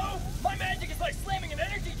 bro! My magic is like slamming an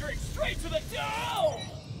energy drink straight to the dome!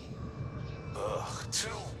 Ugh, too...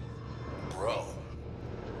 bro.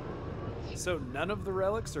 So none of the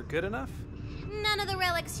relics are good enough? None of the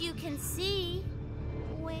relics you can see.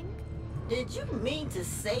 Wink. Did you mean to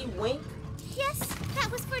say wink? Yes,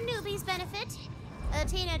 that was for newbies' benefit.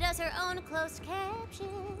 Tina does her own closed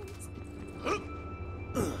captions.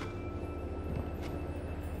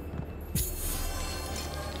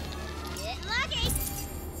 Get lucky!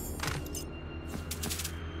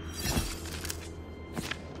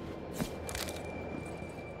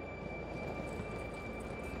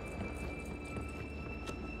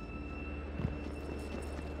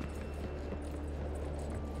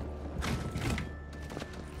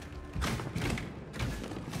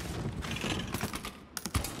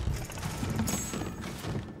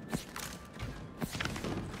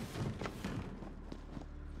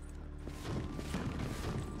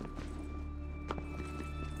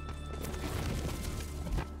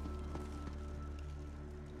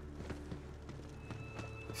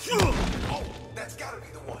 Oh, that's gotta be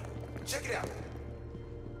the one. Check it out.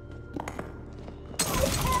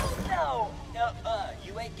 Hell no!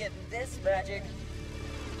 You ain't getting this magic.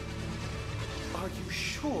 Are you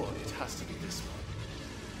sure it has to be this one?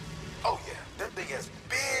 Oh yeah, that thing has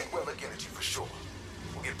big relic energy for sure.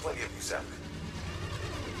 We'll get plenty of use out of it.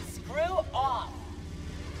 Screw off!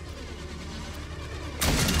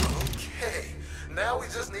 Okay, now we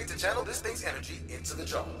just need to channel this thing's energy into the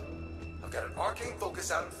jaw. I've got an arcane focus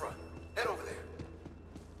out in front. Head over there.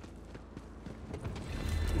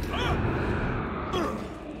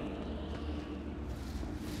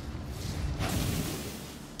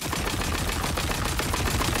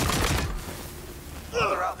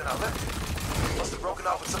 Further out than I left it. Must have broken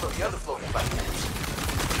off with some of the other floating platforms.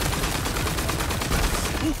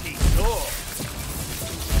 Spooky door!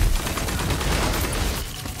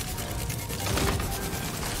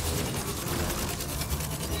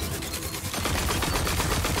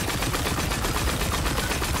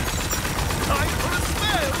 Time for a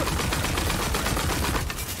spell!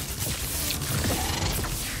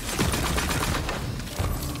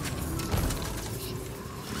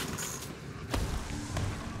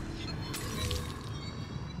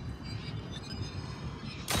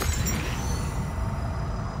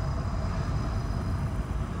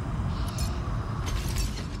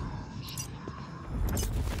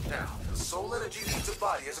 Now, the soul energy needs a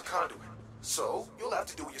body as a conduit. So, you'll have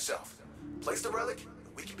to do it yourself. Place the relic,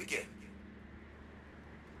 and we can begin.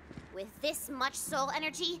 With this much soul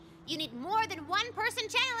energy, You need more than one person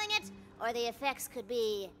channeling it, or the effects could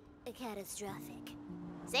be catastrophic.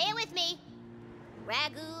 Say it with me.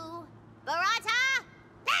 Ragu, burrata,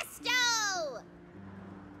 pesto!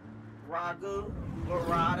 Ragu,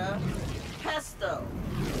 burrata, pesto.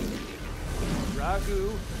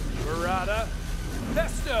 Ragu, burrata,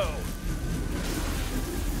 pesto!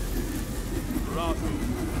 Ragu,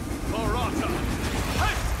 burrata,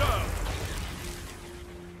 pesto!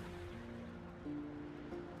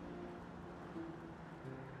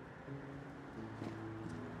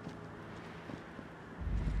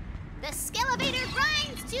 The Skelevator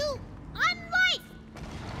grinds to unlife!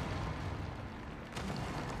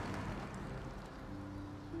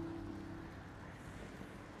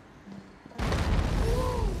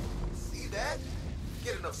 See that?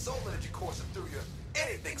 Get enough soul energy coursing through you.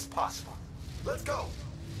 Anything's possible. Let's go.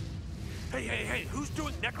 Hey, who's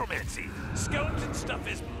doing necromancy? Skeleton stuff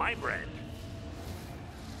is my brand.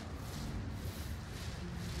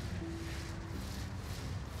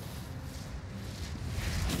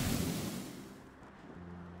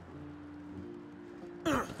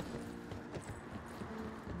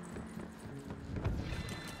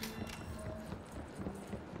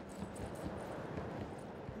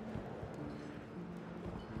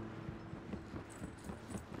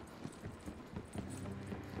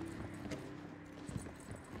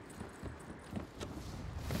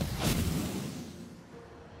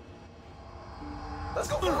 Let's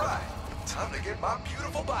go for a ride. Time to get my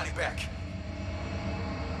beautiful body back.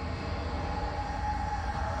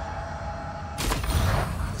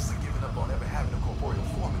 Honestly giving up on ever having a corporeal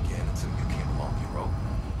form again until you came along, hero.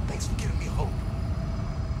 Thanks for giving me hope.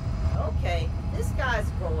 Okay, this guy's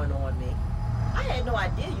growing on me. I had no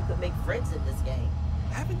idea you could make friends in this game.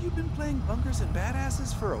 Haven't you been playing Bunkers and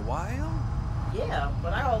Badasses for a while? Yeah,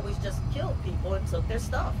 but I always just killed people and took their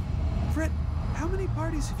stuff. Frit, how many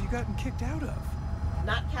parties have you gotten kicked out of?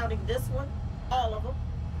 Not counting this one, all of them.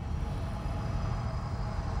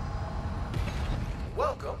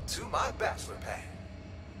 Welcome to my bachelor pad.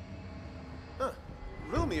 Huh.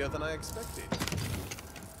 Roomier than I expected.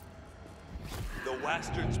 The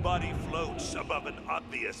Wastard's body floats above an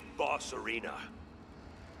obvious boss arena.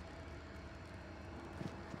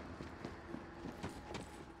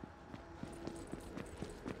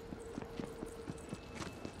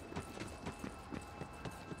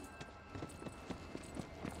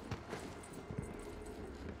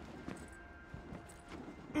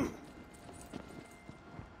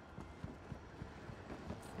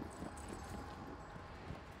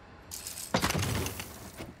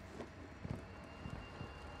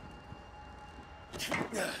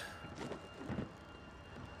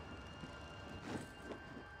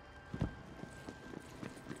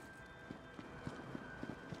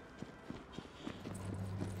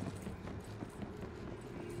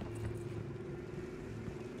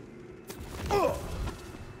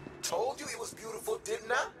 Told you it was beautiful,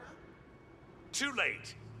 didn't I? Too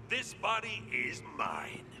late. This body is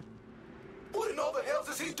mine. What in all the hell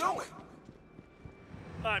is he doing?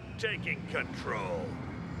 I'm taking control.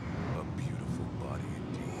 A beautiful body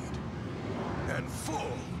indeed. And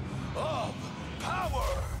full of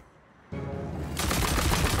power!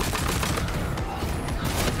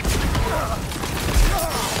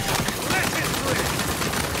 This is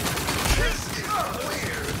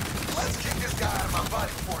weird. Let's kick this guy out of my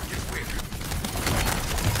body before it gets weird.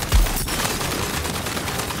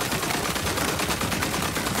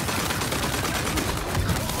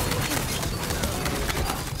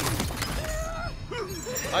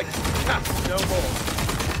 I can cast no more.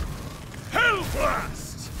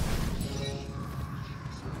 Hellblast!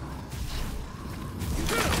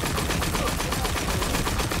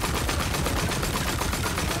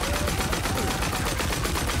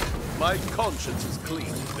 My conscience is clean,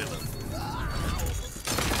 villain.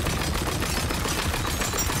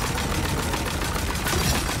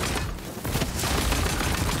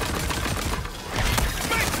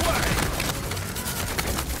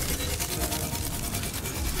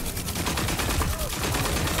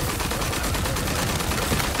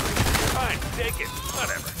 Fine, take it.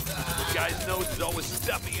 Whatever. The guy's nose is always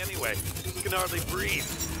stuffy anyway. He can hardly breathe.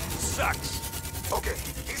 Sucks. Okay,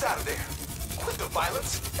 he's out of there. Quit the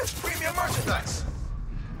violence. It's premium merchandise.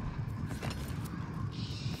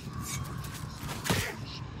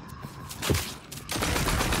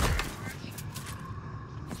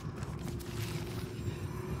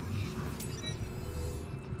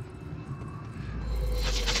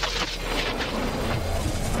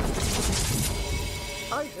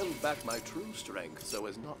 I held back my true strength so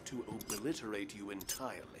as not to obliterate you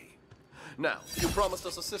entirely. Now, you promised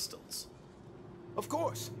us assistance. Of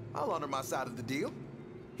course. I'll honor my side of the deal.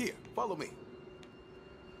 Here, follow me.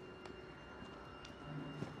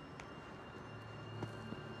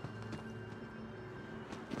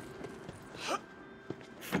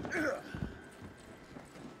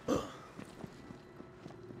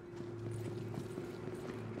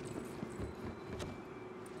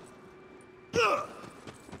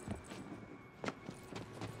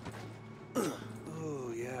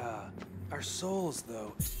 Oh, yeah. Our souls,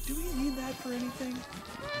 though. Do we need that for anything?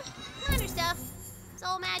 Minor stuff.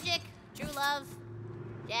 Soul magic, true love,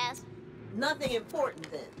 jazz. Nothing important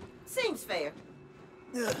then. Seems fair.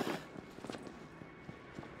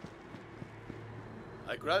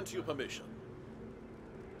 I grant you permission.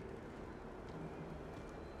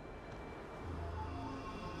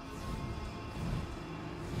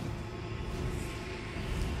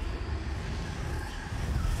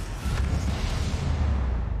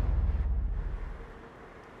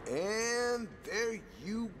 And there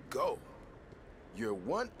you go. You're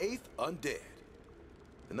 1/8 undead.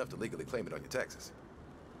 Enough to legally claim it on your taxes.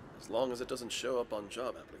 As long as it doesn't show up on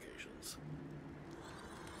job applications.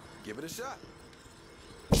 Give it a shot.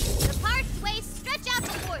 The parched ways stretch out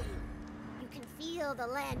before you. You can feel the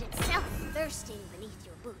land itself thirsting beneath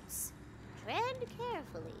your boots. Tread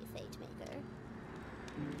carefully, Fate Maker.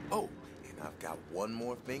 Oh, and I've got one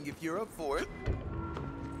more thing if you're up for it.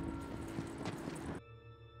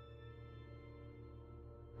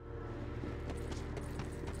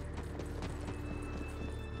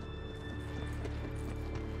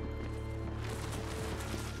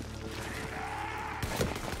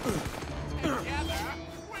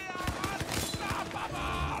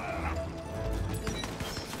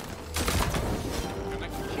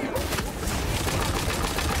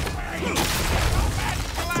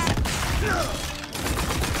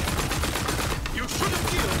 You should have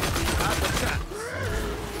killed if you had the chance.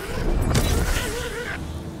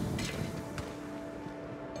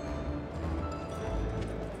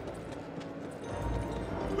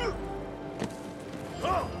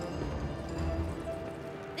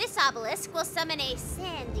 This obelisk will summon a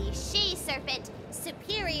sandy she-serpent,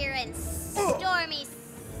 superior and stormy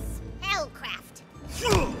spellcraft.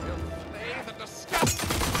 You'll slay the disgusting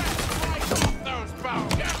flesh right off those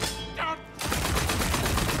bones! Don't...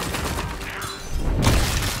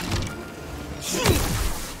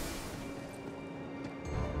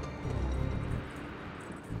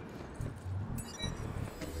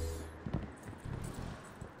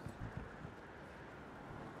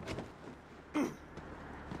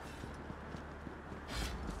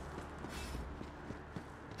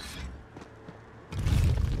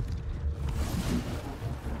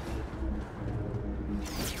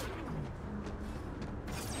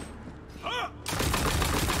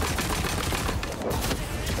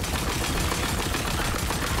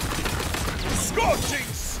 Scorching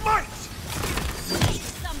smite!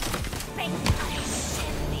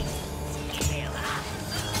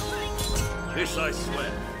 This I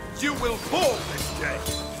swear. You will fall this day.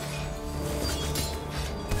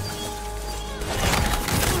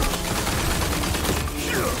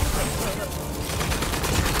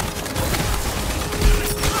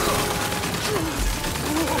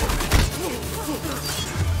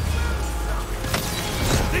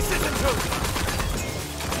 This isn't over.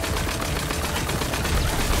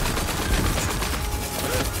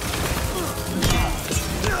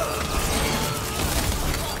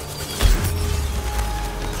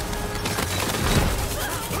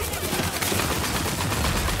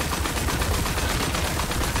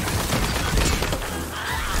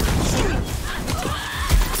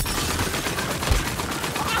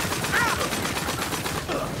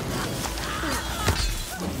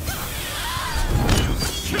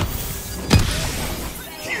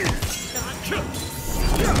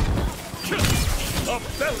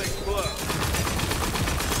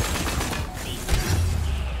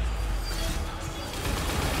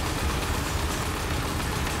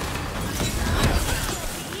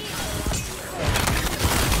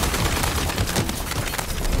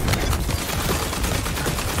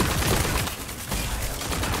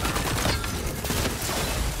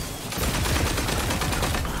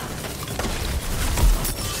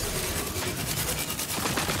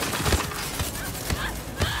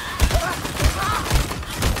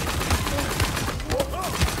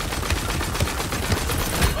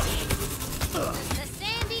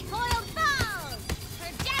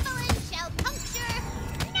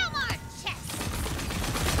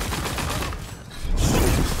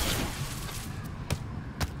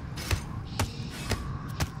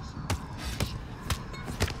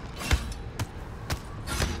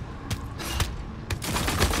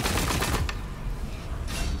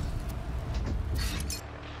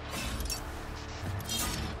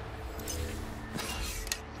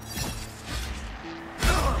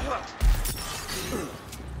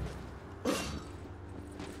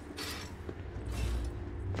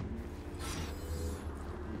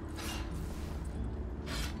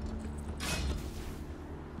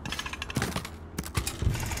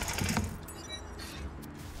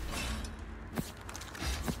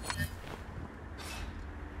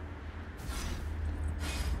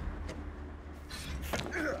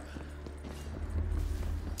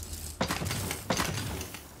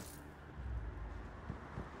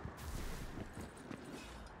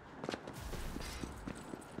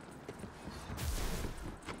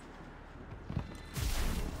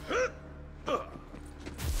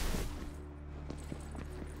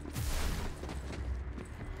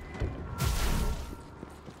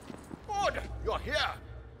 here.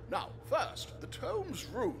 Now, first, the tome's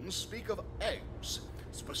runes speak of eggs.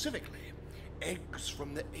 Specifically, eggs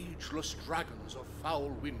from the ageless dragons of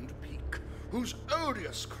Foulwind Peak, whose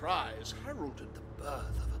odious cries heralded the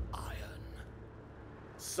birth of iron.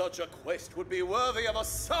 Such a quest would be worthy of a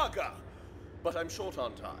saga! But I'm short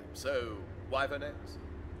on time, so wyvern eggs?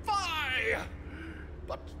 Fie!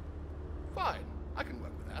 But fine, I can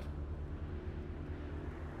work with that.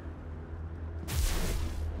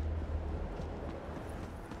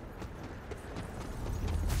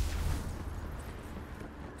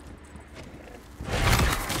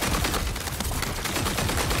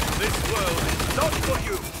 This world is not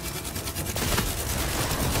for you!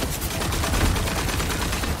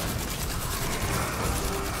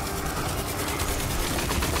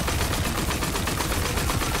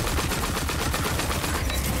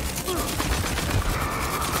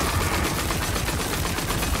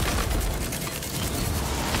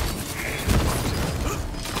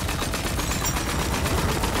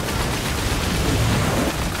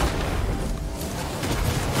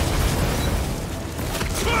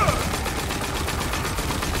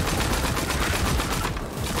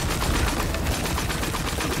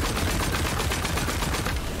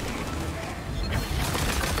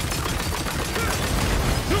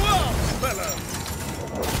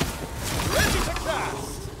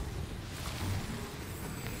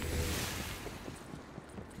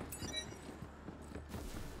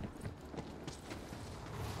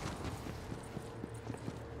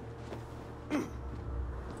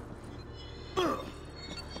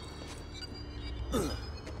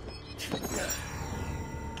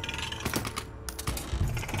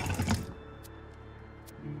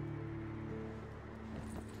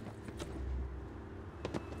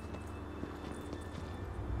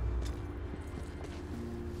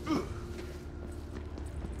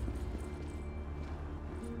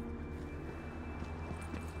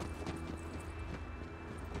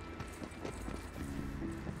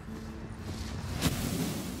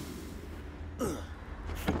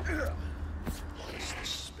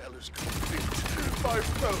 My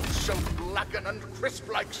bones so blacken and crisp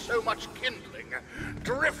like so much kindling,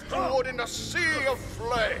 drift toward in a sea of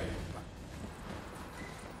flame.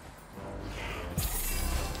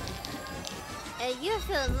 You're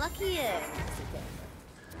feeling luckier.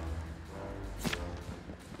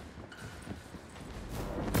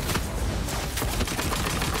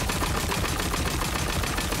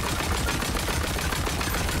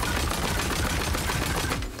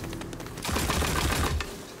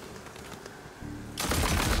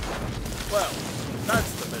 Well,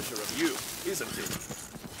 that's the measure of you, isn't it?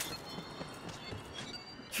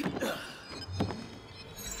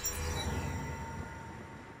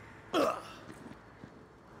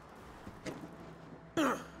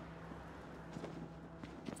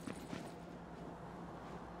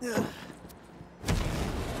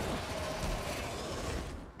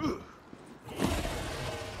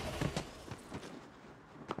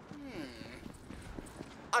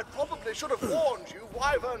 I probably should have warned you,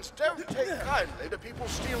 wyverns don't take kindly to people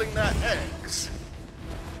stealing their eggs.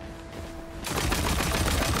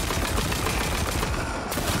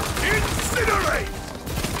 Incinerate!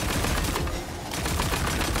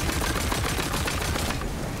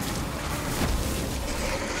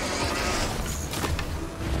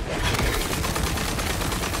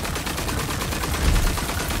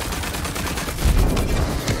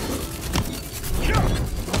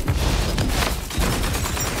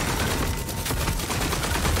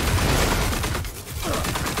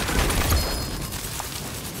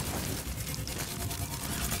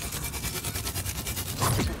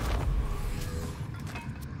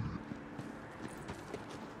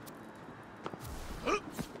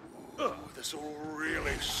 This'll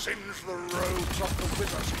really singe the robes off the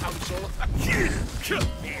Wizard's Council.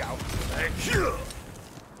 Get me out of there.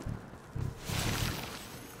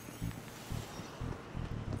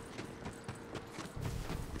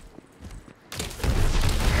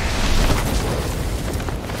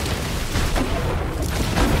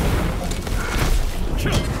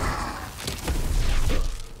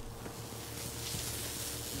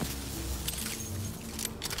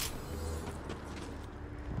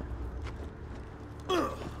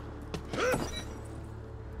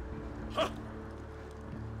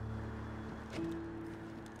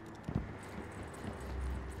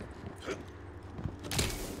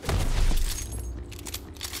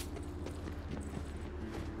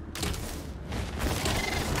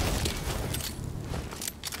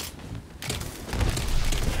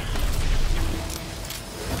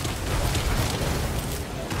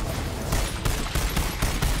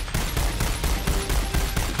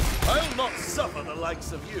 I'll not suffer the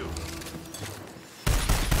likes of you.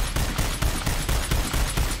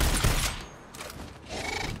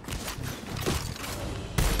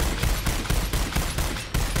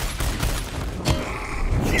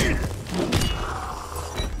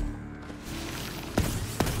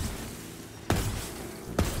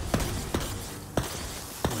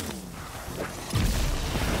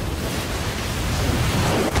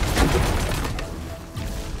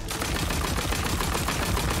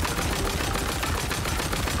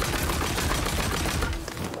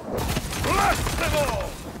 them all!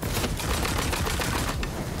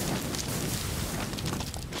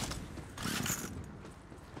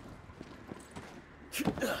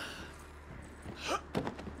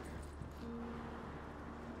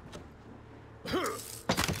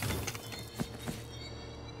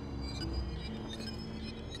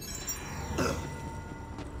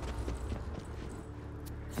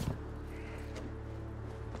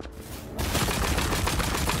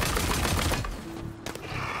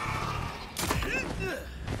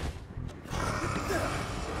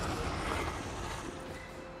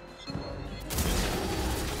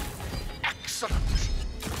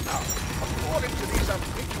 According to these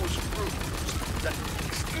ambiguous rules, the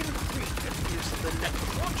next ingredient is the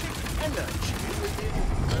necrotic energy within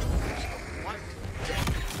bones of white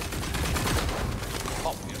death.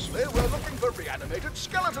 Obviously, we're looking for reanimated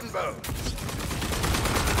skeleton bones.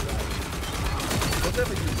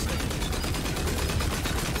 Whatever you say.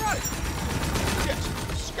 Right. Yes,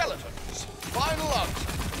 skeletons. Final answer.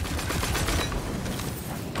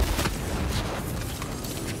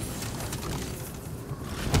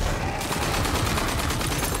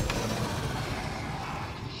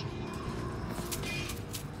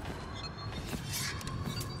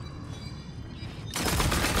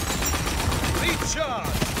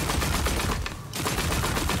 Recharge!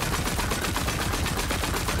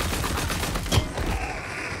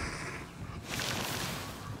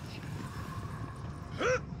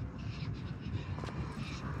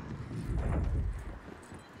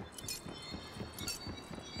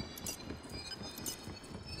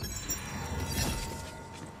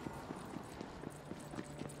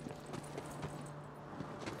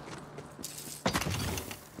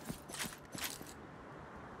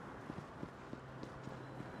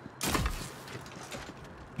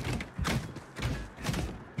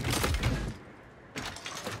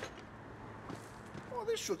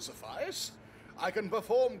 This should suffice. I can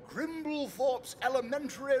perform Grimblethorpe's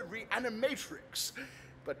elementary reanimatrix.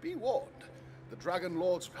 But be warned, the Dragon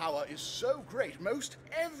Lord's power is so great, most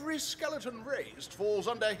every skeleton raised falls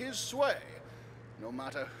under his sway, no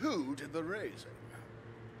matter who did the raising.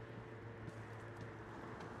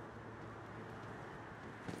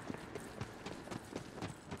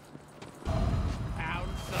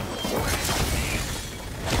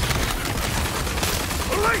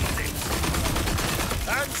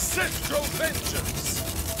 Ancestral vengeance!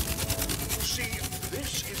 See,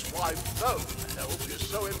 this is why bone health is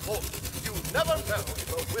so important. You never know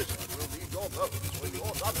if a wizard will need your bones when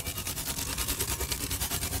you're done.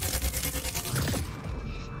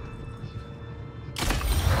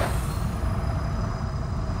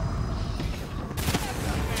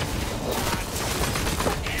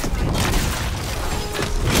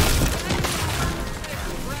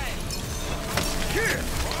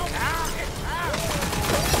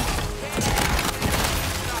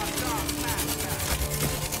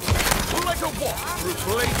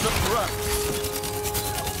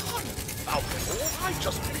 I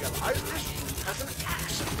just realized this room has an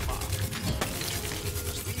accent mark.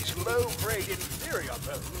 These low-grade inferior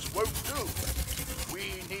bones won't do. We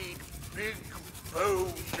need big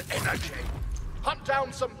bone energy. Hunt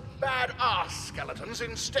down some badass skeletons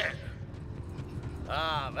instead.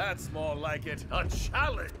 Ah, that's more like it. A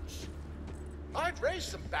challenge! I'd raise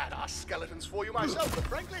some badass skeletons for you myself, but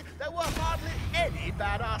frankly, there were hardly any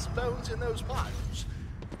badass bones in those piles.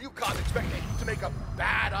 You can't expect me to make a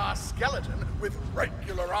badass skeleton with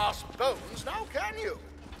regular-ass bones, now can you?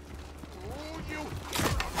 Oh, you...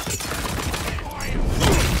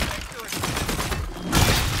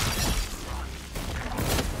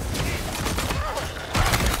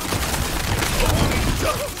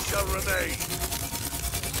 Shall remain.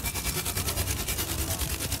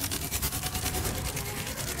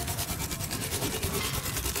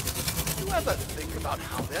 You ever think about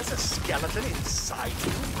how there's a skeleton inside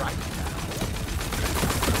you right now?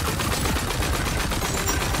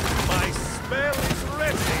 My spell is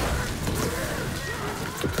ready.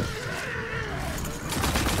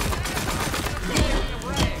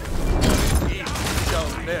 He shall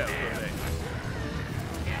never remain.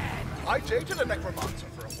 I dated a necromancer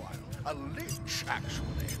for a while. A lich,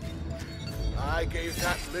 actually. I gave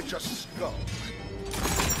that lich a skull.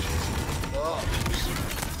 Oh.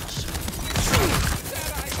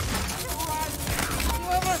 You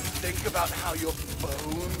ever think about how your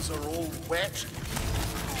bones are all wet?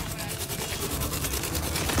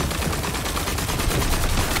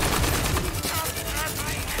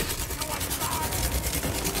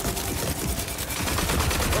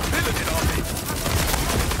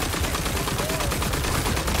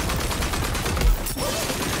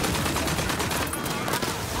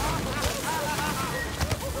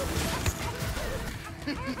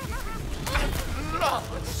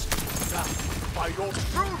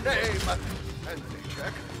 Handling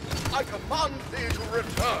check. I command thee to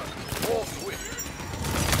return forthwith.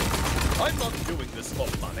 I'm not doing this for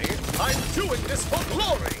money. I'm doing this for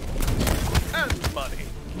glory! And money.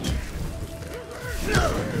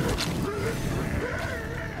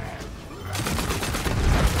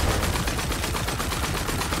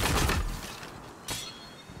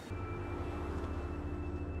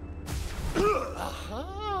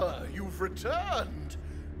 Aha! You've returned.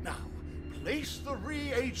 Now, place the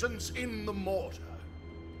reagents in the mortar.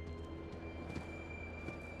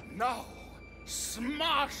 Now,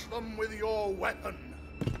 smash them with your weapon.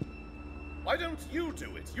 Why don't you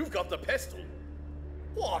do it? You've got the pestle.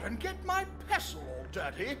 What, and get my pestle all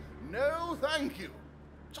dirty? No, thank you.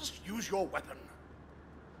 Just use your weapon.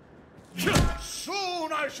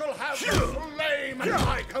 Soon I shall have the flame at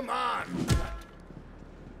my command.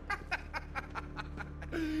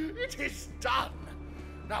 It is done.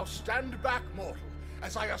 Now stand back, mortal,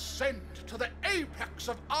 as I ascend to the apex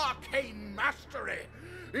of arcane mastery.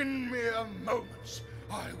 In mere moments,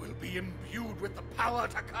 I will be imbued with the power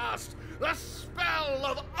to cast the spell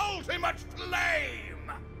of ultimate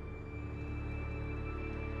flame!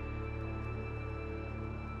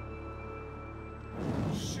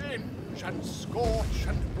 Singe and scorch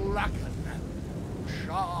and blacken,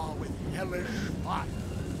 char with hellish fire.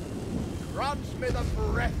 Grant me the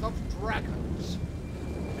breath of dragons,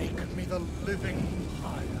 make me the living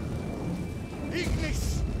fire.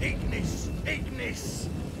 Ignis, Ignis, Ignis!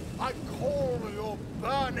 I call your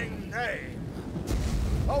burning name.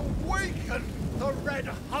 Awaken the red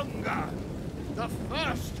hunger, the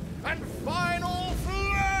first and final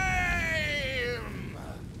flame!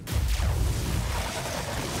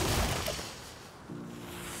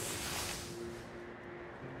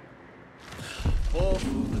 Poor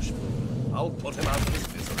foolish boy. I'll put him out of his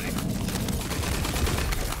misery.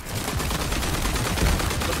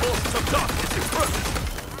 The forces of darkness express.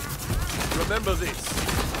 Remember this.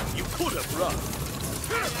 You could have run.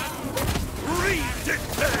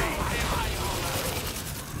 Redictate!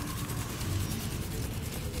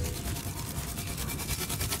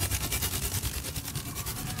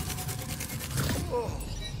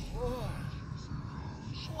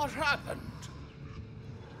 What happened?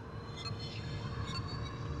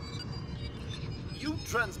 You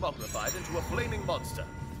transmogrified into a flaming monster,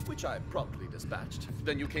 which I promptly dispatched.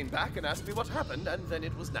 Then you came back and asked me what happened, and then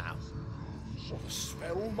it was now. Well, the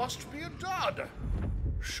spell must be a dud.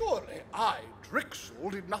 Surely I,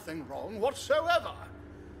 Drixel, did nothing wrong whatsoever.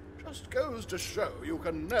 Just goes to show you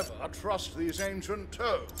can never trust these ancient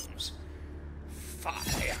tomes.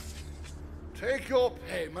 Fie. Take your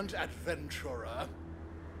payment, adventurer.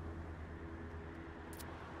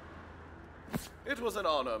 It was an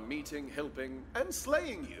honor meeting, helping, and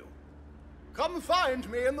slaying you. Come find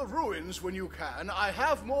me in the ruins when you can. I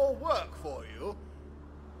have more work for you.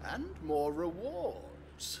 And more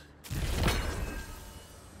rewards.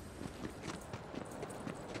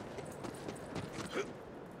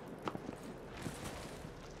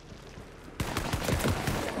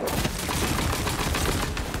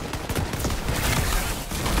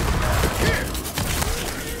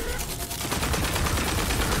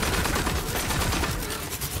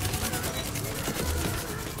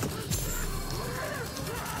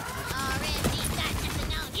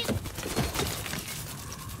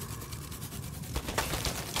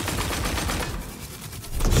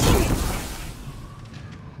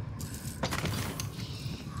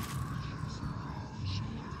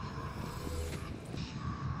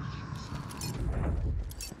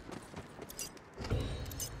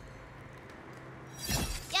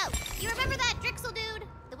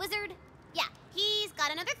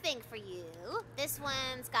 This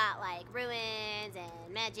one's got like ruins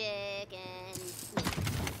and magic and it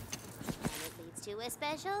leads to a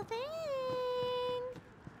special thing.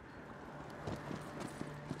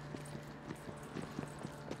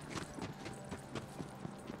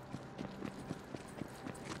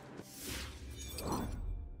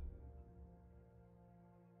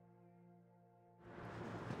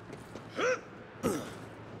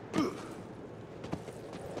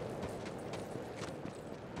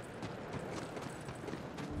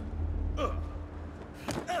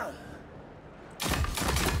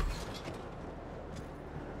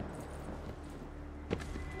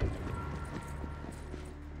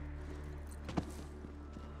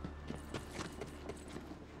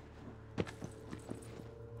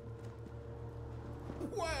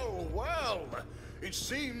 Well, it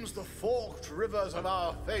seems the forked rivers of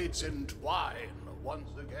our fates entwine once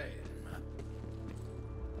again.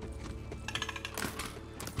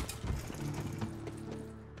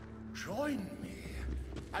 Join me,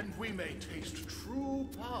 and we may taste true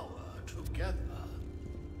power together.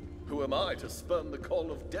 Who am I to spurn the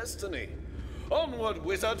call of destiny? Onward,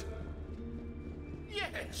 wizard!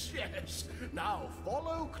 Yes, yes. Now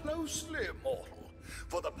follow closely, mortal,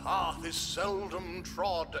 for the path is seldom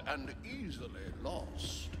trod and easily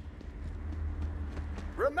lost.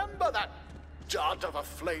 Remember that dud of a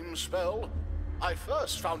flame spell? I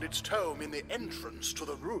first found its tome in the entrance to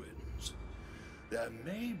the ruins. There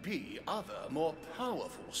may be other, more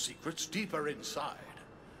powerful secrets deeper inside.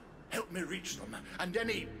 Help me reach them, and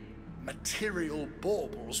any material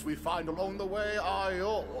baubles we find along the way are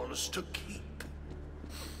yours to keep.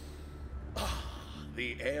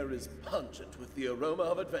 The air is pungent with the aroma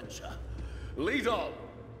of adventure. Lead on!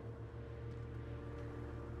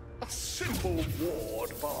 A simple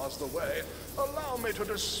ward bars the way. Allow me to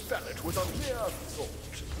dispel it with a mere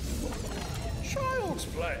thought. Child's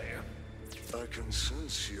play. I can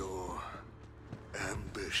sense your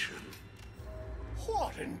ambition.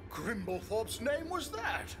 What in Grimblethorpe's name was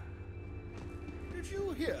that? Did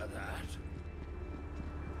you hear that?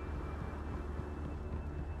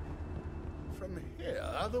 From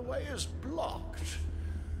here, the way is blocked.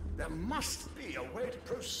 There must be a way to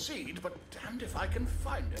proceed, but damned if I can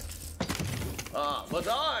find it. Ah, but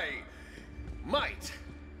I might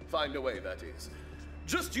find a way, that is.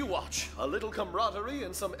 Just you watch. A little camaraderie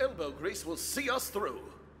and some elbow grease will see us through.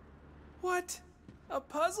 What? A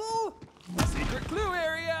puzzle? Secret clue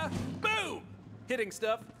area! Boom! Hitting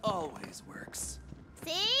stuff always works.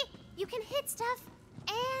 See? You can hit stuff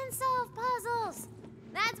and solve puzzles.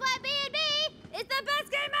 That's why B&B is the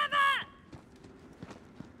best game ever!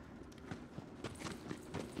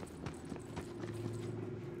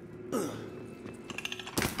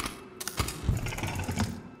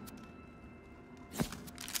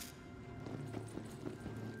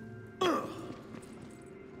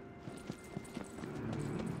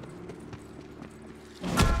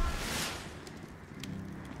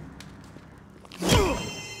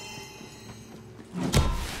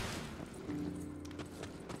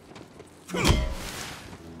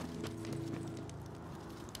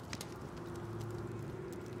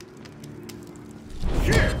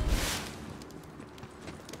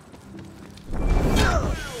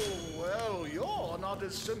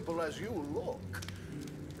 As simple as you look.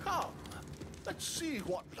 Come, let's see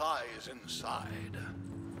what lies inside.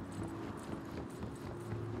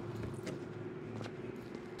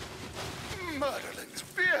 Murderling's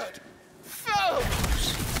beard!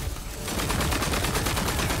 Foes!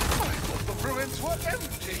 I thought the ruins were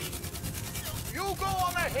empty. You go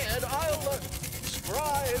on ahead, I'll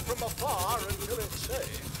spry from afar until it's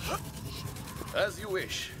safe. As you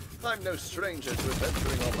wish. I'm no stranger to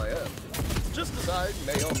adventuring on my own. Just as I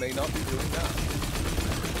may or may not be doing now.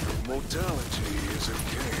 Mortality is a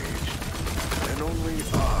cage, and only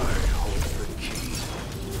I hold the key.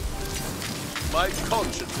 My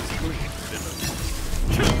conscience is clean, villain.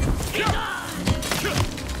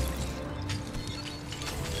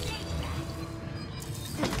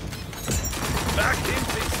 Back in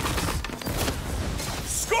pieces.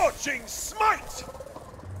 Scorching smite!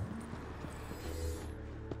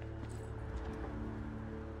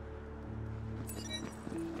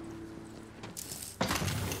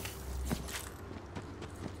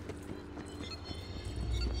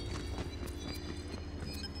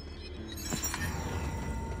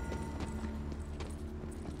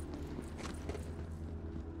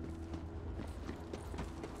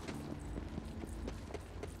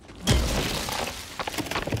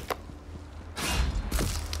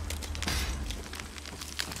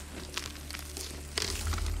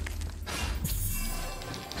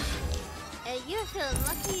 You feel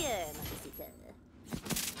luckier, Mamacita.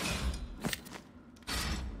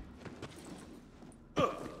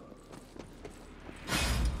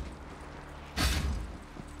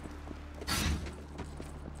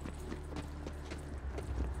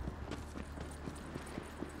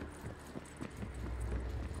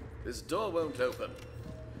 This door won't open.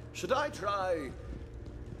 Should I try...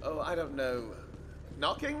 oh, I don't know...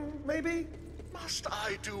 knocking, maybe? Must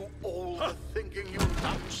I do all the thinking, you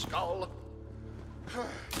numbskull?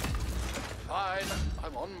 Fine,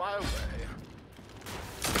 I'm on my way.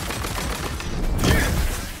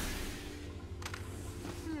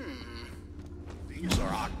 These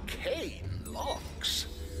are arcane locks.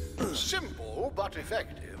 Simple, but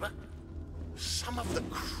effective. Some of the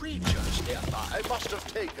creatures nearby must have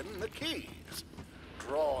taken the keys,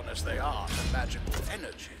 drawn as they are to magical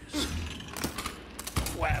energies.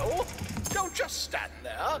 Well, don't just stand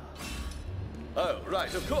there. Oh,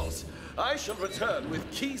 right, of course. I shall return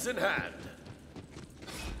with keys in hand.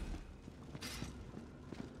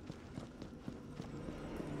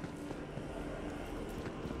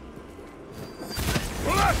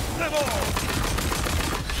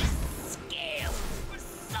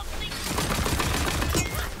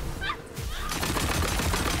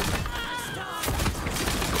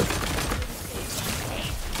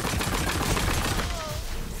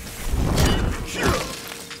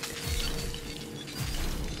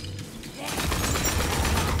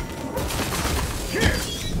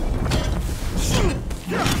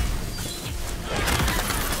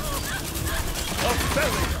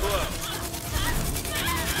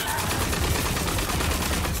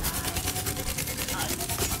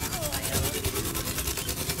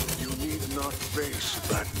 not face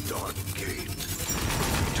that dark gate.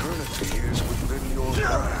 Eternity is within your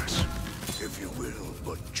grasp, if you will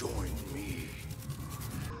but join me.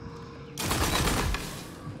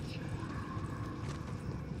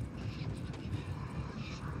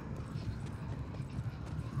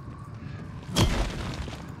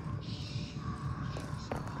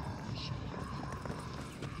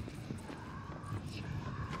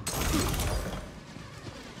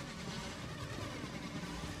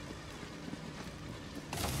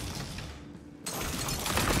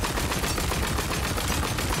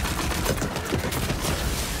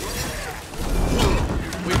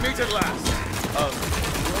 At last.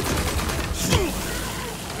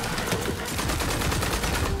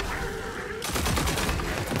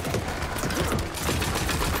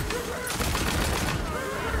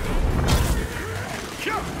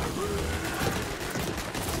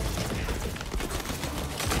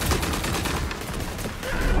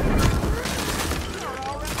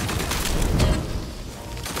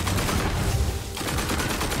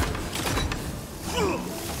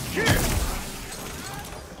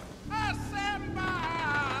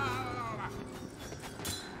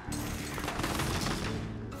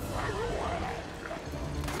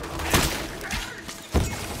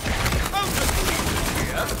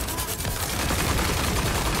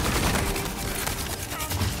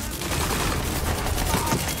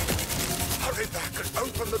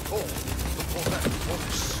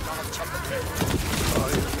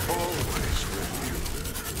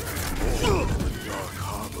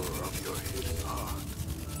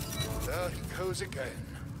 Again.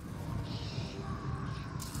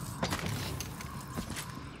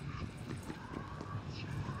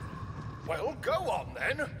 Well, go on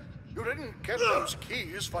then. You didn't get those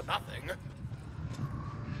keys for nothing.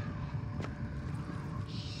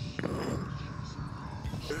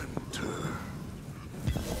 Enter.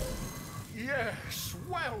 Yes,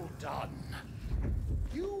 well done.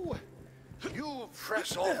 You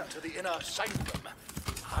press on to the inner sanctum.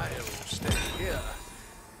 I'll stay here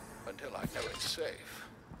until I know it's safe.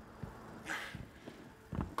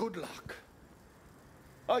 Good luck.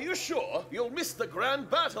 Are you sure you'll miss the grand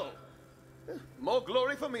battle? More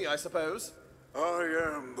glory for me, I suppose.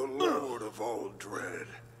 I am the Lord of all dread,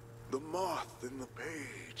 the moth in the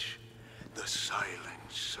page, the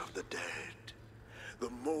silence of the dead, the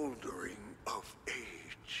moldering of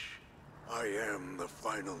age. I am the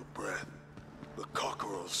final breath, the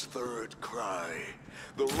cockerel's third cry,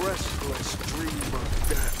 the restless dream of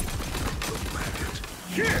death, the maggot,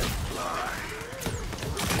 fly.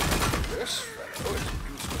 This fellow is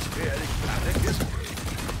useless here enigmatic, isn't he?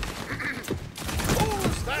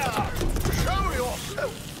 Who's there? Show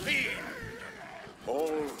yourself, fiend!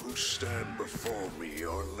 All who stand before me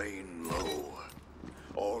are laid low.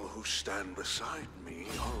 All who stand beside me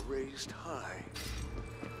are raised high.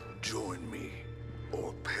 Join me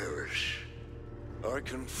or perish. I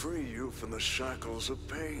can free you from the shackles of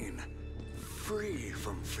pain. Free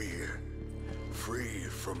from fear. Free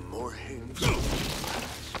from more hateful.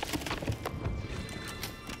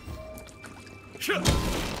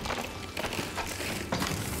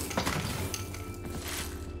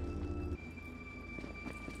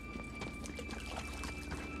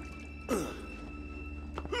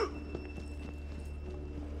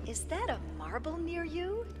 Is that a marble near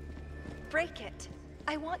you? Break it.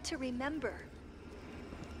 I want to remember.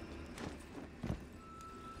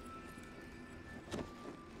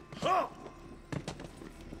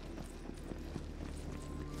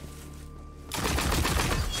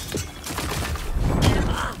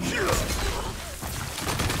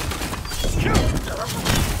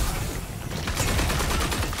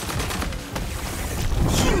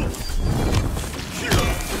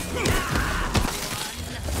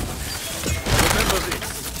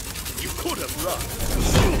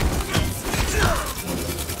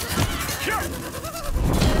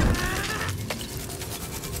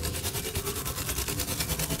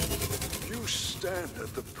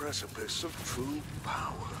 At the precipice of true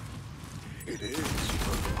power. It is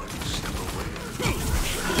but one step away.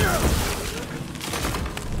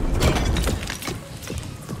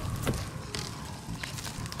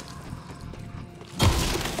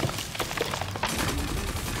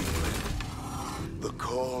 The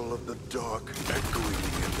call of the dark echoing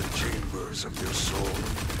in the chambers of your soul.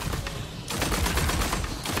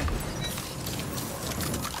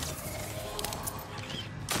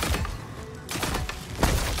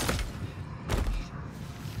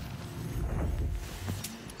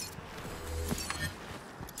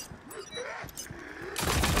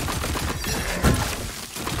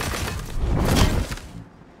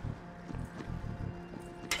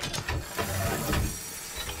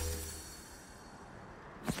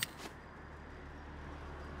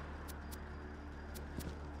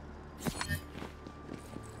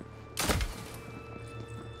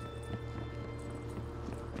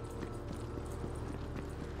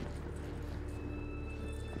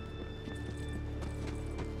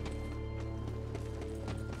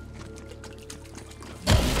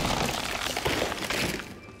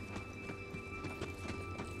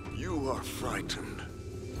 frightened.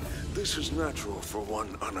 This is natural for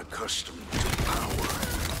one unaccustomed to power,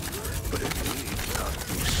 but it need not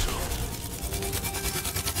be so.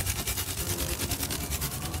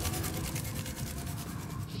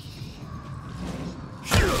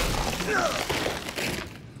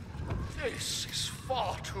 This is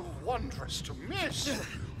far too wondrous to miss.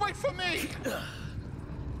 Wait for me!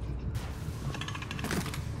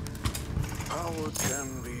 Power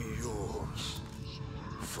can be yours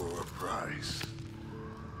for a price.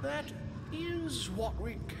 That is what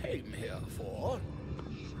we came here for.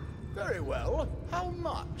 Very well. How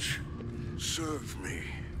much? Serve me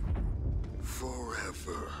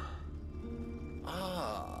forever.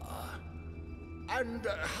 Ah. And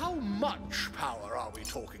how much power are we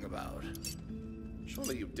talking about?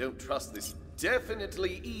 Surely you don't trust this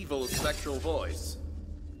definitely evil spectral voice.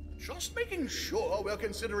 Just making sure we're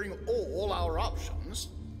considering all our options.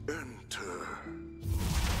 Enter.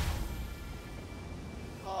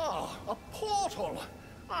 Ah, a portal!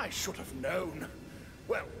 I should have known.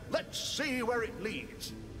 Well, let's see where it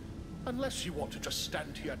leads. Unless you want to just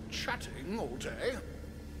stand here chatting all day.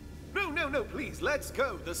 No, please, let's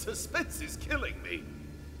go. The suspense is killing me.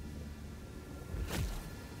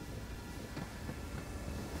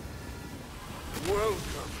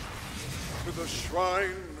 Welcome to the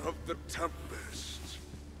Shrine of the Tempest.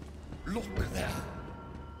 Look there.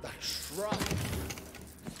 That shrine.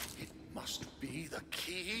 It must be the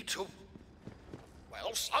key to...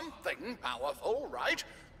 well, something powerful, right?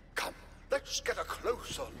 Come, let's get a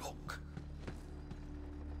closer look.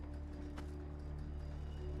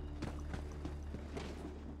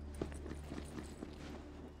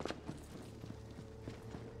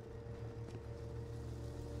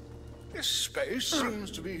 This space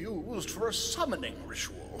seems to be used for a summoning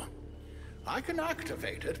ritual. I can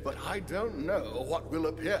activate it, but I don't know what will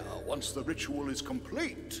appear once the ritual is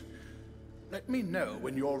complete. Let me know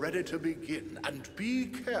when you're ready to begin, and be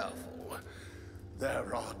careful.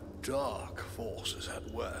 There are dark forces at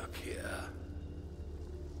work here.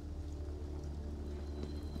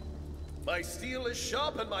 My steel is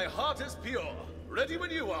sharp and my heart is pure. Ready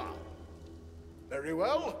when you are. Very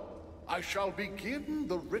well. I shall begin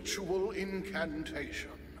the ritual incantation.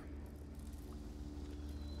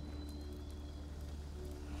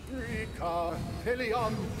 Rica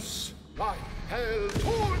Pelions, by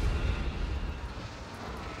Helltor.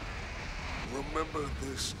 Remember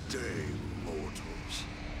this day, mortals,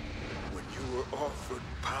 when you were offered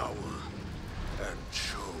power and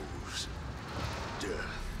chose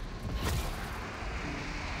death.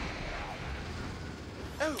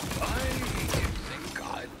 Oh, I think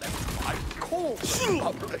I left my corpse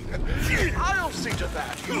bubbling. I'll see to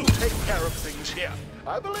that. You take care of things here.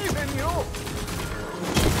 I believe in you.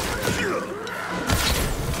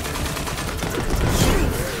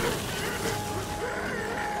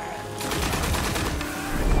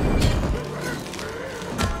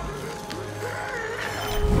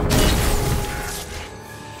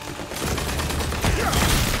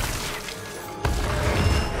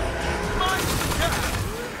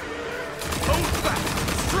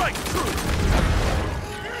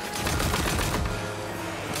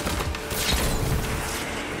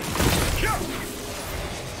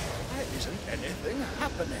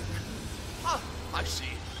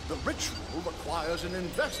 An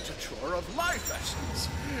investiture of life essence.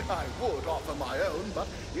 I would offer my own, but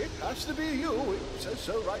it has to be you. It says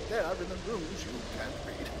so right there in the runes you can't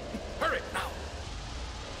read. Hurry, now!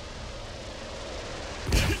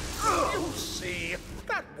 You see,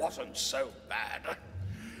 that wasn't so bad.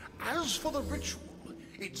 As for the ritual,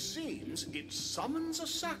 it seems it summons a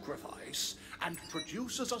sacrifice and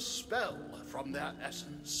produces a spell from their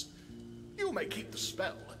essence. You may keep the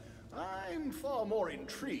spell. I'm far more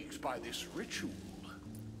intrigued by this ritual.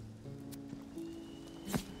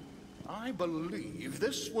 I believe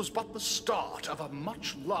this was but the start of a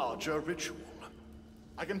much larger ritual.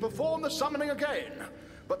 I can perform the summoning again,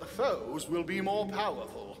 but the foes will be more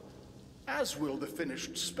powerful, as will the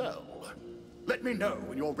finished spell. Let me know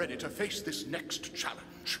when you're ready to face this next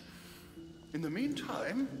challenge. In the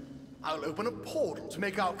meantime, I'll open a portal to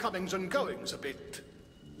make our comings and goings a bit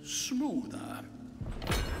smoother.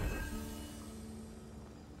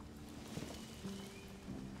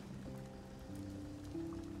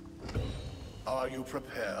 Are you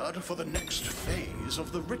prepared for the next phase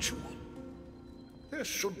of the ritual? This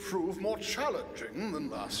should prove more challenging than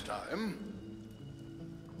last time.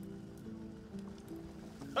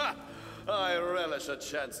 Ha! I relish a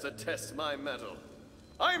chance to test my mettle.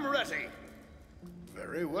 I'm ready!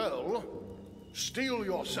 Very well. Steel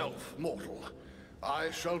yourself, mortal.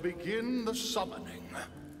 I shall begin the summoning.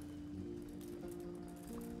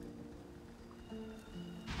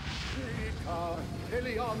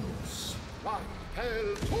 Helions,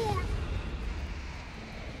 Rahel Tor.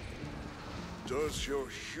 Does your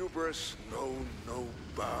hubris know no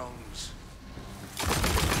bounds?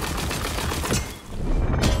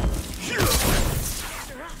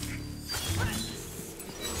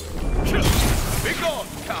 Begone,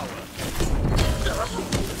 coward!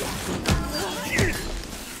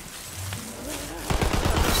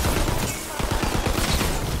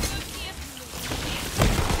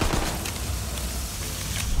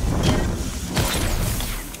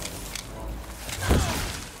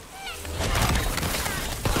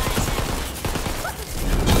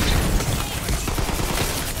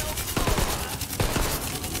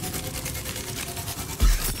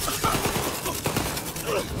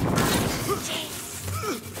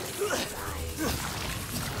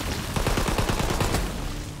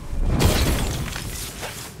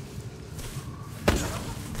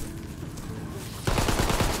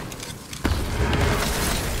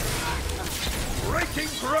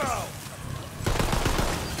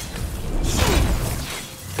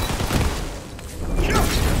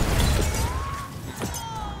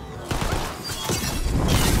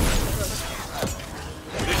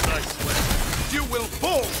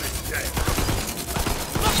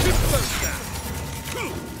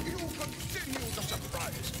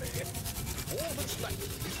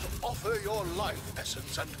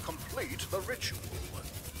 And complete the ritual.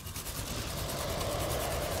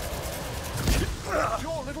 Collect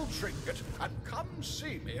your little trinket and come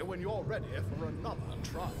see me when you're ready for another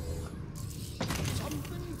trial.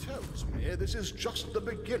 Something tells me this is just the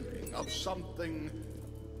beginning of something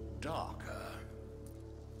darker.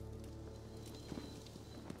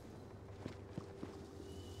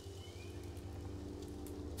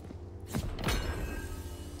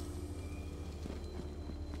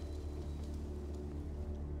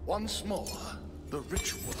 Once more, the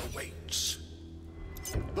ritual awaits.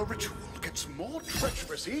 The ritual gets more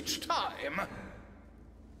treacherous each time.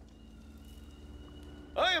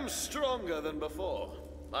 I am stronger than before.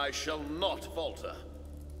 I shall not falter.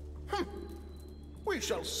 We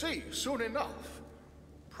shall see soon enough.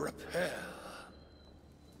 Prepare.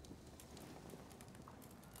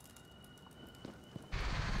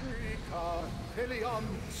 Rika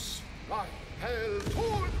Helions, Rahel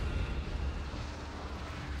Tor.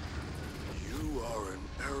 You are an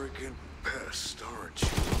arrogant pest, aren't you?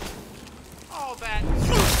 All that.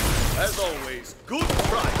 As always, good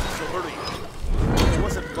pride, Silverine.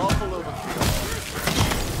 Was it lawful overkill?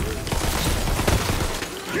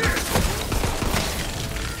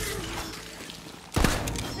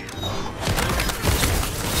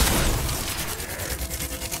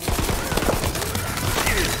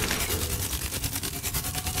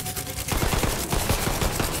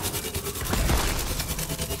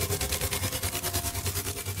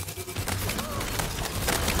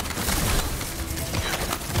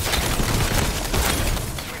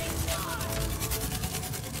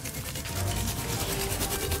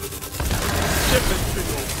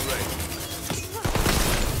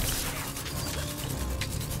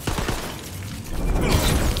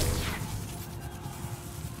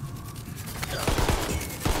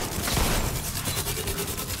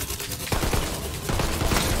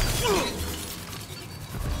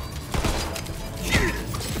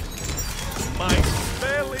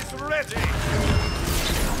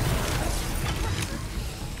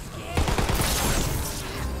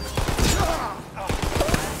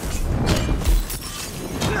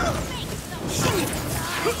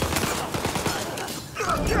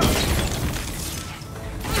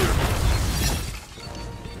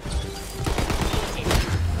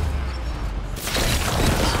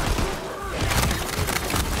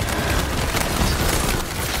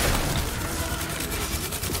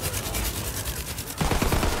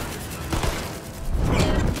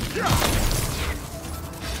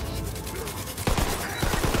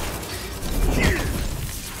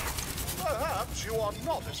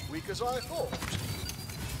 As I thought.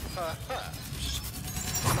 Perhaps.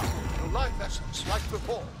 Now, the life essence like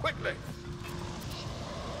before, quickly.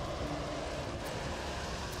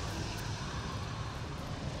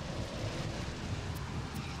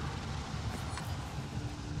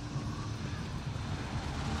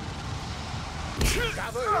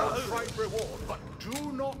 Gather your bright reward, but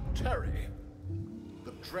do not tarry.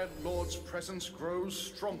 The Dread Lord's presence grows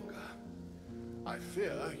stronger. I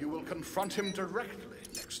fear you will confront him directly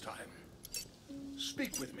next time.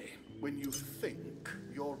 Speak with me when you think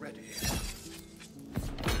you're ready.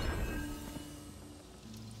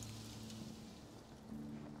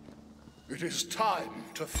 It is time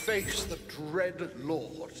to face the Dread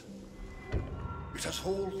Lord. It has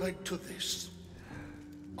all led to this.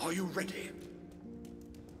 Are you ready?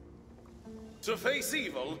 To face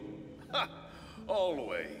evil? Ha!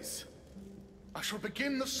 Always. I shall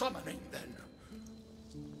begin the summoning, then.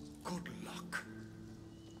 Good luck.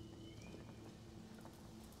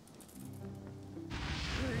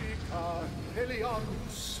 Rika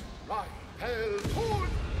Helions, Raipel Tord.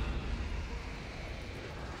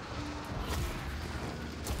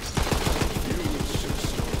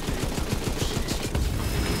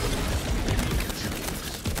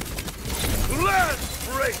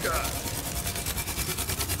 Landbreaker!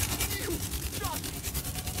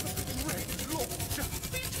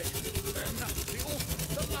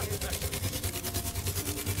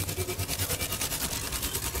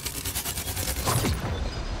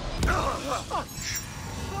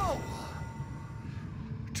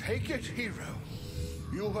 Take it, hero.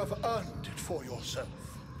 You have earned it for yourself.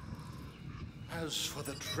 As for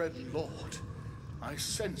the Dread Lord, I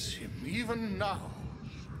sense him even now,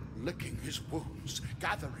 licking his wounds,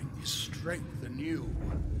 gathering his strength anew.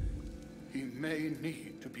 He may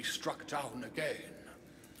need to be struck down again.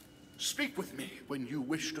 Speak with me when you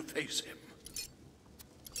wish to face him.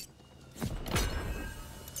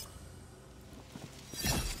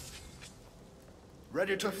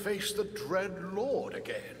 Ready to face the Dread Lord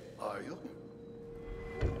again, are you?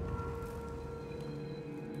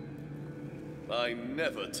 I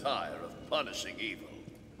never tire of punishing evil.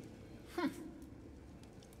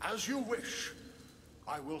 As you wish.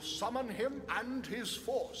 I will summon him and his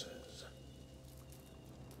forces.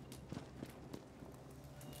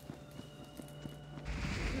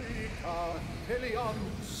 Rika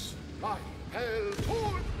Helions, Raipel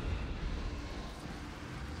Tord.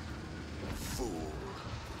 Fool.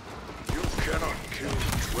 You cannot kill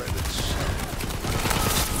the dread itself.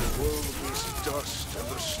 The world is dust and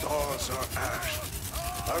the stars are ash.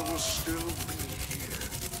 I will still be here.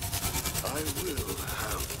 I will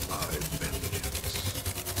have my vengeance.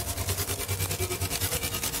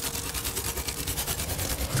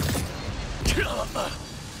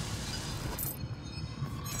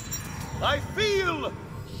 I feel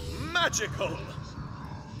magical.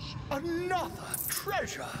 Another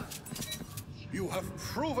treasure. You have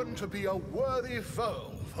proven to be a worthy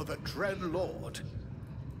foe for the Dread Lord.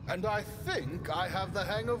 And I think I have the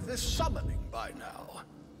hang of this summoning by now.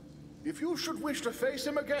 If you should wish to face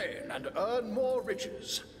him again and earn more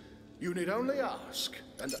riches, you need only ask,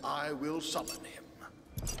 and I will summon him.